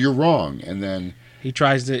like, well, you're wrong. And then... He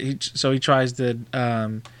tries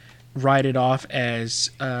to write it off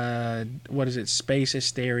as, what is it, space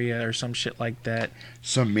hysteria or some shit like that.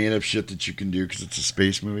 Some made-up shit that you can do because it's a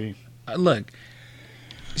space movie. Look,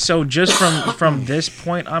 so just from this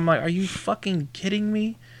point, I'm like, are you fucking kidding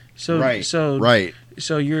me? So right. So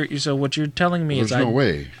what you're telling me There's is no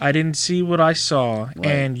way. I didn't see what I saw, Right.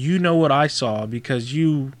 and you know what I saw because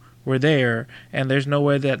you were there, and there's no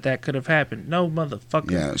way that could have happened. No,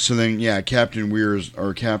 motherfucker. Yeah. So then, Captain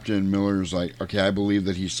Miller's like, okay, I believe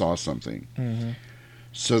that he saw something. Mm-hmm.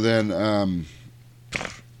 So then,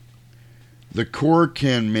 the core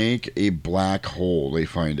can make a black hole. They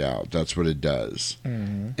find out that's what it does,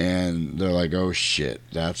 and they're like, "Oh shit,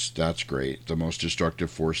 that's great. The most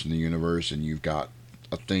destructive force in the universe, and you've got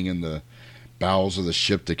a thing in the bowels of the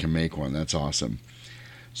ship that can make one. That's awesome."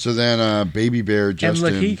 So then, Baby Bear Justin.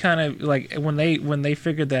 And look, he kind of like when they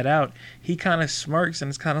figured that out, he kind of smirks and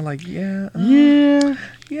it's kind of like, yeah,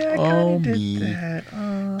 I kind of did that.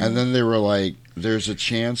 And then they were like, "There's a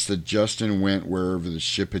chance that Justin went wherever the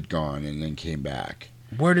ship had gone and then came back."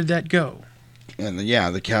 Where did that go? And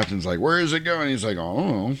then, the captain's like, "Where is it going?" He's like, "Oh, I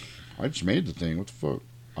don't know. I just made the thing. What the fuck?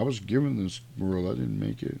 I was given this world. I didn't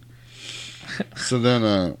make it." So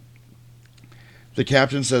then, the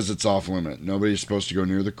captain says it's off limit. Nobody's supposed to go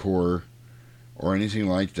near the core or anything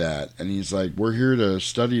like that. And he's like, "We're here to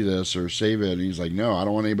study this or save it." And he's like, "No, I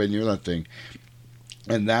don't want anybody near that thing."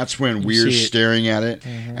 And that's when Weir's staring at it,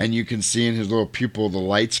 and you can see in his little pupil the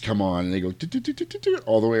lights come on, and they go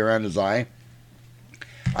all the way around his eye.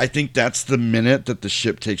 I think that's the minute that the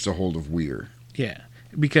ship takes a hold of Weir. Yeah,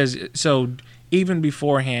 because so even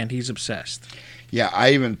beforehand, he's obsessed. Yeah,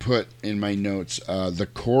 I even put in my notes, the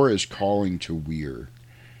core is calling to Weir.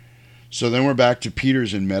 So then we're back to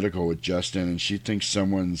Peter's in medical with Justin, and she thinks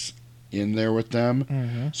someone's in there with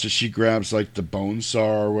them. So she grabs like the bone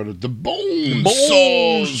saw or what? The bone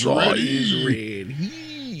saw is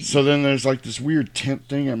ready. So then there's like this weird tent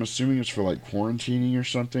thing. I'm assuming it's for like quarantining or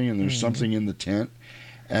something, and there's something in the tent.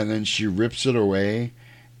 And then she rips it away,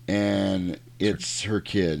 and it's her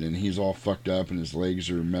kid, and he's all fucked up, and his legs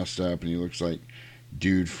are messed up, and he looks like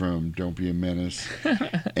dude from Don't Be a Menace.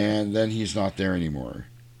 And then he's not there anymore.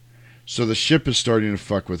 So the ship is starting to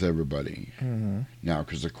fuck with everybody now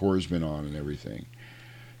because the core's been on and everything.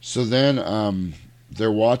 So then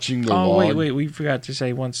they're watching the log. Wait, we forgot to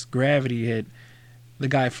say once gravity hit, the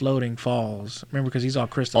guy floating falls. Remember, because he's all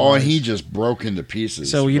crystallized. Oh, and he just broke into pieces.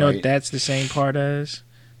 So you know what that's the same part as?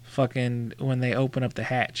 Fucking when they open up the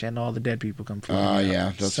hatch and all the dead people come floating out.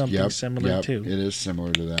 Yeah, that's something similar too. It is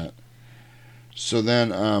similar to that. So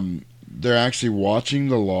then they're actually watching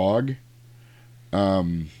the log,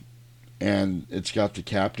 and it's got the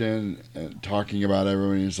captain talking about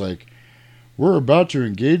everyone. He's like, "We're about to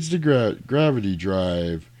engage the gravity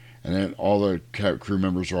drive," and then all the crew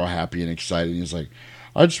members are all happy and excited. And he's like,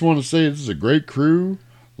 "I just want to say this is a great crew.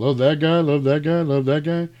 Love that guy. Love that guy. Love that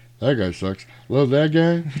guy. That guy sucks. Love that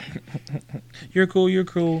guy." You're cool. You're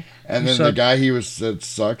cool. And then the guy said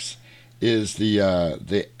sucks is the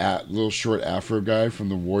little short Afro guy from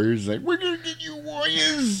the Warriors. He's like, "We're gonna get you,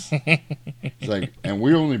 Warriors." It's like, and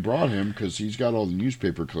we only brought him because he's got all the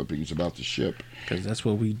newspaper clippings about the ship. Because that's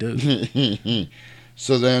what we do.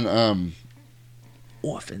 So then,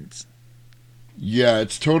 orphans. Yeah,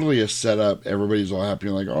 it's totally a setup. Everybody's all happy,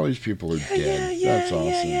 like, all these people are dead. That's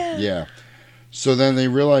awesome. Yeah. So then they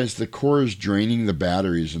realize the core is draining the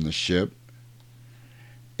batteries in the ship.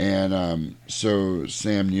 And so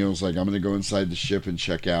Sam Neill's like, "I'm going to go inside the ship and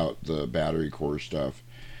check out the battery core stuff."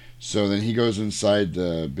 So then he goes inside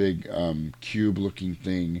the big cube-looking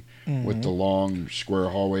thing with the long square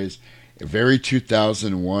hallways. Very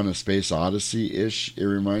 2001, A Space Odyssey-ish, it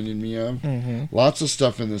reminded me of. Lots of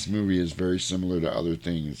stuff in this movie is very similar to other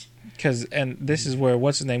things. And this is where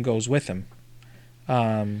what's-his-name goes with him.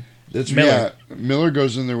 Miller. Yeah, Miller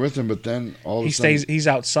goes in there with him, but then all of a sudden... he's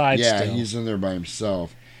outside still. Yeah, he's in there by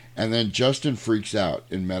himself. And then Justin freaks out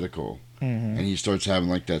in medical. And he starts having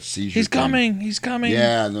like that seizure. He's coming.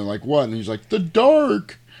 Yeah, and they're like, "What?" And he's like, "The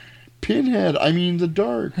dark. Pinhead. I mean, the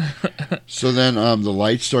dark." So then the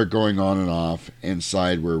lights start going on and off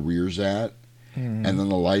inside where Weir's at. And then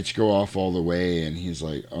the lights go off all the way. And he's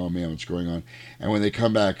like, "Oh, man, what's going on?" And when they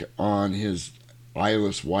come back on, his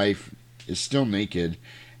eyeless wife is still naked.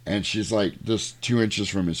 And she's like just 2 inches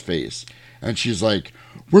from his face. And she's like,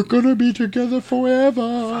 "We're going to be together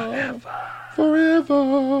forever.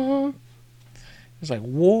 Forever." It's like,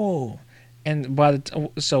 whoa. And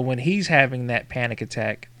so when he's having that panic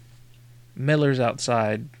attack, Miller's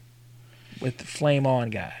outside with the flame on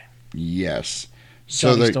guy. Yes.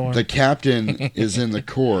 So the captain is in the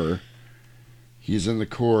core. He's in the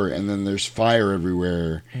core, and then there's fire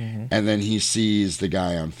everywhere, and then he sees the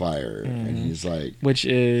guy on fire, and he's like... Which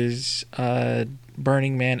is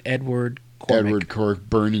Burning Man Edward Cormac. Edward Cork,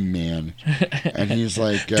 Burning Man. And he's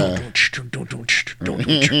like...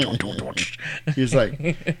 he's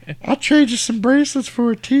like, I'll trade you some bracelets for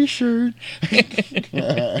a t-shirt.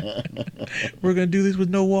 We're going to do this with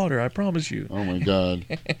no water, I promise you. Oh, my God.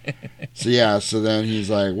 So then he's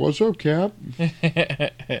like, what's up, Cap?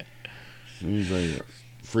 And he's like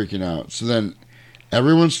freaking out. So then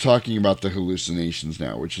everyone's talking about the hallucinations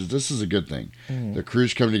now, this is a good thing. The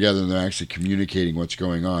crew's coming together and they're actually communicating what's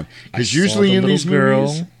going on. Because usually in these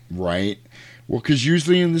movies, right? Well, because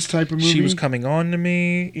usually in this type of movie, she was coming on to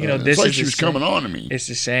me. You know, this is like she was coming on to me. It's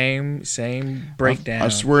the same breakdown. I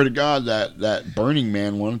swear to God that Burning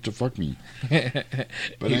Man wanted to fuck me.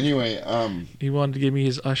 But anyway, he wanted to give me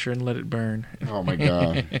his Usher and let it burn. Oh my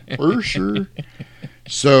God, Usher.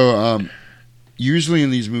 So usually in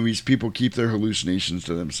these movies, people keep their hallucinations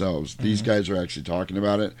to themselves. These guys are actually talking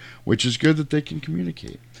about it, which is good that they can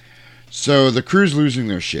communicate. So the crew's losing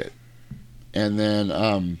their shit. And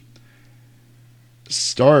then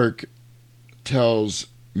Stark tells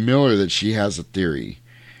Miller that she has a theory.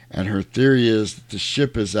 And her theory is that the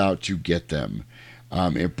ship is out to get them.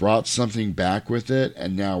 It brought something back with it,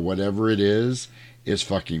 and now whatever it is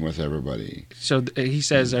fucking with everybody. So he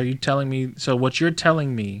says, are you telling me... So what you're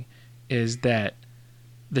telling me is that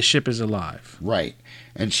the ship is alive. Right.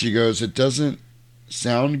 And she goes, it doesn't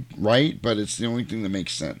sound right, but it's the only thing that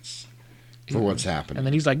makes sense for what's happening. And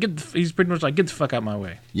then he's like, he's pretty much like, get the fuck out my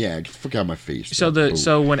way. Yeah, get the fuck out my face.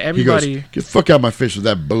 So when everybody... He goes, get the fuck out my face with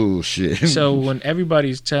that bullshit. So when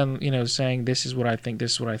everybody's saying, this is what I think,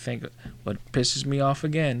 what pisses me off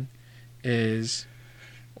again is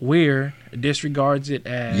Weir disregards it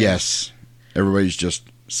as... Yes. Everybody's just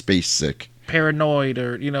space sick. Paranoid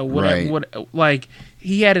or whatever. Like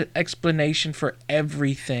he had an explanation for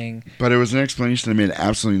everything, but it was an explanation that made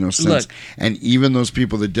absolutely no sense. Look, and even those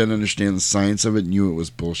people that didn't understand the science of it knew it was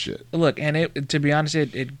bullshit. Look, and to be honest,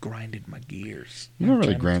 it grinded my gears. You know,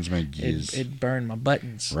 really grinds my gears. It burned my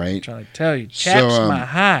buttons. Right. I'm trying to tell you, chaps my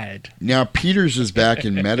hide. Now Peters is back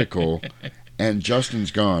in medical. And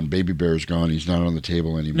Justin's gone. Baby Bear's gone. He's not on the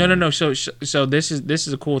table anymore. No. So this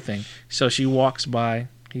is a cool thing. So she walks by.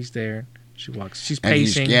 He's there. She walks. She's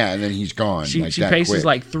pacing. And then he's gone. She paces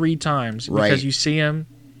like 3 times because you see him.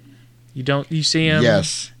 You see him.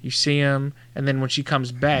 Yes. You see him, and then when she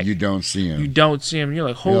comes back, you don't see him. You're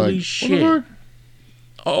like, holy shit!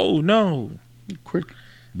 Oh no! Quick,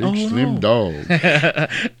 big slim dog.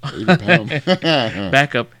 80 pound.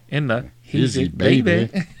 Back up in the easy baby.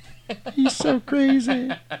 He's so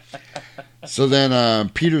crazy. So then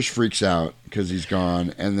Peters freaks out because he's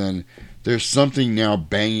gone, and then there's something now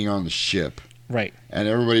banging on the ship. Right. And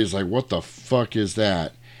everybody's like, what the fuck is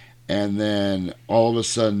that? And then all of a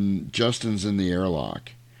sudden, Justin's in the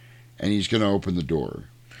airlock, and he's going to open the door.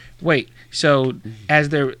 Wait, so as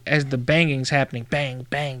the banging's happening, bang,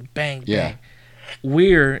 bang, bang, bang,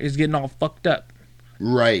 Weir is getting all fucked up.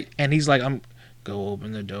 Right. And he's like, go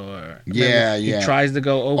open the door. Yeah. He tries to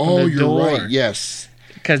go open the door. Oh, you're right, yes.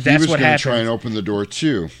 Because that's what happened. He was going to try and open the door,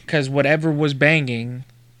 too. Because whatever was banging...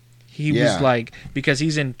 He was like, because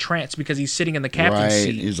he's in trance, because he's sitting in the captain's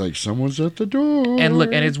seat. He's like, someone's at the door. And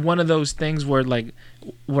look, and it's one of those things where, like,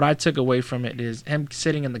 what I took away from it is him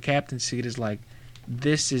sitting in the captain's seat is like,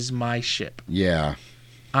 this is my ship. Yeah.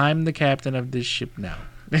 I'm the captain of this ship now.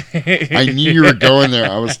 I knew you were going there.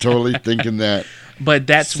 I was totally thinking that. But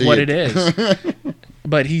that's what it is.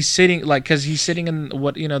 But he's sitting, like, because he's sitting in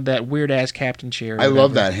that weird ass captain chair. I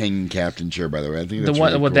love that hanging captain chair, by the way. I think that's the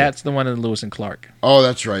one. Really well, cool. That's the one of Lewis and Clark. Oh,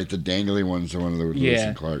 that's right. The dangly one's the one of the Lewis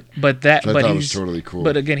and Clark. But that, so I thought it was totally cool.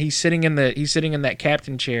 But again, he's sitting in that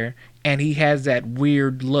captain chair, and he has that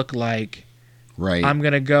weird look, like, right, I'm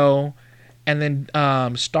gonna go, and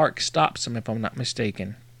then Stark stops him, if I'm not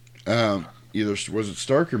mistaken. Either was it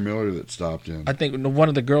Stark or Miller that stopped him? I think one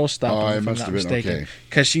of the girls stopped him, if I'm not mistaken. Okay.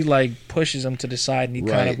 Because she like pushes him to the side, and he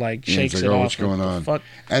kind of like shakes it off. What's going on? Fuck?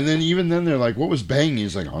 And then even then they're like, "What was banging?"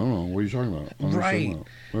 He's like, "I don't know. What are you talking about?" Right.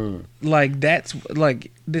 Like that's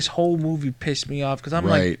like this whole movie pissed me off because I'm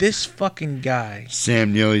like, this fucking guy,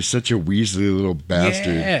 Sam Neill, he's such a Weasley little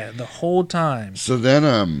bastard. Yeah, the whole time. So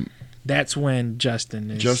then that's when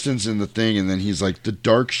Justin's in the thing, and then he's like, the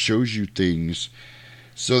dark shows you things.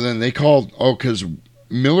 So then they called, because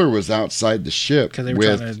Miller was outside the ship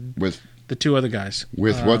with The two other guys.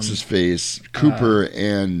 With what's his face? Cooper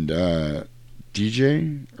and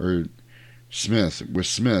DJ or Smith. With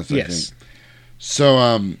Smith, I think.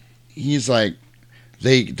 So he's like,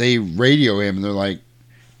 they radio him and they're like,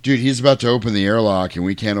 dude, he's about to open the airlock and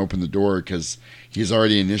we can't open the door because he's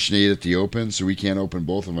already initiated the open, so we can't open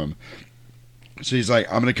both of them. So he's like,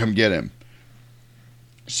 I'm going to come get him.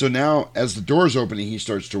 So now, as the door's opening, he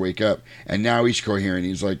starts to wake up, and now he's coherent.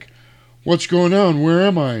 He's like, what's going on? Where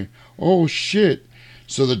am I? Oh, shit.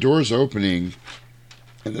 So the door's opening,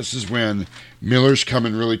 and this is when Miller's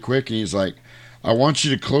coming really quick, and he's like, I want you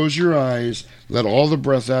to close your eyes, let all the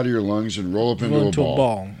breath out of your lungs, and roll up into a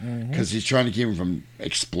ball. Because he's trying to keep him from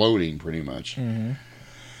exploding, pretty much.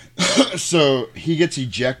 So he gets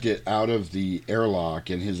ejected out of the airlock,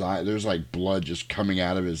 and his eye, there's like blood just coming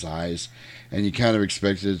out of his eyes, and you kind of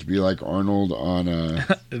expected it to be like Arnold on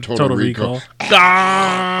Total Recall.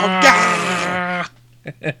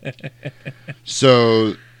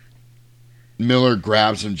 So Miller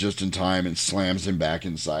grabs him just in time and slams him back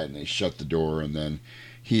inside, and they shut the door, and then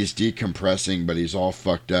he's decompressing, but he's all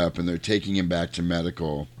fucked up, and they're taking him back to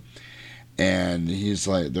medical. And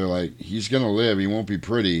they're like, he's going to live. He won't be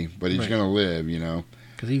pretty, but he's going to live, you know.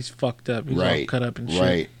 Because he's fucked up. He's all cut up and shit.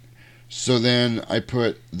 Right. So then I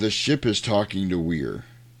put, the ship is talking to Weir.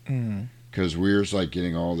 Because Weir's like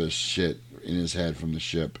getting all this shit in his head from the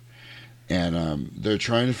ship. And they're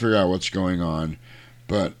trying to figure out what's going on.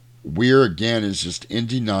 But Weir, again, is just in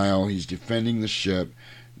denial. He's defending the ship.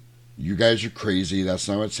 You guys are crazy. That's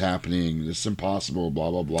not what's happening. This is impossible, blah,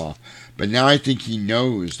 blah, blah. But now I think he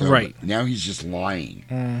knows. Though, right. Now he's just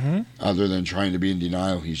lying. Other than trying to be in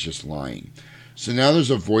denial, he's just lying. So now there's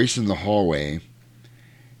a voice in the hallway.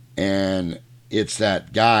 And it's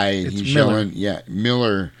that guy. It's he's Miller. yelling. Yeah,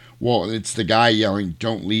 Miller. Well, it's the guy yelling,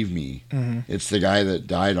 don't leave me. It's the guy that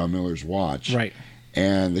died on Miller's watch. Right.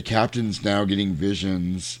 And the captain's now getting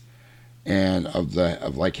visions and of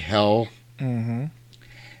like hell.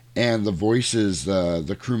 And the voice is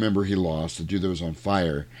the crew member he lost, the dude that was on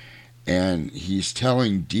fire. And he's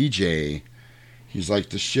telling DJ, he's like,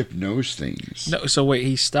 the ship knows things. No, so wait,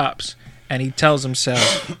 he stops and he tells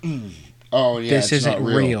himself, oh, yeah, this isn't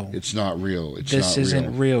real. It's not real. This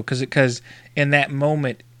isn't real. Because in that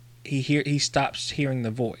moment, he stops hearing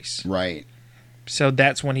the voice. Right. So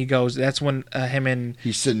that's when he goes, that's when him and...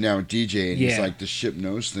 He's sitting down with DJ and he's like, the ship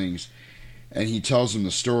knows things. And he tells him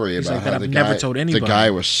the story He's about like, how I've never told anybody. The guy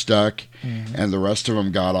was stuck, and the rest of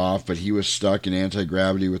them got off, but he was stuck in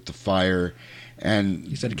anti-gravity with the fire. And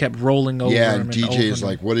he said it kept rolling over yeah, him. and DJ is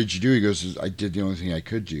like, what did you do? He goes, I did the only thing I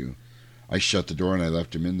could do. I shut the door and I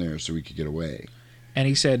left him in there so we could get away. And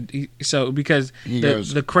he said, because he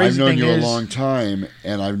goes, the I've crazy known thing you is, a long time,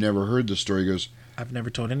 and I've never heard the story. He goes, I've never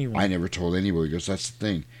told anyone. I never told anyone. He goes, that's the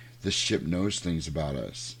thing. This ship knows things about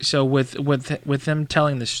us. So with him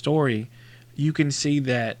telling the story, you can see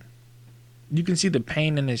the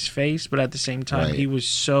pain in his face, but at the same time, he was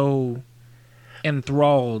so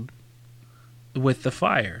enthralled with the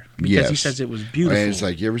fire because he says it was beautiful. And it's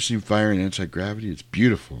like, you ever seen fire in anti-gravity? It's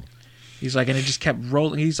beautiful. He's like, and it just kept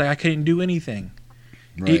rolling. He's like, I couldn't do anything.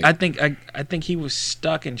 Right. I think he was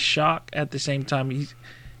stuck in shock at the same time.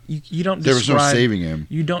 You don't. There was no saving him.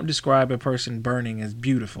 You don't describe a person burning as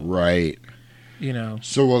beautiful, right? You know.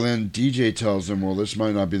 So well, then DJ tells him, "Well, this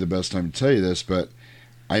might not be the best time to tell you this, but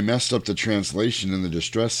I messed up the translation in the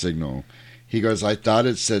distress signal." He goes, "I thought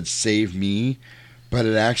it said save me, but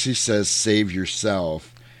it actually says save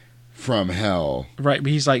yourself from hell." Right,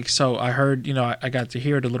 but he's like, so I heard, I got to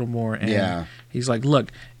hear it a little more, and he's like,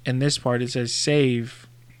 look, in this part it says save.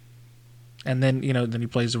 And then, then he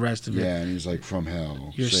plays the rest of it. Yeah, and he's like, from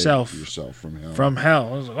hell. Yourself. Save yourself from hell. From hell.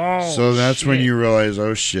 I was like, oh, so that's when you realize,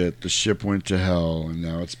 oh, shit, the ship went to hell, and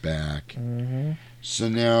now it's back. So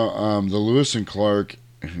now the Lewis and Clark,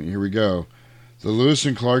 here we go. The Lewis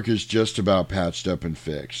and Clark is just about patched up and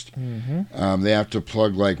fixed. They have to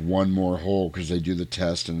plug like one more hole because they do the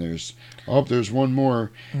test, and there's one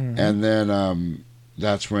more. And then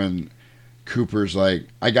that's when Cooper's like,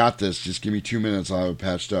 I got this. Just give me 2 minutes. I'll have it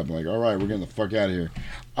patched up. I'm like, all right, we're getting the fuck out of here.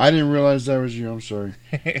 I didn't realize that was you. I'm sorry.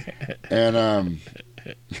 And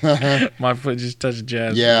my foot just touched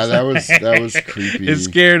Jazz. Yeah, that was creepy. It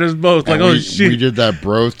scared us both. Like, oh shit. We did that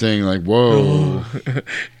bro thing. Like, whoa.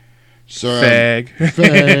 So fag.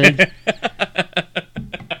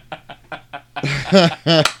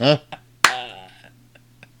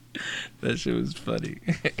 That shit was funny.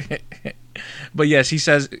 But yes, he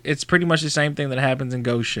says it's pretty much the same thing that happens in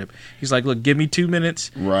Ghost Ship. He's like, look, give me 2 minutes.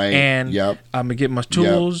 Right. And I'm going to get my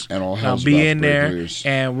tools. And I'll be in there.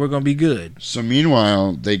 And we're going to be good. So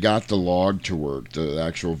meanwhile, they got the log to work, the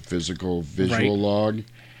actual physical visual log.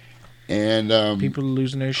 And people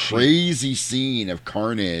losing their shit. Crazy scene of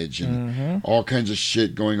carnage and all kinds of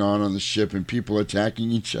shit going on the ship and people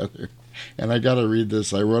attacking each other. And I gotta read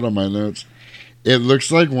this. I wrote on my notes. It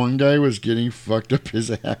looks like one guy was getting fucked up his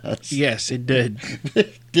ass. Yes, it did.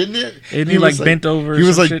 Didn't it? And he like bent over. He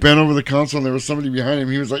was like shit? bent over the console and there was somebody behind him.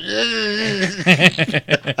 He was like,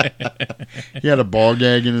 he had a ball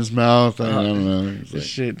gag in his mouth. I don't know. He was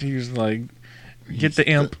shit. He was like, get the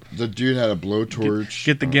imp. The dude had a blowtorch.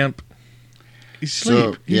 Get the gimp. He's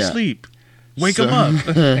asleep. He's asleep. Wake him up.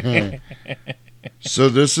 So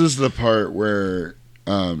this is the part where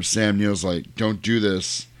Sam Neill's like, don't do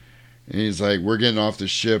this. And he's like, we're getting off the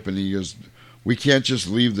ship. And he goes, we can't just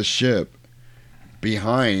leave the ship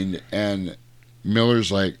behind. And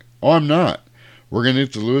Miller's like, oh, I'm not. We're going to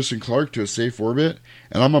get the Lewis and Clark to a safe orbit.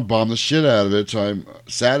 And I'm going to bomb the shit out of it. So I'm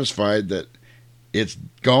satisfied that it's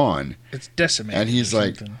gone. It's decimated. And he's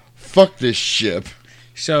like, fuck this ship.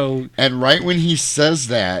 So. And right when he says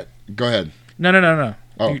that, go ahead. No.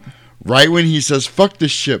 Oh, right when he says, fuck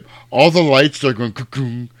this ship, all the lights start going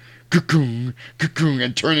cocoon, cocoon, cocoon,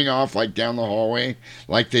 and turning off like down the hallway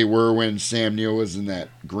like they were when Sam Neill was in that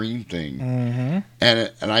green thing. Mm-hmm.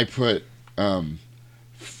 And I put, oh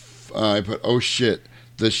shit,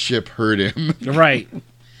 the ship hurt him. Right.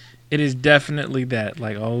 It is definitely that.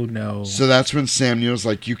 Like, oh no. So that's when Sam Neill's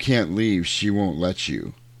like, you can't leave. She won't let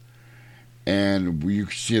you. And you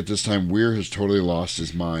see at this time, Weir has totally lost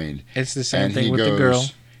his mind. It's the same thing with the girl.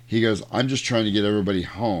 He goes, I'm just trying to get everybody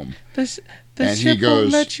home. The and ship he goes,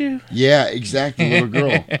 won't let you. Yeah, exactly, little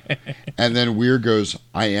girl. And then Weir goes,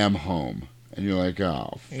 I am home. And you're like,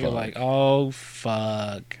 oh, fuck. You're like, oh,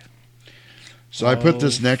 fuck. So I put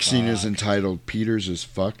this next scene is entitled, Peters is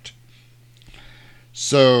Fucked.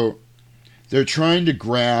 So they're trying to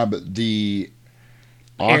grab the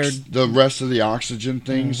rest of the oxygen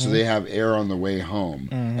thing, so they have air on the way home.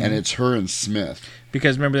 And it's her and Smith.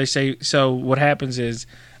 Because remember they say, so what happens is,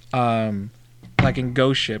 like in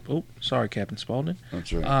Ghost Ship, oh, sorry, Captain Spaulding.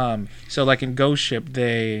 That's right. So like in Ghost Ship,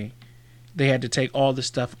 they had to take all the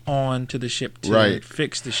stuff on to the ship to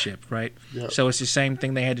fix the ship, right? Yep. So it's the same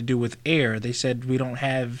thing they had to do with air. They said we don't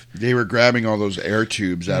have... They were grabbing all those air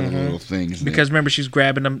tubes out of the little things. Because remember, she's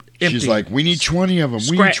grabbing them empty. She's like, we need 20 of them.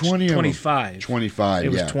 We need 20 of them. 25. 25,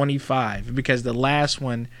 It was 25. Because the last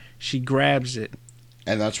one, she grabs it.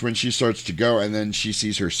 And that's when she starts to go, and then she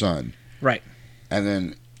sees her son. Right. And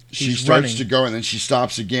then she starts to go, and then she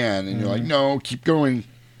stops again. And you're like, no, keep going.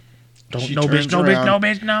 No,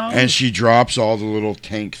 bitch, no. And she drops all the little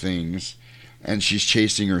tank things, and she's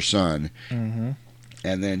chasing her son. Mm-hmm.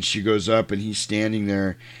 And then she goes up, and he's standing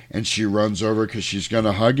there, and she runs over because she's going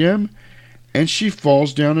to hug him, and she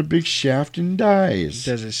falls down a big shaft and dies.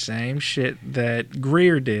 Does the same shit that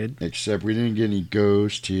Greer did. Except we didn't get any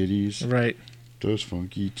ghost titties. Right. Those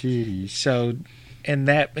funky titties. So, in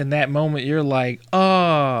that moment, you're like,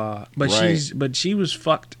 oh, but she was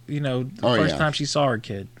fucked. You know, the first time she saw her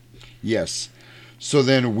kid. Yes. So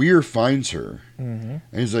then Weir finds her, and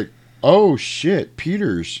he's like, "Oh shit,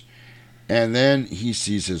 Peters," and then he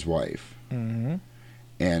sees his wife, Mm-hmm.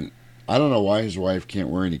 and I don't know why his wife can't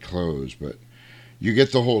wear any clothes, but you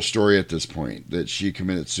get the whole story at this point that she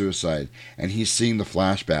committed suicide, and he's seeing the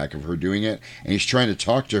flashback of her doing it, and he's trying to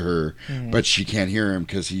talk to her, but she can't hear him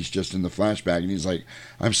because he's just in the flashback, and he's like,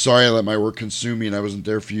 I'm sorry I let my work consume me, and I wasn't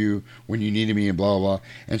there for you when you needed me, and blah, blah, blah.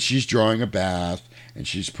 And she's drawing a bath, and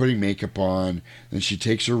she's putting makeup on, and she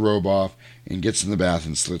takes her robe off and gets in the bath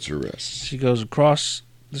and slits her wrists. She goes across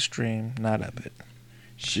the stream, not up it.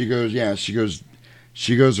 She goes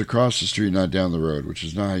across the street, not down the road, which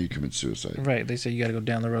is not how you commit suicide. Right. They say you got to go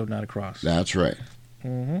down the road, not across. That's right.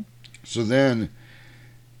 Mm-hmm. So then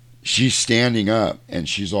she's standing up, and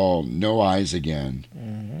she's all no eyes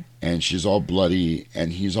again, and she's all bloody,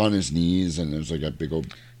 and he's on his knees, and there's like a big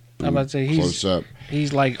old I'm about to say close up.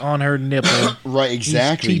 He's like on her nipple. Right,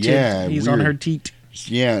 exactly. He's on her teat.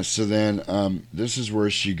 Yeah. So then this is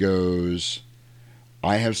where she goes,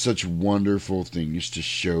 I have such wonderful things to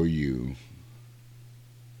show you.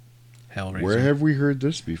 Hellraiser. Where have we heard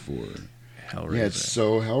this before? Hellraiser. Yeah, it's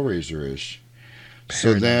so Hellraiser-ish.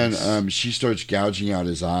 So then she starts gouging out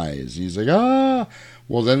his eyes. He's like, ah!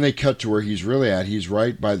 Well, then they cut to where he's really at. He's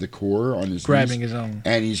right by the core on his grabbing knees, his own.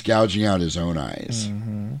 and he's gouging out his own eyes.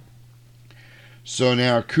 Mm-hmm. So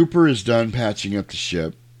now Cooper is done patching up the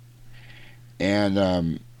ship,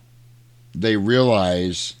 and they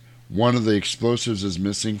realize one of the explosives is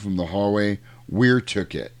missing from the hallway. Weir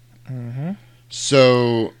took it. Mm-hmm.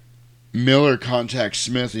 So Miller contacts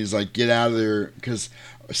Smith. He's like, get out of there, because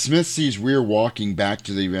Smith sees Weir walking back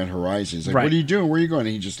to the Event Horizon. He's like, what are you doing? Where are you going?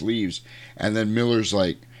 And he just leaves. And then Miller's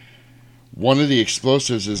like, one of the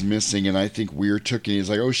explosives is missing, and I think Weir took it. He's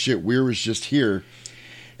like, oh shit, Weir was just here.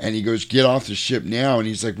 And he goes, get off the ship now. And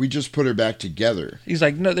he's like, we just put her back together. He's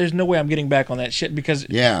like, no, there's no way I'm getting back on that shit because...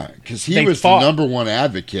 Yeah, because he was the number one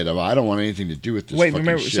advocate of, I don't want anything to do with this fucking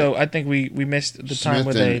remember, shit. so I think we missed the time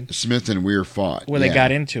where Smith and Weir fought. Where they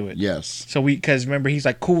got into it. Yes. So because remember, he's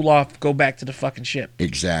like, cool off, go back to the fucking ship.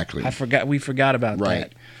 Exactly. We forgot about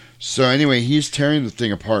that. So anyway, he's tearing the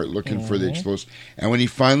thing apart looking for the explosive. And when he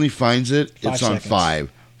finally finds it, it's on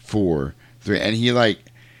 5, 4, 3. And he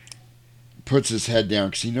puts his head down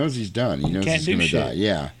because he knows he's done. He knows he's going to die.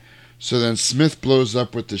 Yeah. So then Smith blows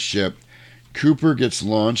up with the ship. Cooper gets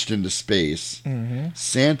launched into space.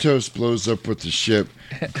 Santos blows up with the ship.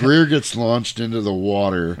 Greer gets launched into the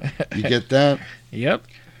water. You get that? Yep.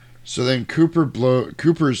 So then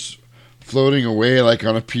Cooper's floating away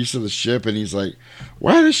on a piece of the ship, and he's like,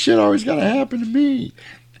 why does shit always got to happen to me?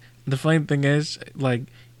 The funny thing is,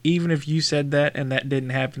 even if you said that and that didn't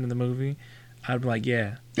happen in the movie, I'd be like,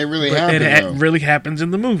 yeah. It really happened. It really happens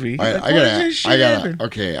in the movie.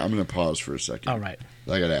 Okay, I'm going to pause for a second. All right.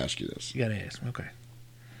 I got to ask you this. You got to ask. Okay.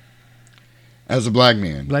 As a black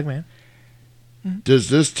man. Does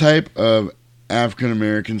this type of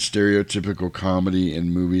African-American stereotypical comedy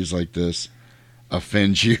in movies like this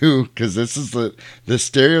offend you? Because this is the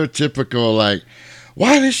stereotypical,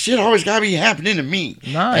 why this shit always gotta be happening to me?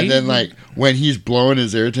 Nah, and then when he's blowing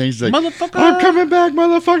his air tank, he's like, motherfucker, I'm coming back,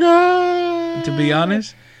 motherfucker. To be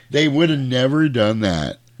honest, they would have never done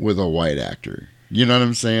that with a white actor. You know what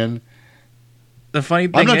I'm saying? The funny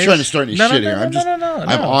thing I'm not trying to start any shit here.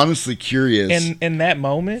 I'm honestly curious. In that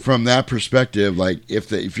moment, from that perspective,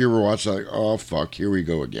 if you ever watch oh fuck, here we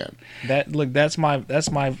go again. That's my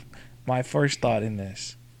first thought in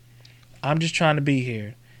this. I'm just trying to be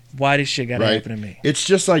here. Why this shit gotta happen to me? It's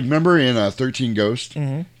just remember in 13 Ghosts,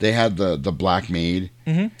 they had the black maid,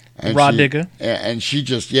 Rod Digger, and she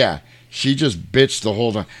just bitched the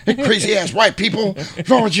whole time. Hey, crazy ass white people, what's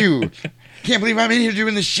wrong with you? Can't believe I'm in here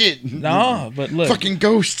doing this shit. No, but look, fucking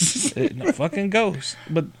ghosts. Fucking ghosts.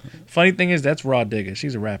 But funny thing is, that's Rod Digger.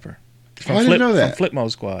 She's a rapper. I didn't know that. From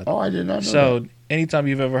Flipmo Squad. Oh, I did not know that. So anytime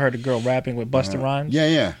you've ever heard a girl rapping with Busta Rhymes,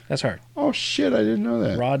 that's her. Oh shit, I didn't know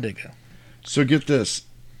that. Rod Digger. So get this.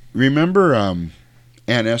 Remember Aunt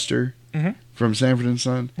Esther from Sanford and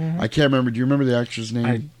Son? I can't remember. Do you remember the actress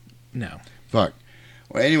name? No. Fuck.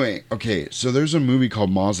 Well, anyway, okay. So there's a movie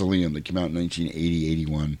called Mausoleum that came out in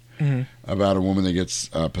 1980-81 about a woman that gets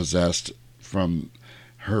possessed from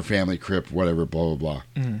her family crypt, whatever, blah, blah,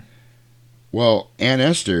 blah. Well, Aunt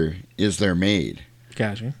Esther is their maid.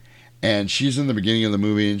 Gotcha. And she's in the beginning of the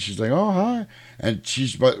movie, and she's like, "Oh, hi," and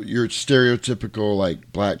she's your stereotypical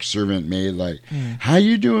black servant maid, "How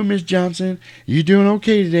you doing, Miss Johnson? You doing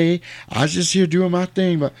okay today? I was just here doing my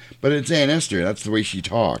thing." But it's Aunt Esther. That's the way she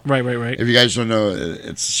talked. Right. If you guys don't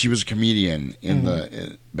know, she was a comedian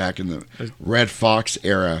in back in the Red Fox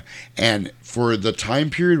era, and for the time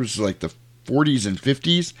period, which was the 40s and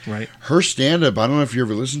 50s. Right. Her stand-up, I don't know if you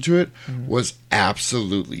ever listened to it, was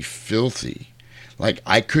absolutely filthy.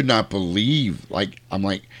 I could not believe, I'm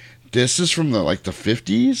like, this is from the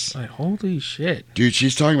 50s? Holy shit. Dude,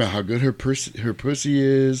 she's talking about how good her pussy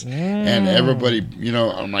is, and everybody,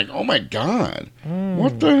 I'm like, oh my God.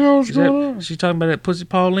 What the hell's going on? She's talking about that Pussy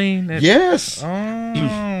Pauline? Yes.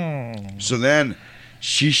 So then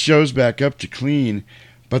she shows back up to clean,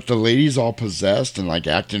 but the lady's all possessed and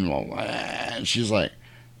acting and she's like,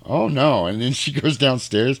 oh no. And then she goes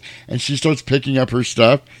downstairs and she starts picking up her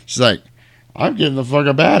stuff. She's like, I'm getting the fuck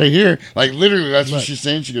up out of here. Literally, that's what she's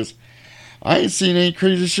saying. She goes, I ain't seen any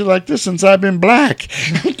crazy shit like this since I've been black.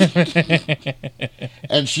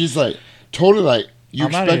 And she's totally you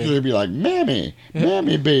expected her to be mammy,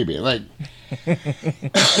 baby.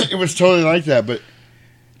 It was totally like that. But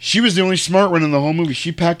she was the only smart one in the whole movie.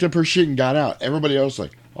 She packed up her shit and got out. Everybody else I'm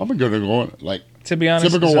going to go on. To be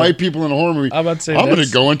honest, typical white people in a horror movie. I'm going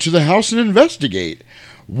to go into the house and investigate.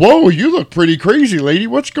 Whoa, you look pretty crazy, lady.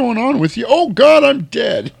 What's going on with you? Oh, God, I'm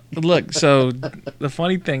dead. Look, so the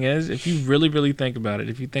funny thing is, if you really, really think about it,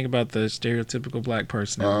 if you think about the stereotypical black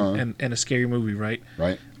person in a scary movie, right?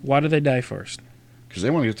 Right. Why do they die first? Because they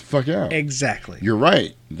want to get the fuck out. Exactly. You're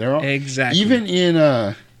right. They're all, exactly. Even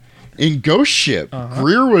in Ghost Ship,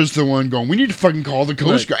 Greer was the one going, we need to fucking call the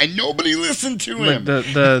Coast Guard. And nobody listened to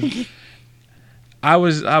him. I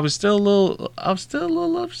was still a little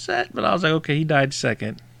upset, but I was like, okay, he died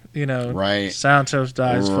second. Right. Santos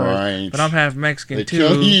dies first, but I'm half Mexican too.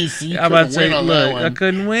 I'm about to say, look, I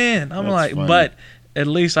couldn't win. I'm funny. But at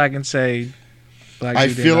least I can say. I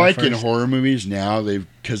feel like in horror movies now,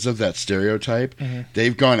 because of that stereotype,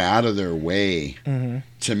 they've gone out of their way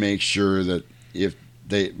to make sure that if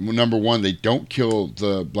number one, they don't kill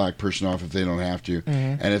the black person off if they don't have to,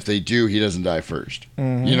 and if they do, he doesn't die first.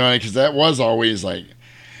 You know, because that was always like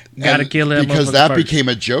gotta kill him because that first. became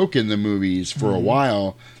a joke in the movies for a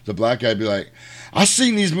while. The black guy'd be like, "I've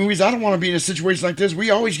seen these movies. I don't want to be in a situation like this. We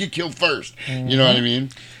always get killed first." You know what I mean?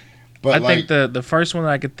 But I think the first one that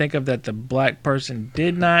I could think of that the black person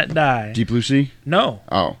did not die. Deep Blue Sea? No.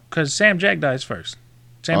 Oh. Because Sam Jack dies first.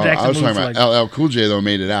 Sam I Jackson was talking moved about LL Cool J, though,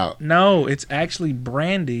 made it out. No, it's actually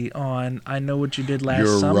Brandy on I Know What You Did Last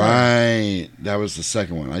You're Summer. right. That was the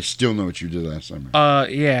second one. I still Know What You Did Last Summer.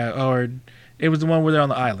 Yeah, or it was the one where they're on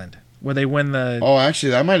the island. Where they win the... Oh, actually,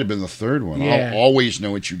 that might have been the third one. Yeah. I'll always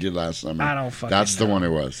know what you did last summer. I don't fucking That's the one it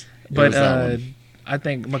was. But I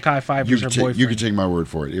think Mekhi Phifer was her boyfriend. You can take my word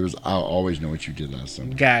for it. It was I'll always know what you did last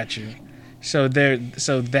summer. Got you. So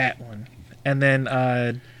that one. And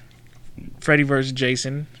then Freddy versus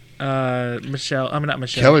Jason. Not Michelle.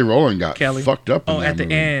 Kelly Rowland got fucked up in that at the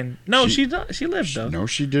movie. end. No, she lived, though. No,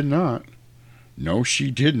 she did not. No,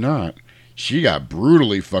 she did not. She got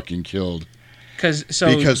brutally fucking killed. Because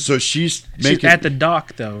she's at the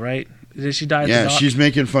dock, though, right? Did she die at the dock? Yeah, she's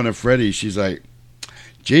making fun of Freddy. She's like,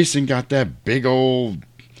 Jason got that big old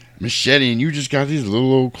machete and you just got these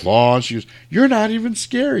little old claws. She goes, you're not even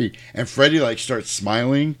scary. And Freddy like starts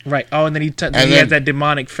smiling. Right. Oh, and then he has that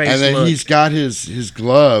demonic face and then look. he's got his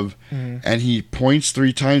glove and he points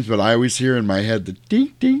 3 times, but I always hear in my head the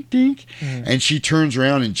dink, dink, dink. And she turns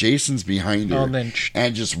around and Jason's behind her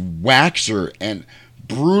and just whacks her and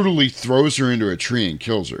brutally throws her into a tree and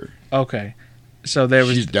kills her. Okay. So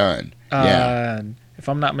she's done. Yeah. If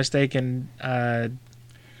I'm not mistaken,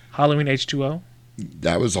 Halloween H2O.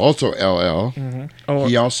 That was also LL.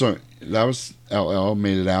 That was LL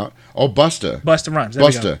made it out. Oh, Busta Rhymes. There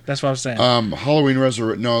we go. That's what I was saying. That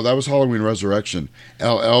was Halloween Resurrection.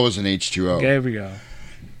 LL was an H2O. There we go.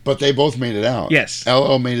 But they both made it out. Yes.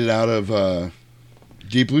 LL made it out of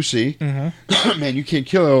Deep Blue Sea. Man, you can't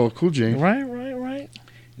kill LL Cool J. Right.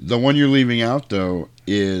 The one you're leaving out though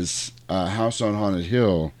is House on Haunted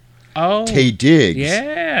Hill. Oh, Taye Diggs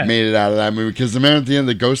made it out of that movie because the man at the end,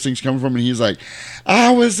 the ghost thing's coming from, and he's like,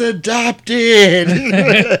 "I was adopted."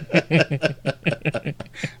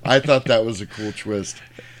 I thought that was a cool twist.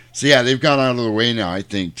 So yeah, they've gone out of the way now, I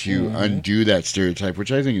think, to undo that stereotype,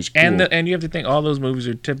 which I think is cool. And you have to think all those movies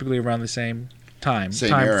are typically around the same time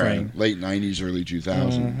era, frame. Late 90s, early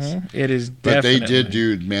 2000s. It is but definitely.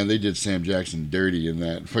 they did Sam Jackson dirty in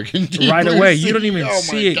that fucking right away. You don't even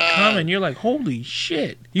see it coming. You're like, holy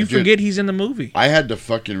shit. You forget he's in the movie. I had to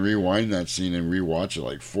fucking rewind that scene and rewatch it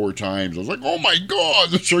like 4 times. I was like, oh my god,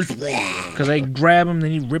 the sharks. Because they grab him,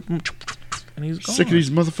 then you rip him, and he's gone. Sick of these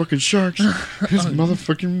motherfucking sharks. This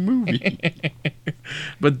motherfucking movie.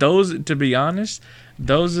 But those, to be honest,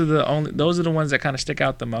 those are the ones that kind of stick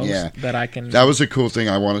out the most. Yeah. That I can. That was a cool thing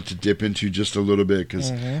I wanted to dip into just a little bit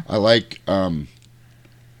because I like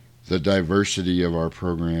the diversity of our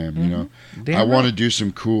program. You know, I want to do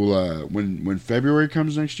some cool. When February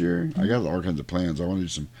comes next year, I got all kinds of plans. I want to do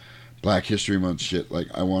some Black History Month shit. Like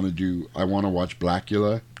I want to watch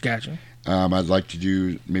Blackula. Gotcha. I'd like to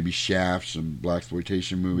do maybe Shaft, some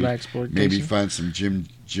blaxploitation movie. Maybe find some Jim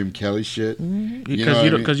Kelly shit.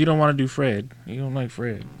 Because you don't want to do Fred. You don't like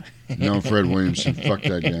Fred. No, Fred Williamson. Fuck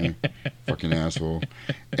that guy. Fucking asshole.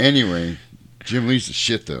 Anyway, Jim Lee's the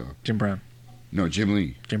shit though. Jim Brown. No, Jim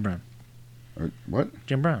Lee. Jim Brown. Or what?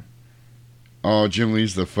 Jim Brown. Oh, Jim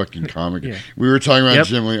Lee's the fucking comic. Yeah. We were talking about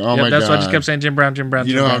Jim Lee. Oh my god. That's why I just kept saying Jim Brown. You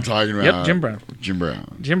know what I'm talking about. Yep, Jim Brown.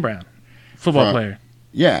 Jim Brown. Football player.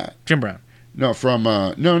 Yeah. Jim Brown. No, from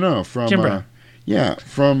from Jim Brown. Yeah,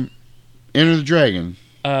 from Enter the Dragon.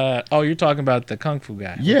 You're talking about the Kung Fu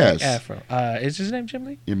guy. Yes. Afro. Is his name Jim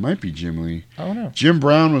Lee? It might be Jim Lee. I don't know. Jim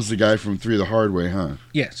Brown was the guy from 3 the Hard Way, huh?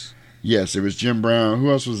 Yes. Yes, it was Jim Brown. Who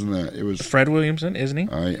else was in that? It was Fred Williamson, isn't he?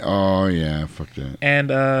 Oh yeah, fuck that. And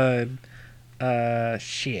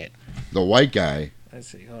shit. The white guy. Let's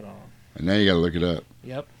see. Hold on. And now you got to look it up.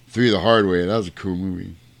 Yep. 3 the Hard Way. That was a cool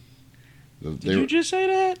movie. Did you just say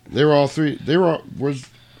that? They were all 3. They were all,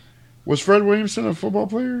 was Fred Williamson a football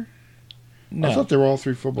player? No. I thought they were all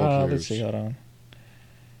 3 football players. Let's see. Hold on.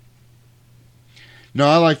 No,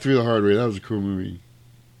 I like 3 the Hard Way. That was a cool movie.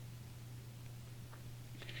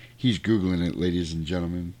 He's Googling it, ladies and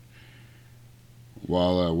gentlemen,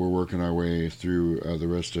 while we're working our way through the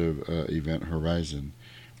rest of Event Horizon.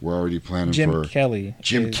 We're already planning for... Kelly.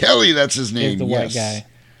 Jim Kelly, that's his name. Is the white guy.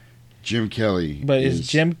 Jim Kelly. But it's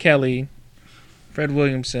Jim Kelly, Fred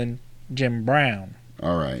Williamson, Jim Brown.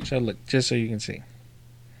 All right. So look, just so you can see.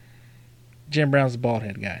 Jim Brown's the bald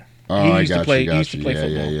head guy. Oh, he used to play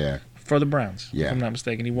football. Yeah. For the Browns, if I'm not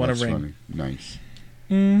mistaken. He won a ring. Funny. Nice.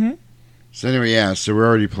 Mm-hmm. So anyway, yeah. So we're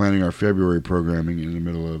already planning our February programming in the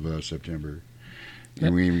middle of September,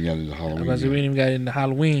 and we even got into Halloween. We didn't even got into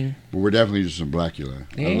Halloween. But we're definitely just some Blackula.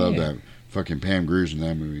 Yeah. I love that fucking Pam Grier's in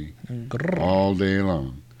that movie all day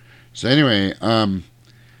long. So anyway,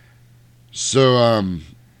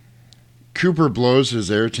 Cooper blows his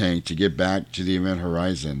air tank to get back to the Event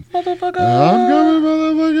Horizon. Motherfucker! I'm coming,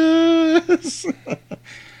 motherfuckers!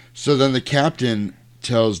 So then the captain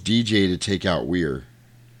tells DJ to take out Weir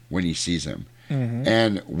when he sees him. Mm-hmm.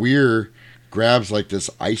 And Weir grabs like this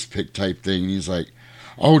ice pick type thing, and he's like,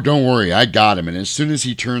 oh, don't worry, I got him. And as soon as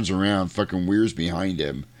he turns around, fucking Weir's behind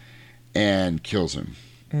him and kills him.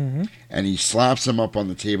 Mm-hmm. And he slaps him up on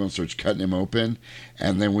the table and starts cutting him open.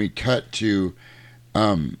 And then we cut to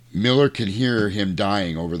Miller can hear him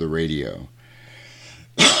dying over the radio.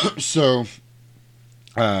 So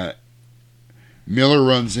Miller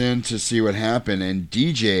runs in to see what happened, and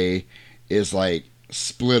DJ is like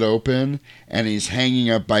split open, and he's hanging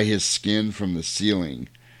up by his skin from the ceiling.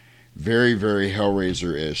 Very, very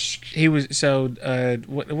Hellraiser-ish. He was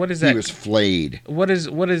what is that? He was flayed. What are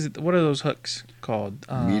those hooks called?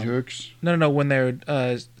 Meat hooks? No, when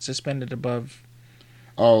they're suspended above.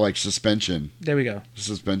 Oh, like suspension. There we go.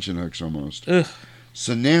 Suspension hooks almost. Ugh.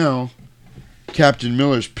 So now Captain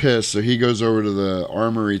Miller's pissed, so he goes over to the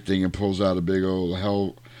armory thing and pulls out a big old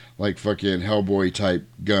fucking Hellboy type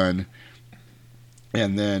gun.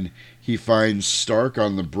 And then he finds Stark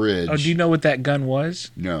on the bridge. Oh, do you know what that gun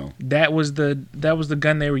was? No. That was the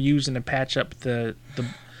gun they were using to patch up the.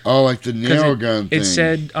 Oh, like the nail gun thing. It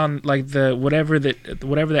said on like the whatever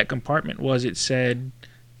that compartment was. It said,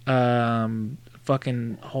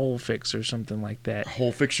 fucking hole fix or something like that.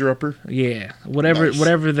 Hole fixer upper. Yeah,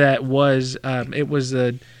 whatever that was. It was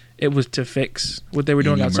to fix what they were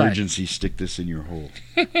doing outside. Emergency, stick this in your hole.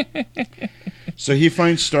 So he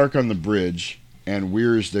finds Stark on the bridge. And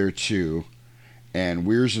Weir's there too, and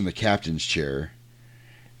Weir's in the captain's chair,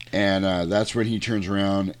 and that's when he turns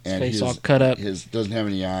around and his face all cut up. His doesn't have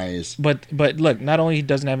any eyes. But look, not only he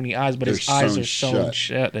doesn't have any eyes, but his eyes are sewn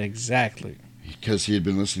shut. Exactly. Because he had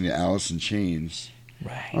been listening to Alice in Chains.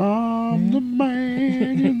 Right. I'm the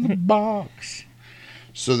man in the box.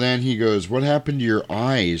 So then he goes, "What happened to your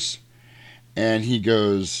eyes?" And he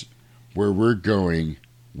goes, "Where we're going,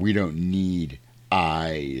 we don't need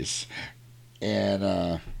eyes."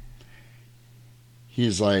 And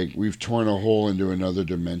he's like, we've torn a hole into another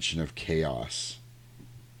dimension of chaos.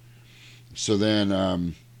 So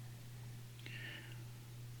then,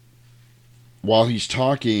 while he's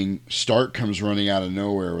talking, Stark comes running out of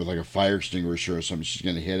nowhere with like a fire extinguisher or something. She's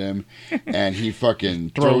going to hit him. And he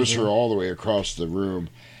fucking throws her all the way across the room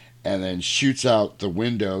and then shoots out the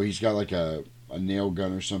window. He's got like a nail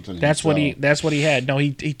gun or something. That's what he had. No,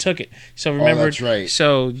 he took it. So remember, that's right.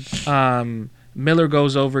 So Miller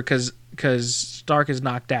goes over because Stark is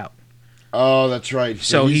knocked out. Oh, that's right.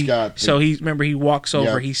 So he walks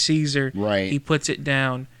over. Yep. He sees her. Right. He puts it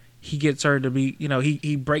down. He gets her to be.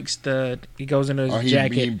 He breaks he goes into his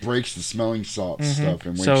jacket. He breaks the smelling salt stuff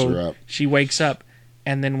and wakes her up. She wakes up,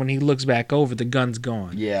 and then when he looks back over, the gun's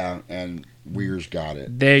gone. Yeah, and Weir's got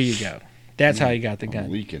it. There you go. That's how he got the gun.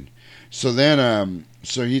 Leaking. So then,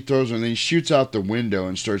 so he throws her and then he shoots out the window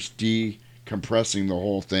and starts decompressing the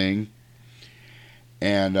whole thing.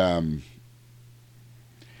 And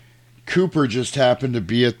Cooper just happened to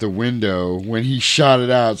be at the window when he shot it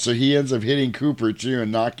out. So he ends up hitting Cooper too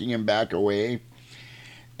and knocking him back away.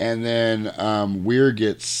 And then Weir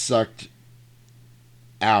gets sucked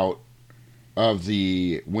out of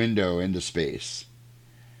the window into space.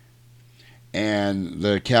 And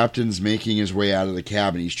the captain's making his way out of the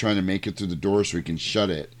cabin. He's trying to make it through the door so he can shut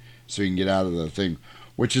it, so he can get out of the thing,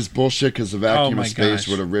 which is bullshit because the vacuum of space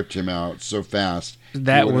would have ripped him out so fast.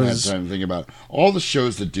 That he was had time to think about it. All the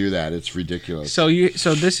shows that do that. It's ridiculous. So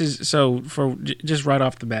just right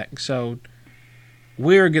off the bat. So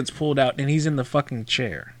Weir gets pulled out and he's in the fucking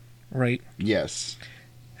chair, right? Yes.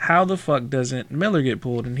 How the fuck doesn't Miller get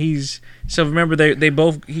pulled? And remember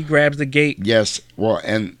he grabs the gate. Yes. Well,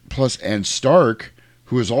 and Stark,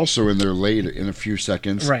 who is also in there late in a few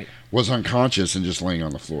seconds, right, was unconscious and just laying on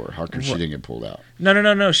the floor. How come she didn't get pulled out?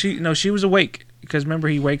 No. She was awake because remember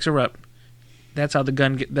he wakes her up. That's how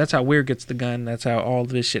that's how Weir gets the gun. That's how all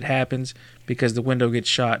this shit happens because the window gets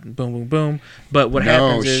shot and boom, boom, boom. But what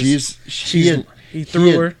happens is he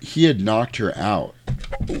threw her. He had knocked her out.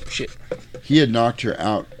 Oh shit. He had knocked her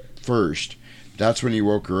out first. That's when he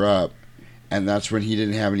woke her up, and that's when he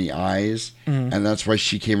didn't have any eyes, and that's why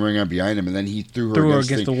she came running up behind him, and then he threw her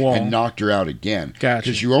against the wall and knocked her out again. Gotcha.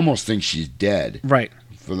 Because you almost think she's dead, right,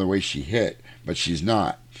 from the way she hit, but she's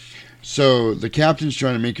not. So the captain's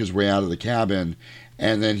trying to make his way out of the cabin,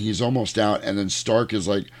 And then he's almost out, and then Stark is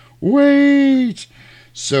like, wait!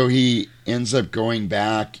 So he ends up going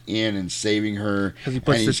back in and saving her. Because he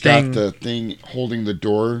puts and the he's thing... got the thing holding the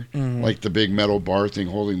door, like the big metal bar thing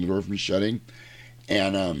holding the door from shutting.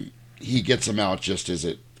 And he gets him out just as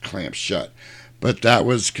it clamps shut. But that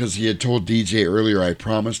was because he had told DJ earlier, I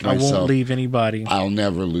promised myself... I won't leave anybody. I'll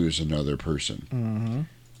never lose another person. Mm-hmm.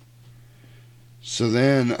 So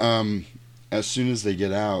then, as soon as they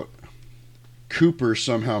get out, Cooper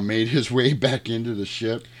somehow made his way back into the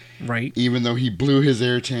ship. Right. Even though he blew his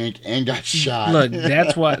air tank and got shot. Look,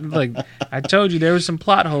 that's what... Look, I told you there was some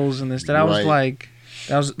plot holes in this that I was like...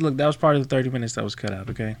 That was part of the 30 minutes that was cut out,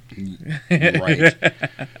 okay? Right.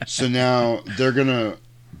 So now they're going to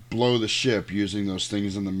blow the ship using those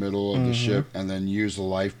things in the middle of the ship and then use the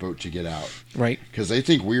lifeboat to get out. Right. Because they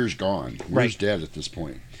think Weir's gone. Weir's dead at this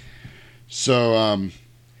point. So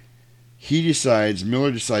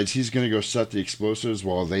Miller decides he's going to go set the explosives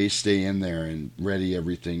while they stay in there and ready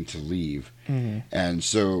everything to leave. Mm-hmm. And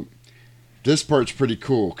so this part's pretty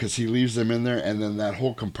cool because he leaves them in there and then that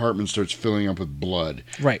whole compartment starts filling up with blood.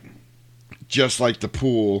 Right. Just like the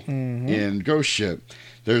pool in Ghost Ship.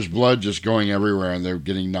 There's blood just going everywhere and they're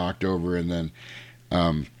getting knocked over. And then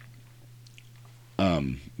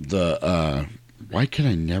why can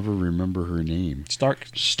I never remember her name?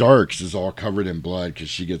 Starks is all covered in blood because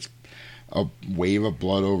she gets a wave of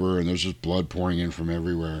blood over her and there's just blood pouring in from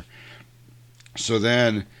everywhere. So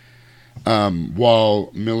then,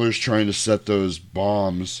 while Miller's trying to set those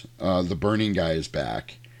bombs, the burning guy is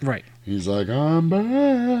back. Right. He's like, I'm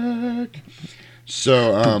back.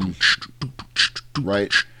 So,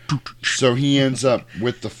 right. So he ends up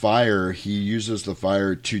with the fire. He uses the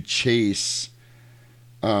fire to chase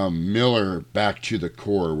Miller back to the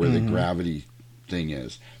core where the gravity thing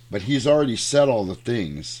is. But he's already set all the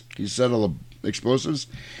things. He's set all the explosives,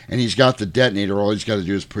 and he's got the detonator. All he's got to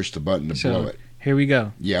do is push the button to blow it. Here we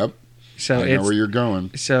go. Yep. So I know where you're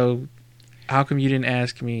going. So, how come you didn't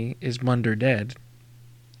ask me, is Munder dead?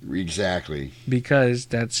 Exactly. Because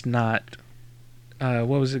that's not... what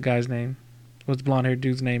was the guy's name? What's the blonde-haired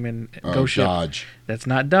dude's name in Ghost Ship? Dodge. That's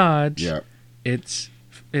not Dodge. Yep. It's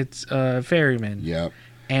Ferryman. Yep.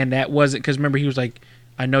 And that wasn't... Because remember, he was like,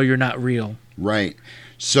 I know you're not real. Right.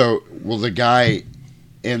 So, the guy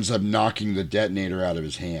ends up knocking the detonator out of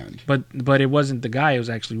his hand. But it wasn't the guy. It was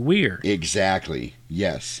actually Weir. Exactly.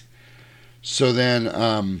 Yes. So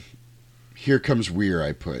then, here comes Weir,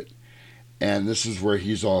 I put. And this is where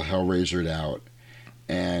he's all Hellraisered out.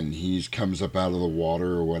 And he comes up out of the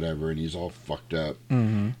water or whatever, and he's all fucked up.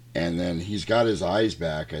 Mm-hmm. And then he's got his eyes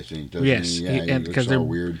back, I think, doesn't yes. he? Yeah, he looks all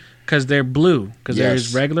weird. Because they're blue. Because they're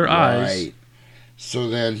his regular eyes. Right. So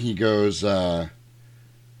then he goes, we're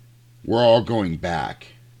all going back.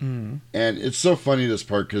 Mm-hmm. And it's so funny, this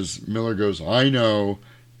part, because Miller goes, I know,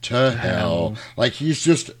 to hell. Like, he's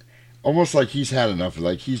just, almost like he's had enough.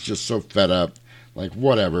 Like, he's just so fed up. Like,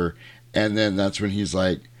 whatever. And then that's when he's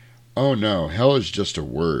like, oh no, hell is just a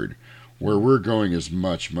word. Where we're going is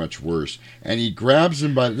much, much worse. And he grabs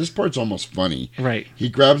him by, this part's almost funny. Right. He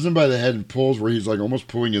grabs him by the head and pulls where he's like almost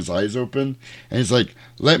pulling his eyes open. And he's like,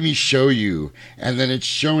 let me show you. And then it's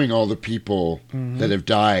showing all the people that have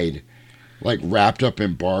died, like wrapped up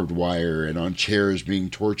in barbed wire and on chairs being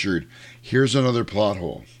tortured. Here's another plot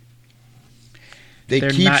hole. They're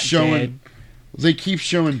keep showing... Dead. They keep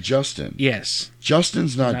showing Justin. Yes.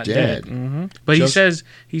 Justin's not dead. Mm-hmm. But he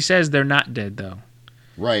says they're not dead, though.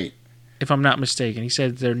 Right. If I'm not mistaken. He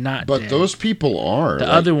says they're not dead. But those people are. The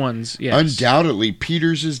other ones, yes. Undoubtedly,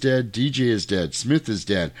 Peters is dead, DJ is dead, Smith is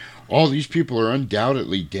dead. All these people are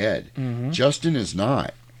undoubtedly dead. Mm-hmm. Justin is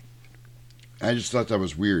not. I just thought that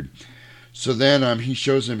was weird. So then he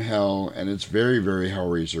shows him hell, and it's very, very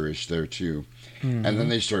Hellraiser-ish there, too. Mm-hmm. And then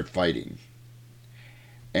they start fighting.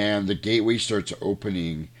 And the gateway starts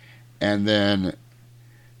opening, and then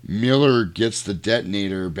Miller gets the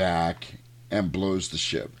detonator back and blows the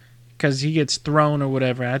ship. Because he gets thrown or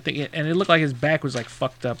whatever. I think, and it looked like his back was like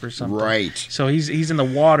fucked up or something. Right. So he's in the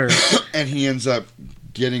water, and he ends up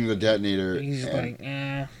getting the detonator. He's like,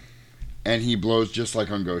 eh. And he blows just like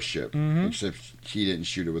on Ghost Ship, mm-hmm. except he didn't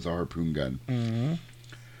shoot it with a harpoon gun. Mm-hmm.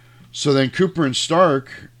 So then Cooper and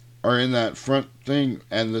Stark are in that front thing,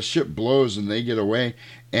 and the ship blows, and they get away.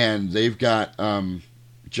 And they've got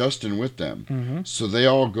Justin with them. Mm-hmm. So they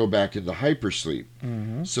all go back into hypersleep.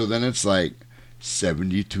 Mm-hmm. So then it's like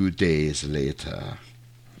 72 days later.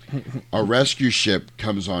 A rescue ship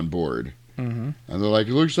comes on board. Mm-hmm. And they're like,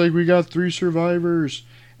 it looks like we got 3 survivors.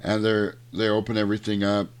 And they open everything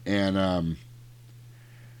up. And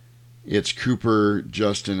it's Cooper,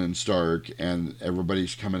 Justin, and Stark. And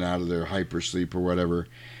everybody's coming out of their hypersleep or whatever.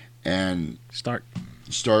 And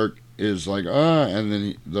Stark is like, and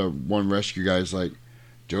then the one rescue guy's like,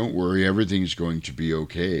 don't worry, everything's going to be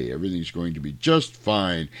okay. Everything's going to be just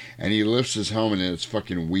fine. And he lifts his helmet and it's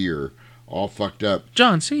fucking Weir, all fucked up.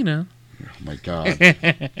 John Cena. Oh my God.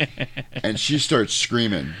 And she starts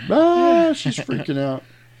screaming. Ah, she's freaking out.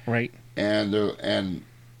 Right. And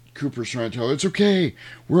Cooper's trying to tell her, it's okay.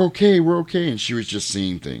 We're okay. We're okay. And she was just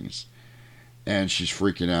seeing things. And she's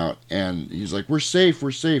freaking out. And he's like, we're safe.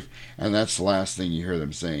 We're safe. And that's the last thing you hear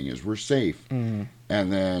them saying is, we're safe. Mm-hmm.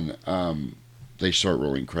 And then they start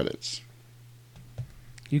rolling credits.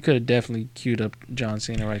 You could have definitely queued up John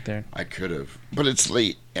Cena right there. I could have. But it's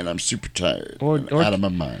late, and I'm super tired. Or out of my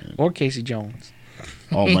mind. Or Casey Jones.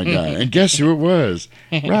 Oh, my God. And guess who it was?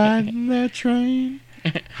 Riding that train.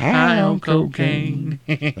 High on cocaine.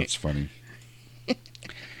 That's funny.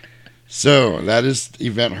 So, that is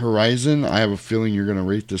Event Horizon. I have a feeling you're going to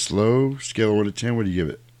rate this low. Scale of 1 to 10, what do you give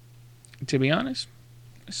it? To be honest,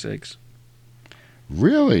 a 6.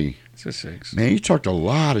 Really? It's a 6. Man, you talked a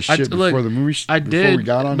lot of shit before the movie. I did, we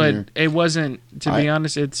got on but here. It wasn't. To be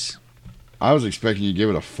honest, it's. I was expecting you to give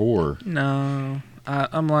it a 4. No,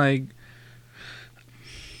 I'm like.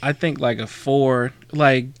 I think like a 4.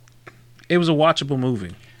 Like, it was a watchable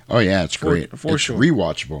movie. Oh yeah, it's great. For it's sure.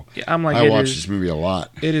 Rewatchable. Yeah, I'm like. I watched this movie a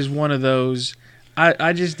lot. It is one of those.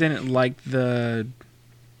 I just didn't like the.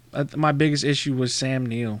 My biggest issue was Sam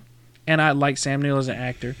Neill. And I like Sam Neill as an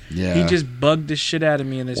actor. Yeah. He just bugged the shit out of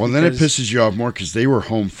me in this. Well, then it pisses you off more because they were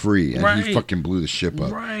home free and he fucking blew the ship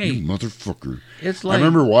up. Right. You motherfucker. It's like, I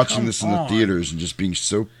remember watching this in the theaters and just being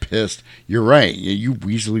so pissed. You're right. You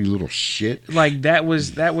weaselly little shit. Like, that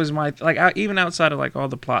was my... Like, even outside of, like, all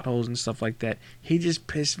the plot holes and stuff like that, he just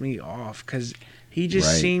pissed me off because he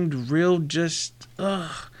just seemed real just...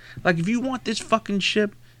 Ugh. Like, if you want this fucking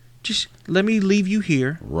ship, just let me leave you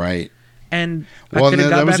here. Right. And well,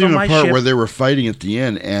 that was even a part where they were fighting at the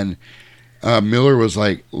end, and Miller was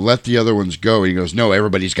like, "Let the other ones go." And he goes, "No,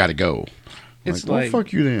 everybody's got to go." It's like, well,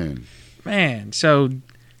 fuck you then, man. So,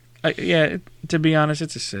 yeah. To be honest,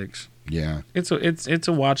 it's a 6. Yeah, it's a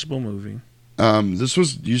watchable movie. This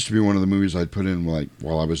used to be one of the movies I'd put in like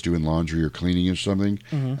while I was doing laundry or cleaning or something,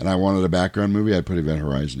 and I wanted a background movie. I'd put Event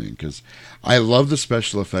Horizon in because I love the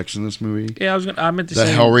special effects in this movie. Yeah, I meant to say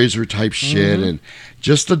the Hellraiser type shit and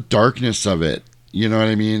just the darkness of it. You know what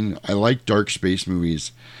I mean? I like dark space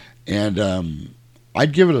movies, and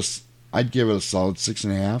I'd give it a solid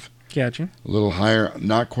 6.5. Gotcha. A little higher,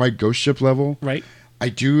 not quite Ghost Ship level. Right. I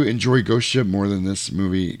do enjoy Ghost Ship more than this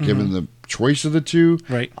movie. Given the choice of the two,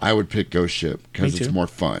 right, I would pick Ghost Ship because it's more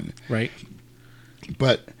fun. Right.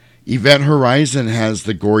 But Event Horizon has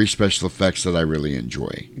the gory special effects that I really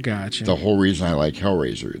enjoy. Gotcha. The whole reason I like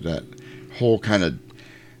Hellraiser, that whole kind of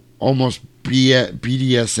almost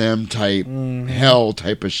BDSM type, hell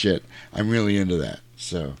type of shit. I'm really into that.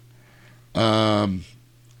 So,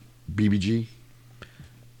 BBG.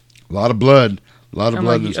 A lot of blood. A lot of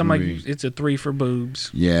blood in this movie. Like, it's a 3 for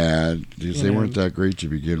boobs. Yeah, because they weren't that great to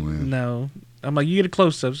begin with. No. I'm like, you get a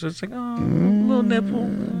close-up, so it's like, oh, little nipple.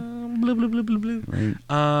 Blue, blue, blue, blue, blue. Right.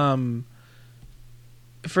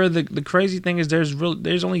 For the crazy thing is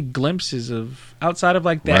there's only glimpses of, outside of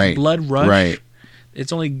like that blood rush. Right.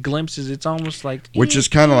 It's only glimpses. It's almost like... Which is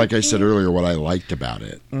kind of like I said earlier, what I liked about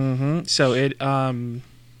it. Mm-hmm. So it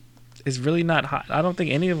is really not high. I don't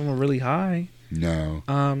think any of them are really high. No.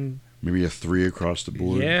 Maybe a 3 across the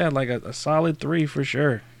board. Yeah, like a solid 3 for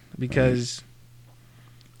sure. Because,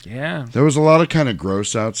 yeah. There was a lot of kind of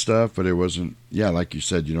gross out stuff, but it wasn't... Yeah, like you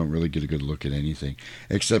said, you don't really get a good look at anything.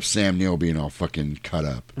 Except Sam Neill being all fucking cut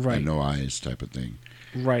up. Right. And no eyes type of thing.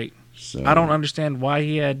 Right. So, I don't understand why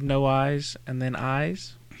he had no eyes and then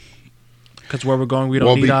eyes. Because where we're going, we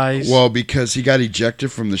don't need eyes. Well, because he got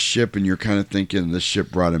ejected from the ship, and you're kind of thinking the ship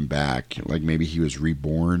brought him back. Like maybe he was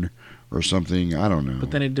reborn or something. I don't know.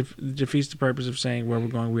 But then it defeats the purpose of saying where we're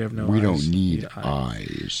going, we have no eyes. We don't need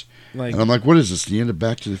eyes. Like, and I'm like, what is this, the end of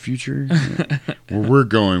Back to the Future? Where we're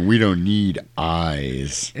going, we don't need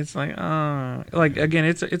eyes. It's like, again,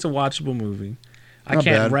 it's a watchable movie. I Not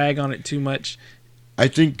can't bad. rag on it too much. I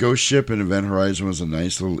think Ghost Ship and Event Horizon was a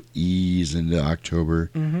nice little ease into October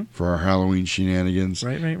for our Halloween shenanigans.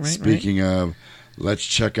 Right. Speaking of, let's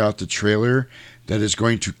check out the trailer that is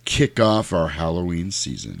going to kick off our Halloween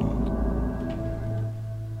season.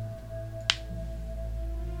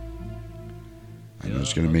 I know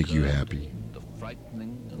it's going to make you happy. The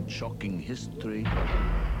frightening and shocking history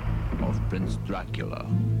of Prince Dracula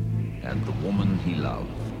and the woman he loved.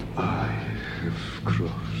 I have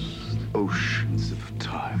crossed oceans of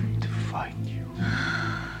time to find you.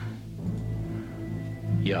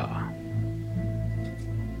 Yeah.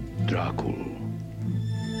 Dracula.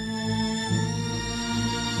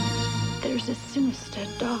 a sinister,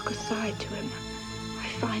 darker side to him I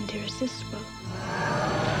find irresistible.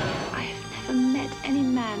 I have never met any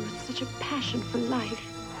man with such a passion for life.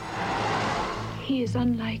 He is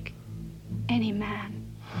unlike any man.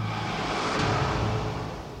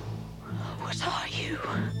 What are you?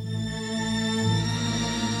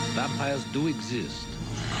 Vampires do exist.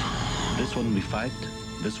 This one we fight,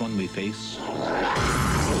 this one we face.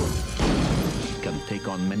 He can take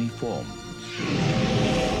on many forms.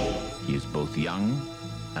 He is both young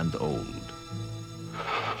and old.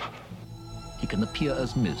 He can appear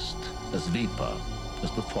as mist, as vapor,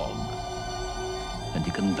 as the fog. And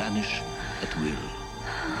he can vanish at will.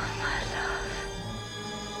 My love.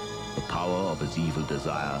 The power of his evil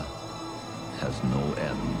desire has no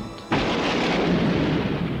end.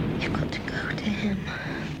 You've got to go to him.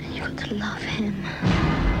 You've got to love him.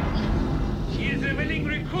 She is a willing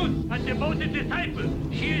recruit and devoted disciple.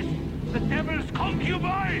 She is the devil's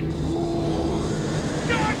concubine.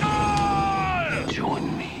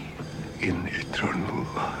 Join me in eternal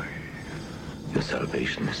life. Your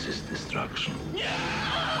salvation is his destruction.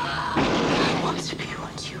 I want to be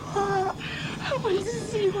what you are. I want to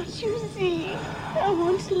see what you see. I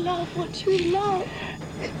want to love what you love.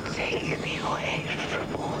 Take me away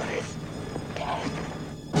from all this death.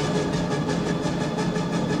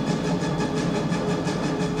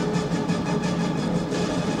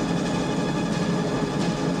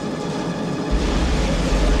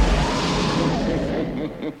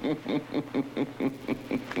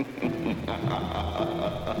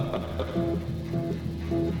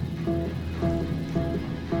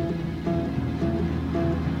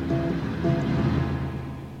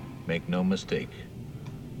 Make no mistake,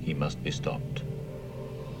 he must be stopped.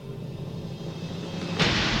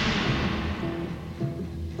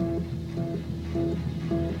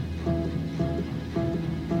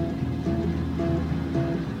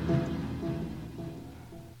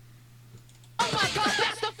 Oh my God,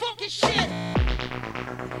 that's the funky shit!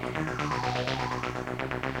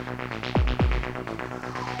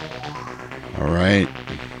 All right.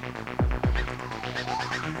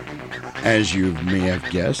 As you may have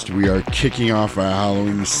guessed, we are kicking off our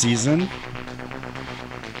Halloween season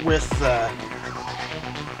with a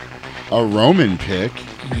Roman pick.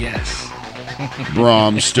 Yes.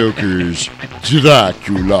 Bram Stoker's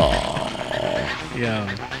Dracula. Yeah.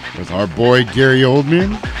 With our boy Gary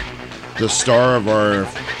Oldman, the star of our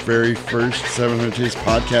very first 700 Taste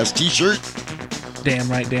podcast t-shirt. Damn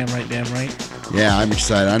right, damn right, damn right. Yeah, I'm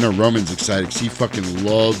excited. I know Roman's excited because he fucking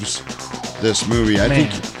loves this movie. I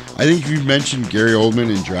think you've mentioned Gary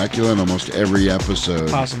Oldman and Dracula in almost every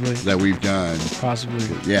episode Possibly. that we've done. Possibly.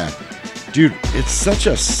 Yeah. Dude, it's such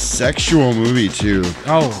a sexual movie, too.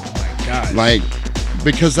 Oh, my God. Like,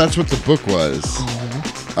 because that's what the book was.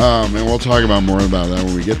 Mm-hmm. And we'll talk about more about that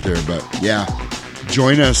when we get there. But, yeah,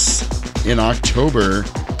 join us in October.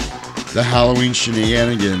 The Halloween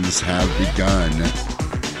shenanigans have begun.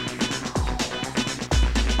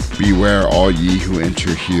 Beware all ye who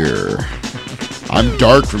enter here. I'm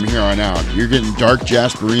dark from here on out. You're getting dark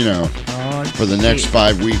Jasperino for the next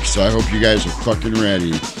 5 weeks, so I hope you guys are fucking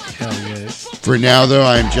ready. Hell yes. For now, though,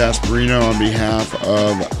 I'm Jasperino on behalf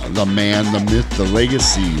of the man, the myth, the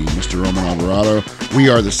legacy, Mr. Roman Alvarado. We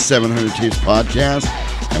are the 700 Tapes Podcast,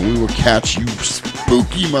 and we will catch you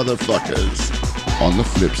spooky motherfuckers on the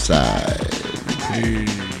flip side.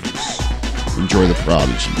 Peace. Enjoy the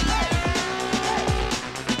Prodigy.